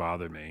the things that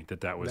bothered me,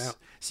 that was... Now,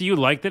 see, you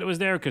liked that it was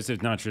there because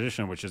it's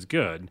non-traditional, which is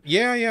good.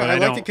 Yeah, but I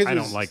liked it because I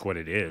don't like what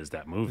it is,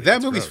 that movie.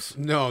 That movie's... Gross.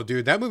 No,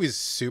 dude, that movie's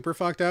super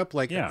fucked up.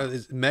 Like,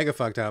 it's mega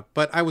fucked up.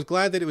 But I was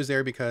glad that it was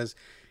there because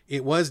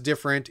it was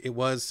different. It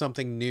was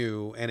something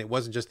new, and it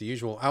wasn't just the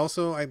usual.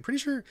 Also, I'm pretty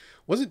sure,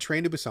 wasn't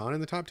Train to Busan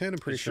in the top 10? I'm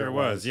pretty sure it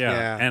was.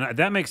 Yeah. And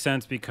that makes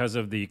sense because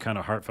of the kind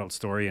of heartfelt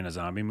story in a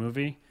zombie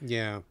movie.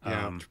 Yeah.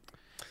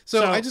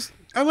 So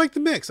I like the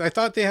mix. I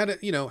thought they had,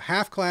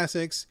 half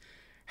classics,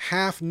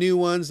 half new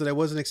ones that I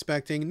wasn't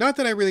expecting. Not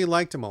that I really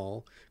liked them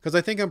all, because I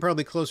think I'm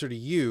probably closer to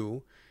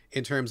you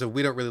in terms of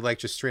we don't really like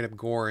just straight up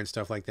gore and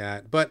stuff like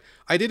that. But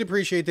I did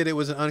appreciate that it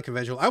was an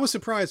unconventional. I was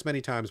surprised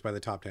many times by the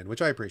top 10, which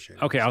I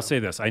appreciate. Okay, I'll say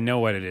this. I know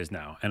what it is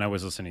now, and I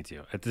was listening to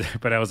you.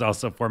 But I was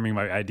also forming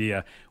my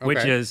idea,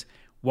 which is,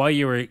 while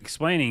you were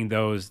explaining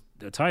those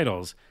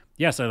titles,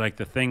 yes, I like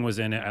The Thing was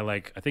in it.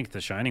 I think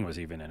The Shining was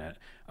even in it.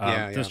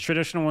 Those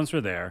traditional ones were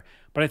there.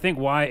 But I think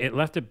why it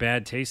left a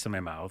bad taste in my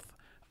mouth,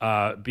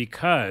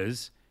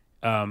 because...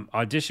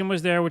 Audition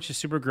was there, which is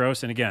super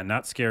gross, and again,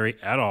 not scary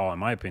at all in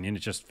my opinion.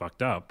 It's just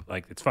fucked up.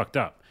 Like, it's fucked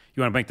up.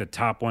 You want to make the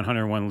top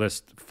 101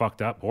 list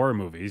fucked up horror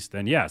movies,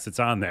 then yes, it's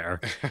on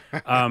there.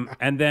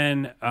 And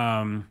then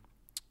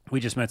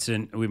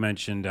we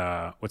mentioned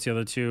what's the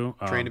other two?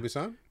 Train to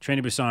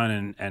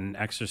Busan and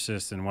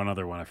Exorcist, and one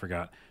other one I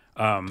forgot.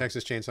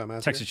 Texas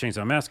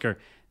Chainsaw Massacre.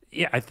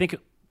 Yeah, I think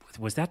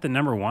was that the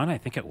number one? I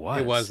think it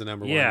was. It was the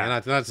number one. Yeah,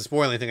 not to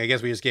spoil anything. I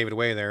guess we just gave it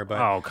away there. But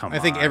I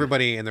think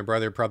everybody and their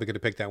brother probably could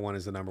have picked that one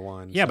as the number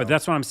one. Yeah, but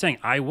that's what I'm saying.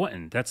 I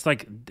wouldn't. That's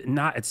like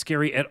not it's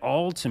scary at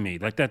all to me.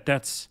 Like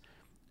that's.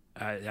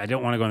 I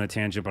don't want to go on a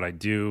tangent, but I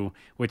do.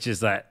 Which is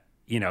that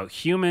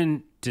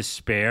human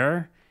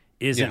despair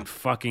isn't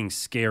fucking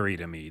scary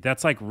to me.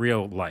 That's like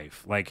real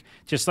life. Like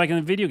just like in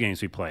the video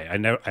games we play.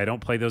 I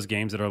don't play those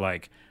games that are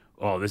like,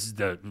 oh, this is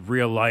the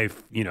real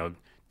life,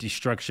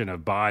 destruction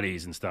of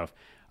bodies and stuff.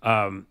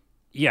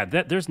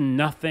 There's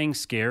nothing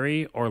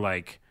scary or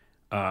like,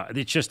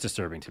 it's just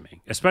disturbing to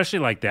me, especially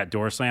like that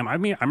door slam. I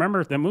mean, I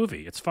remember the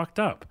movie, it's fucked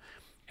up.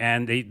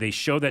 And they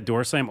show that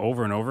door slam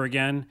over and over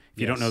again.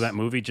 If you don't know that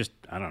movie, just,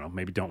 I don't know,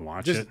 maybe don't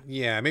watch it.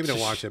 Yeah, maybe don't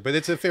watch it. But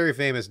it's a very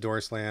famous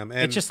door slam. And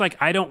it's just like,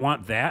 I don't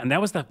want that. And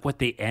that was what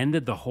they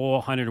ended the whole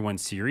 101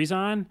 series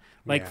on.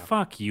 Like,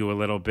 fuck you a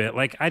little bit.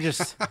 Like, I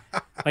just,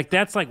 like,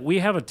 that's like, we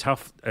have a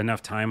tough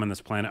enough time on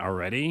this planet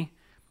already.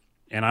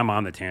 And I'm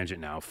on the tangent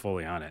now,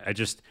 fully on it.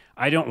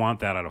 I don't want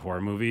that out of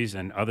horror movies.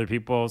 And other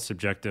people,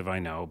 subjective, I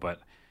know.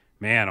 But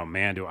man, oh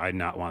man, do I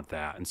not want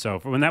that. And so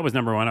when that was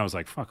number one, I was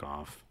like, fuck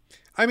off.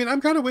 I mean,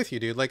 I'm kind of with you,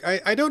 dude. Like,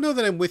 I don't know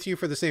that I'm with you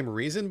for the same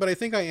reason, but I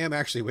think I am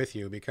actually with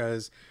you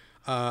because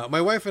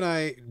my wife and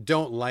I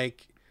don't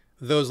like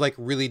those like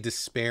really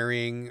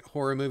despairing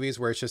horror movies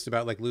where it's just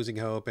about like losing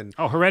hope and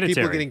Hereditary.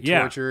 People getting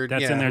tortured.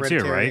 That's in there too,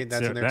 right?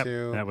 That's in there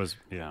too. That was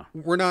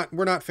We're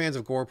not fans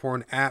of gore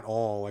porn at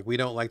all. Like we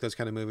don't like those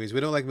kind of movies. We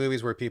don't like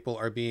movies where people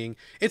are being.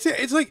 It's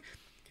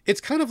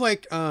kind of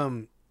like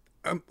in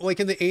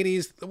the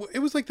 80s, it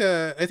was like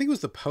I think it was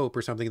the Pope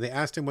or something. They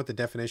asked him what the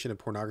definition of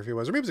pornography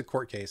was, or maybe it was a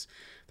court case.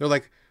 They're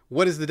like,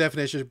 what is the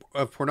definition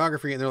of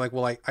pornography? And they're like,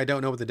 well, I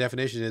don't know what the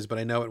definition is, but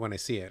I know it when I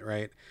see it.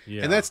 Right.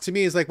 Yeah. And that's, to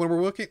me, is like when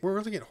we're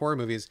looking at horror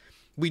movies,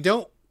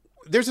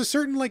 there's a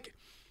certain like,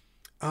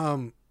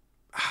 I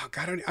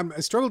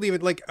struggle to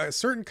even like a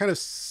certain kind of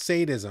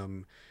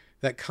sadism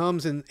that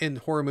comes in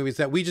horror movies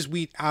that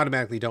we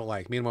automatically don't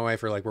like. Me and my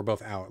wife are like, we're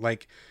both out.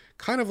 Like,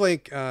 kind of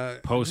like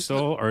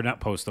Postal or not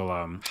Postal,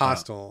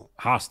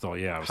 Hostel,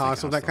 yeah,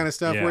 Hostel, that kind of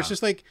stuff. Yeah. Where it's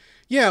just like,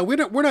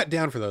 we're not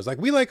down for those. Like,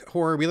 we like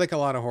horror, we like a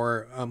lot of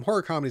horror.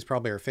 Horror comedy is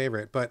probably our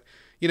favorite, but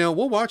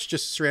we'll watch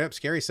just straight up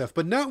scary stuff,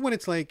 but not when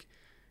it's like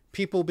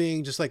people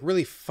being just like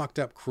really fucked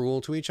up cruel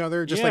to each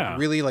other, just like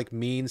really like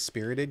mean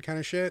spirited kind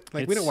of shit.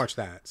 Like we don't watch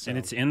that. So. And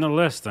it's in the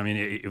list. I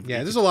mean,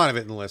 there's a lot of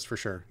it in the list for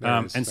sure.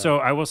 So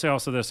I will say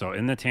also this though,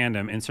 in the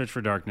tandem, In Search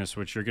for Darkness,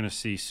 which you're going to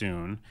see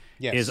soon,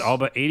 is all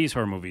about 80s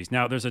horror movies.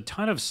 Now there's a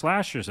ton of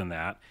slashers in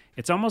that.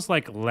 It's almost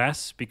like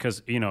less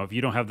because, you know, if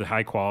you don't have the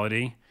high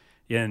quality,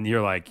 and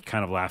you're like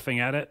kind of laughing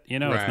at it, you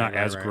know, it's not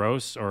as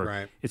gross,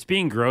 or it's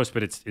being gross,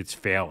 but it's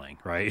failing,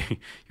 right?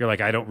 You're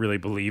like, I don't really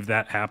believe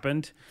that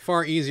happened.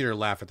 Far easier to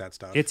laugh at that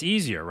stuff. It's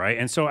easier, right?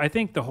 And so I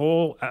think the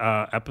whole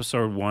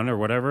episode 1 or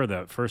whatever,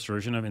 the first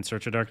version of In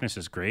Search of Darkness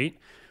is great.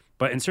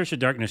 But In Search of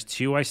Darkness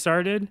 2, I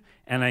started,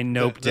 and I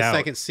noped out. The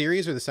second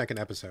series or the second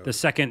episode? The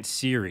second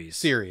series.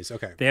 Series,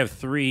 okay. They have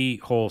 3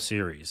 whole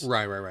series.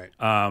 Right.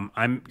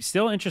 I'm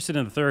still interested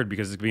in the third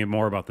because it's going to be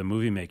more about the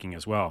movie making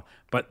as well.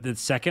 But the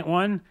second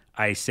one,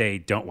 I say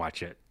don't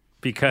watch it.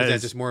 Because is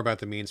that just more about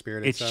the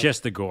mean-spirited it's stuff? It's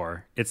just the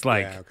gore. It's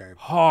like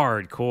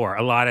hardcore.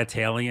 A lot of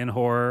Italian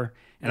horror.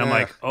 And I'm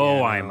like,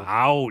 I'm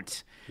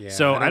out. Yeah,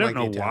 so I don't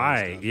know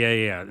why.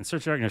 Yeah. In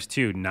Search of Darkness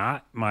 2,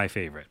 not my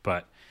favorite.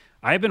 But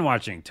I've been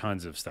watching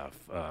tons of stuff,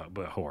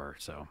 but horror,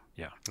 so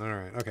yeah. All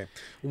right, okay.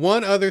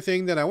 One other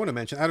thing that I want to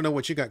mention, I don't know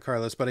what you got,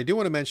 Carlos, but I do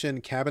want to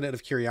mention Cabinet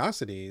of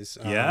Curiosities.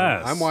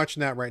 Yes. I'm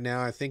watching that right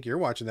now. I think you're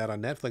watching that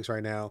on Netflix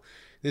right now.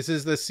 This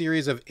is the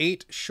series of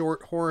 8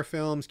 short horror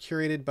films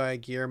curated by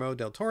Guillermo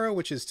del Toro,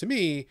 which is, to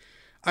me,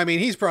 I mean,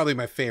 he's probably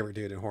my favorite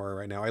dude in horror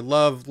right now. I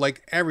love,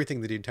 like,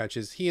 everything the dude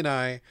touches. He and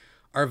I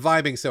are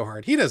vibing so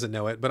hard. He doesn't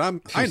know it, but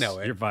I know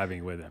it. You're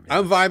vibing with him. Yeah.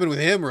 I'm vibing with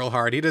him real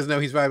hard. He doesn't know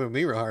he's vibing with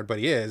me real hard, but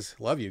he is.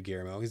 Love you,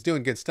 Guillermo. He's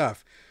doing good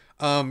stuff.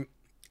 And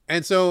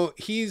so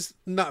he's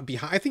not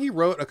behind. I think he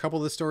wrote a couple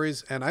of the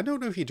stories, and I don't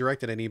know if he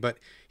directed any, but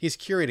he's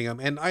curating them.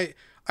 And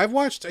I've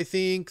watched, I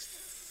think,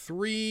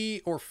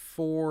 3 or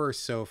 4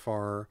 so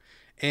far.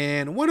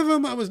 And one of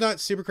them I was not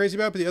super crazy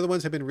about, but the other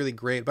ones have been really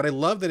great. But I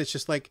love that it's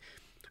just like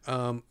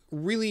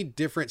really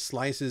different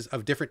slices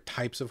of different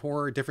types of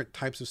horror, different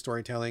types of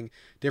storytelling,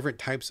 different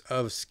types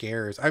of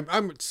scares.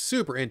 I'm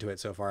super into it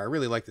so far. I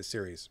really like this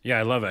series. Yeah,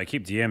 I love it. I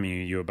keep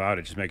DMing you about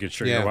it, just making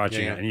sure you're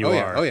watching it, and you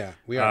are. Oh yeah,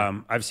 we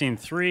are. I've seen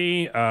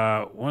 3.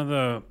 One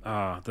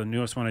of the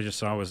newest one I just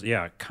saw was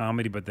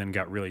comedy, but then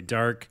got really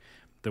dark.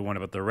 The one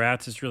about the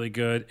rats is really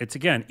good. It's,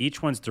 again,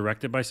 each one's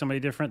directed by somebody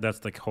different. That's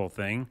the whole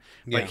thing.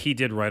 But he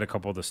did write a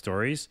couple of the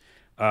stories.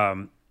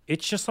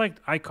 It's just like,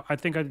 I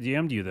think I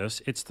DM'd you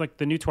this. It's like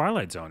the new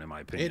Twilight Zone, in my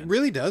opinion. It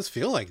really does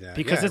feel like that.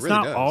 Because it's really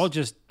not all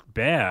just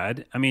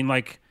bad. I mean,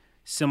 like,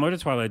 similar to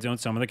Twilight Zone,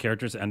 some of the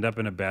characters end up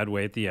in a bad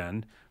way at the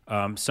end.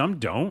 Some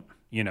don't,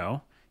 you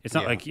know. It's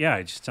not like,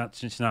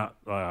 it's not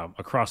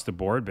across the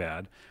board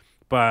bad.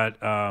 But,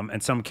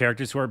 and some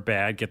characters who are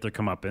bad get their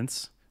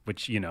comeuppance,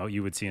 which, you know,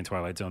 you would see in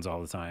Twilight Zones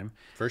all the time.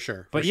 For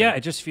sure. But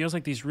it just feels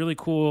like these really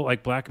cool,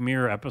 like, Black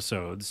Mirror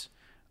episodes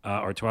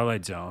or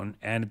Twilight Zone,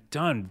 and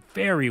done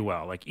very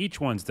well. Like,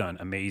 each one's done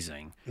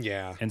amazing.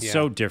 Yeah. And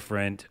so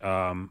different.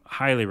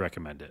 Highly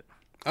recommend it.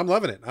 I'm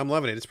loving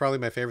it. It's probably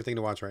my favorite thing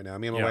to watch right now.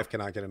 Me and my wife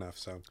cannot get enough,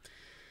 so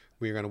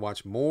we're going to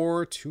watch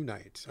more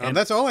tonight.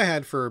 That's all I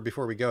had for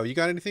before we go. You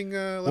got anything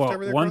left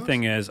over there, one Carlos?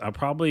 thing is, I'll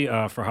probably,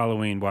 for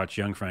Halloween, watch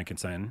Young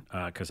Frankenstein,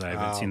 because I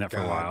haven't seen that for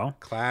a while.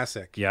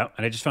 Classic. Yeah,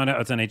 and I just found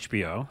out it's on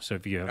HBO, so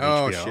if you have HBO...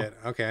 Oh, shit.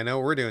 Okay, I know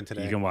what we're doing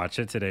today. You can watch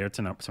it today or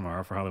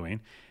tomorrow for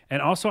Halloween.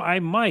 And also, I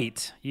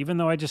might, even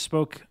though I just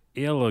spoke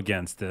ill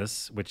against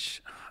this,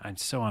 which I'm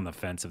so on the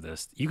fence of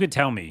this, you could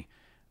tell me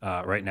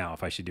right now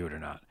if I should do it or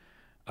not.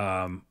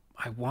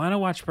 I want to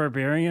watch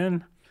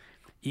Barbarian,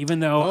 even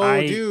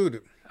though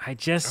dude. I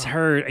just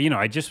heard, you know,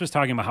 I just was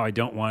talking about how I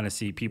don't want to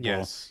see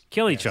people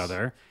kill each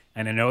other.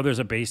 And I know there's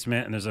a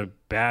basement and there's a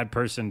bad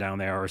person down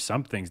there or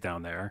something's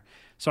down there.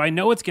 So I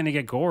know it's going to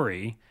get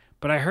gory,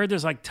 but I heard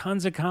there's like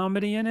tons of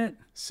comedy in it.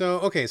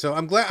 So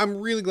I'm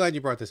really glad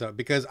you brought this up,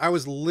 because I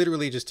was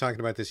literally just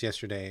talking about this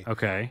yesterday.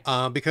 Okay.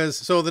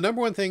 Because the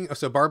number one thing,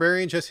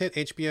 Barbarian just hit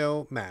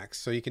HBO Max,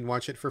 so you can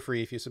watch it for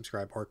free if you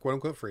subscribe, or quote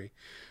unquote free.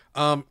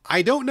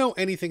 I don't know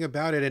anything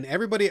about it, and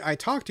everybody I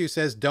talk to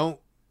says don't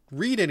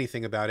read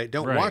anything about it,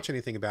 don't watch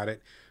anything about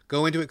it,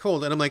 go into it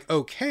cold. And I'm like,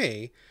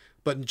 okay,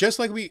 but just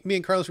like me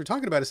and Carlos were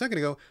talking about a second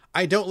ago,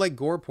 I don't like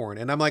gore porn,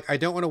 and I'm like, I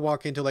don't want to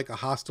walk into like a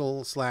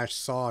Hostel /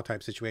 Saw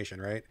type situation,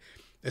 right?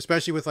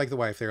 Especially with like the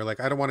wife there, like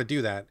I don't want to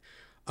do that.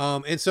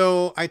 And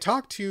so I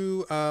talked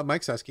to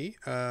Mike Susky,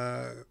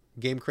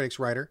 Game Critics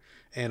writer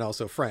and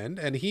also friend,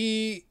 and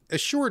he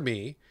assured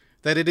me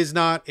that it is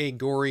not a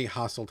gory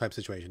Hostel type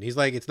situation. He's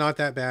like, it's not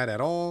that bad at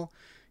all.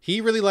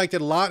 He really liked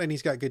it a lot, and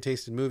he's got good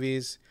taste in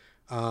movies.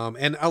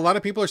 And a lot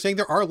of people are saying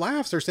there are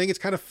laughs. They're saying it's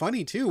kind of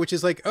funny too, which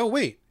is like, oh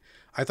wait,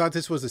 I thought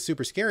this was a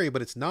super scary,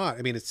 but it's not.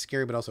 I mean, it's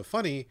scary, but also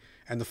funny.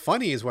 And the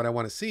funny is what I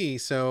want to see.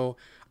 So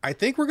I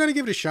think we're going to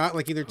give it a shot,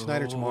 like either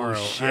tonight or tomorrow.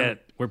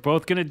 Shit. We're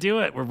both going to do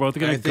it. We're both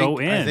going to go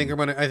in. I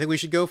think we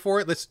should go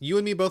for it. You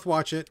and me both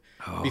watch it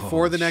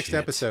before the next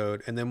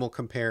episode, and then we'll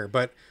compare.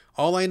 But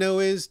all I know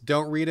is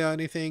don't read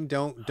anything.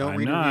 Don't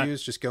read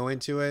reviews. Just go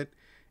into it.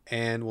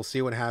 and we'll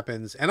see what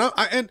happens.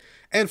 And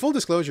and full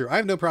disclosure, I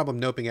have no problem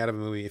noping out of a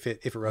movie if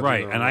it rubs me Right,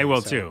 the wrong and way, I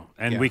will so, too.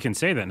 And yeah. we can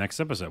say that next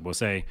episode. We'll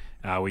say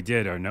we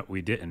did or no,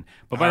 we didn't.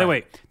 But by the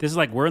way, this is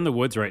like we're in the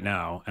woods right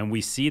now, and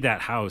we see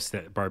that house,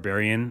 that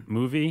Barbarian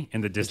movie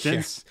in the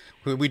distance.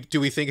 Yes. Do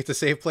we think it's a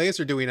safe place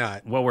or do we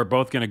not? Well, we're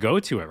both going to go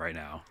to it right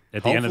now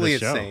at the end of the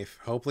show. Hopefully it's safe.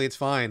 Hopefully it's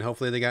fine.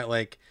 Hopefully they got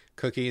like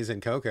cookies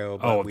and cocoa.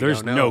 But Oh, we there's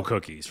don't know. no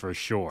cookies for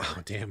sure.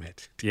 Oh, damn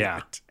it.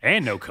 Yeah,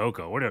 and no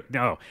cocoa.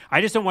 No,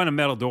 I just don't want a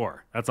metal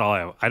door. That's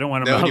all I don't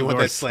want a No, metal you door. want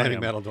that slamming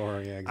slam. metal door.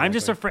 Yeah, exactly. I'm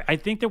just afraid. I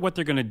think that what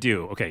they're going to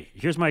do. Okay,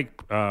 here's my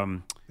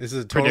This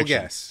is a total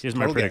prediction. guess. Here's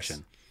Total my prediction.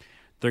 guess.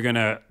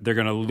 They're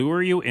gonna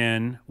lure you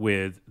in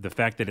with the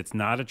fact that it's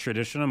not a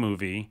traditional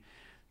movie.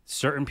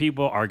 Certain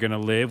people are gonna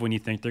live when you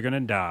think they're gonna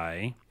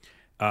die.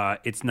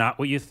 It's not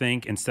what you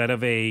think. Instead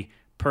of a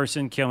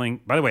person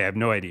killing, by the way, I have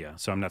no idea,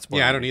 so I'm not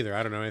spoiling. Yeah, I don't it. either.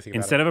 I don't know anything about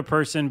Instead it. of a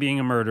person being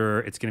a murderer,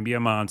 it's going to be a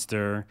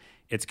monster.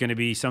 It's going to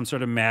be some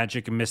sort of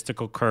magic,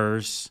 mystical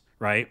curse,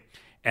 right?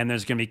 And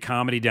there's going to be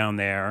comedy down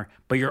there,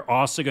 but you're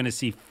also going to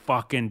see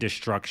fucking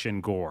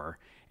destruction, gore.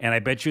 And I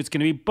bet you it's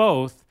going to be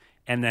both.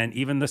 And then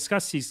even the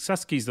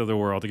Suskies of the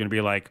world are going to be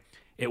like,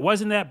 it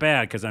wasn't that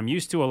bad because I'm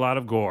used to a lot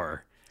of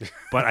gore.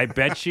 But I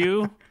bet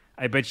you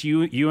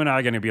and I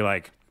are going to be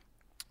like,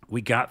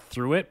 we got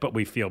through it, but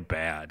we feel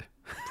bad.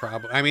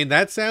 Probably. I mean,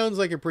 that sounds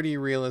like a pretty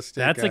realistic.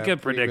 That's a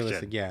good pretty prediction.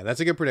 realistic- Yeah,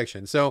 that's a good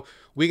prediction. So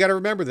we got to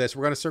remember this.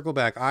 We're going to circle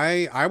back.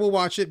 I will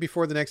watch it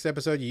before the next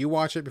episode. You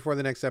watch it before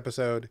the next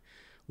episode.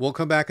 We'll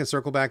come back and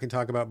circle back and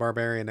talk about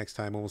Barbarian next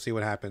time, and we'll see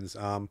what happens.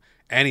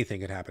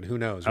 Anything could happen. Who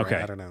knows? Right? Okay.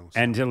 I don't know. So,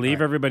 And to leave all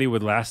right. everybody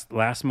with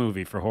last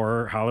movie for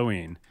horror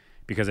Halloween,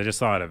 because I just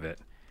thought of it.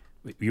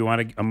 You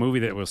want a movie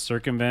that will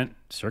circumvent?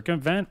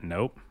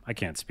 Nope. I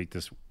can't speak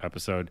this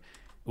episode.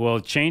 Will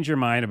change your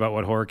mind about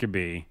what horror could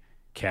be.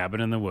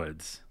 Cabin in the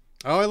Woods.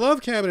 Oh, I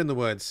love Cabin in the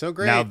Woods. So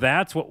great. Now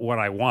that's what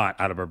I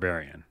want out of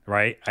Barbarian,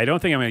 right? I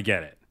don't think I'm going to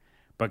get it.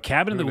 But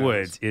Cabin in the knows?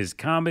 Woods is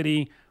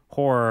comedy,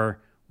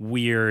 horror,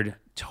 weird,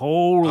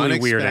 totally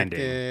weird ending.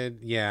 Unexpected.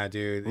 Yeah,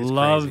 dude. It's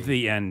Love crazy.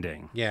 the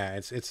ending. Yeah,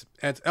 it's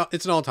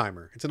an all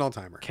timer. It's an all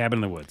timer. Cabin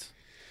in the Woods.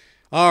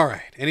 All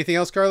right. Anything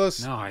else,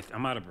 Carlos? No,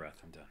 I'm out of breath.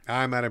 I'm done.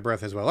 I'm out of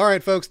breath as well. All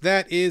right, folks,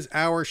 that is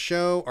our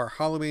show. Our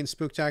Halloween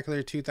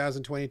Spooktacular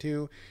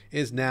 2022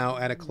 is now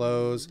at a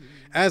close.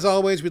 As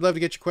always, we'd love to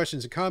get your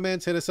questions and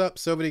comments. Hit us up,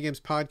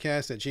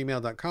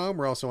 SoVideoGamesPodcast@gmail.com.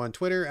 We're also on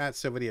Twitter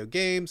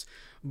 @SoVideoGames,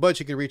 but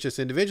you can reach us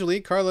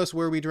individually. Carlos,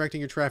 where are we directing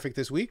your traffic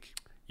this week?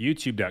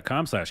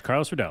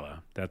 YouTube.com/Carlos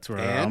Verdella. That's where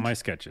are all my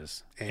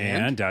sketches.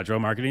 And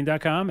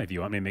DodgeRollMarketing.com if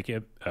you want me to make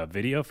a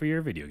video for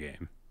your video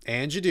game.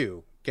 And you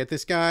do. Get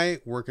this guy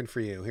working for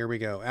you. Here we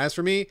go. As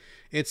for me,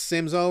 it's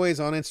Sims Always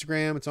on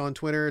Instagram. It's on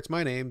Twitter. It's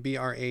my name,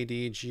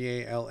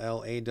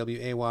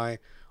 BradGallaway.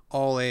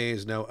 All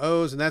A's, no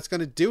O's. And that's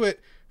going to do it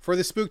for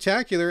the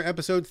Spooktacular,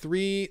 episode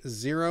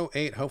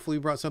 308. Hopefully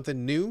we brought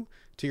something new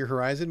to your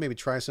horizon. Maybe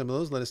try some of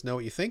those. Let us know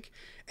what you think.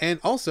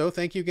 And also,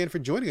 thank you again for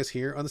joining us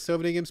here on the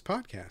Videogame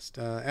podcast.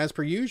 As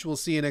per usual, we'll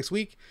see you next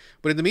week.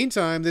 But in the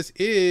meantime, this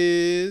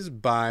is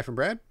bye from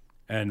Brad.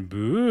 And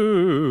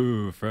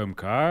boo from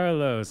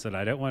Carlos. And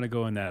I don't want to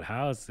go in that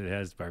house that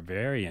has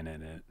Barbarian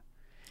in it.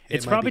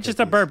 It's might probably be just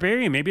a cookies.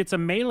 Barbarian. Maybe it's a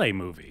melee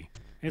movie.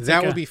 It's That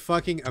like would be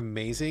fucking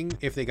amazing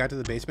if they got to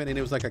the basement and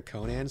it was like a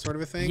Conan sort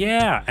of a thing.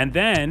 Yeah, and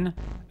then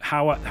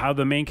how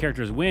the main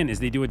characters win is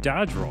they do a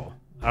dodge roll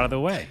out of the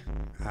way.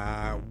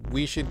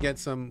 We should play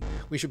some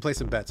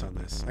bets on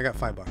this. I got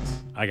 $5.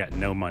 I got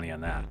no money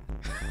on that.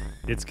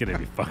 It's gonna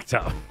be fucked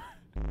up.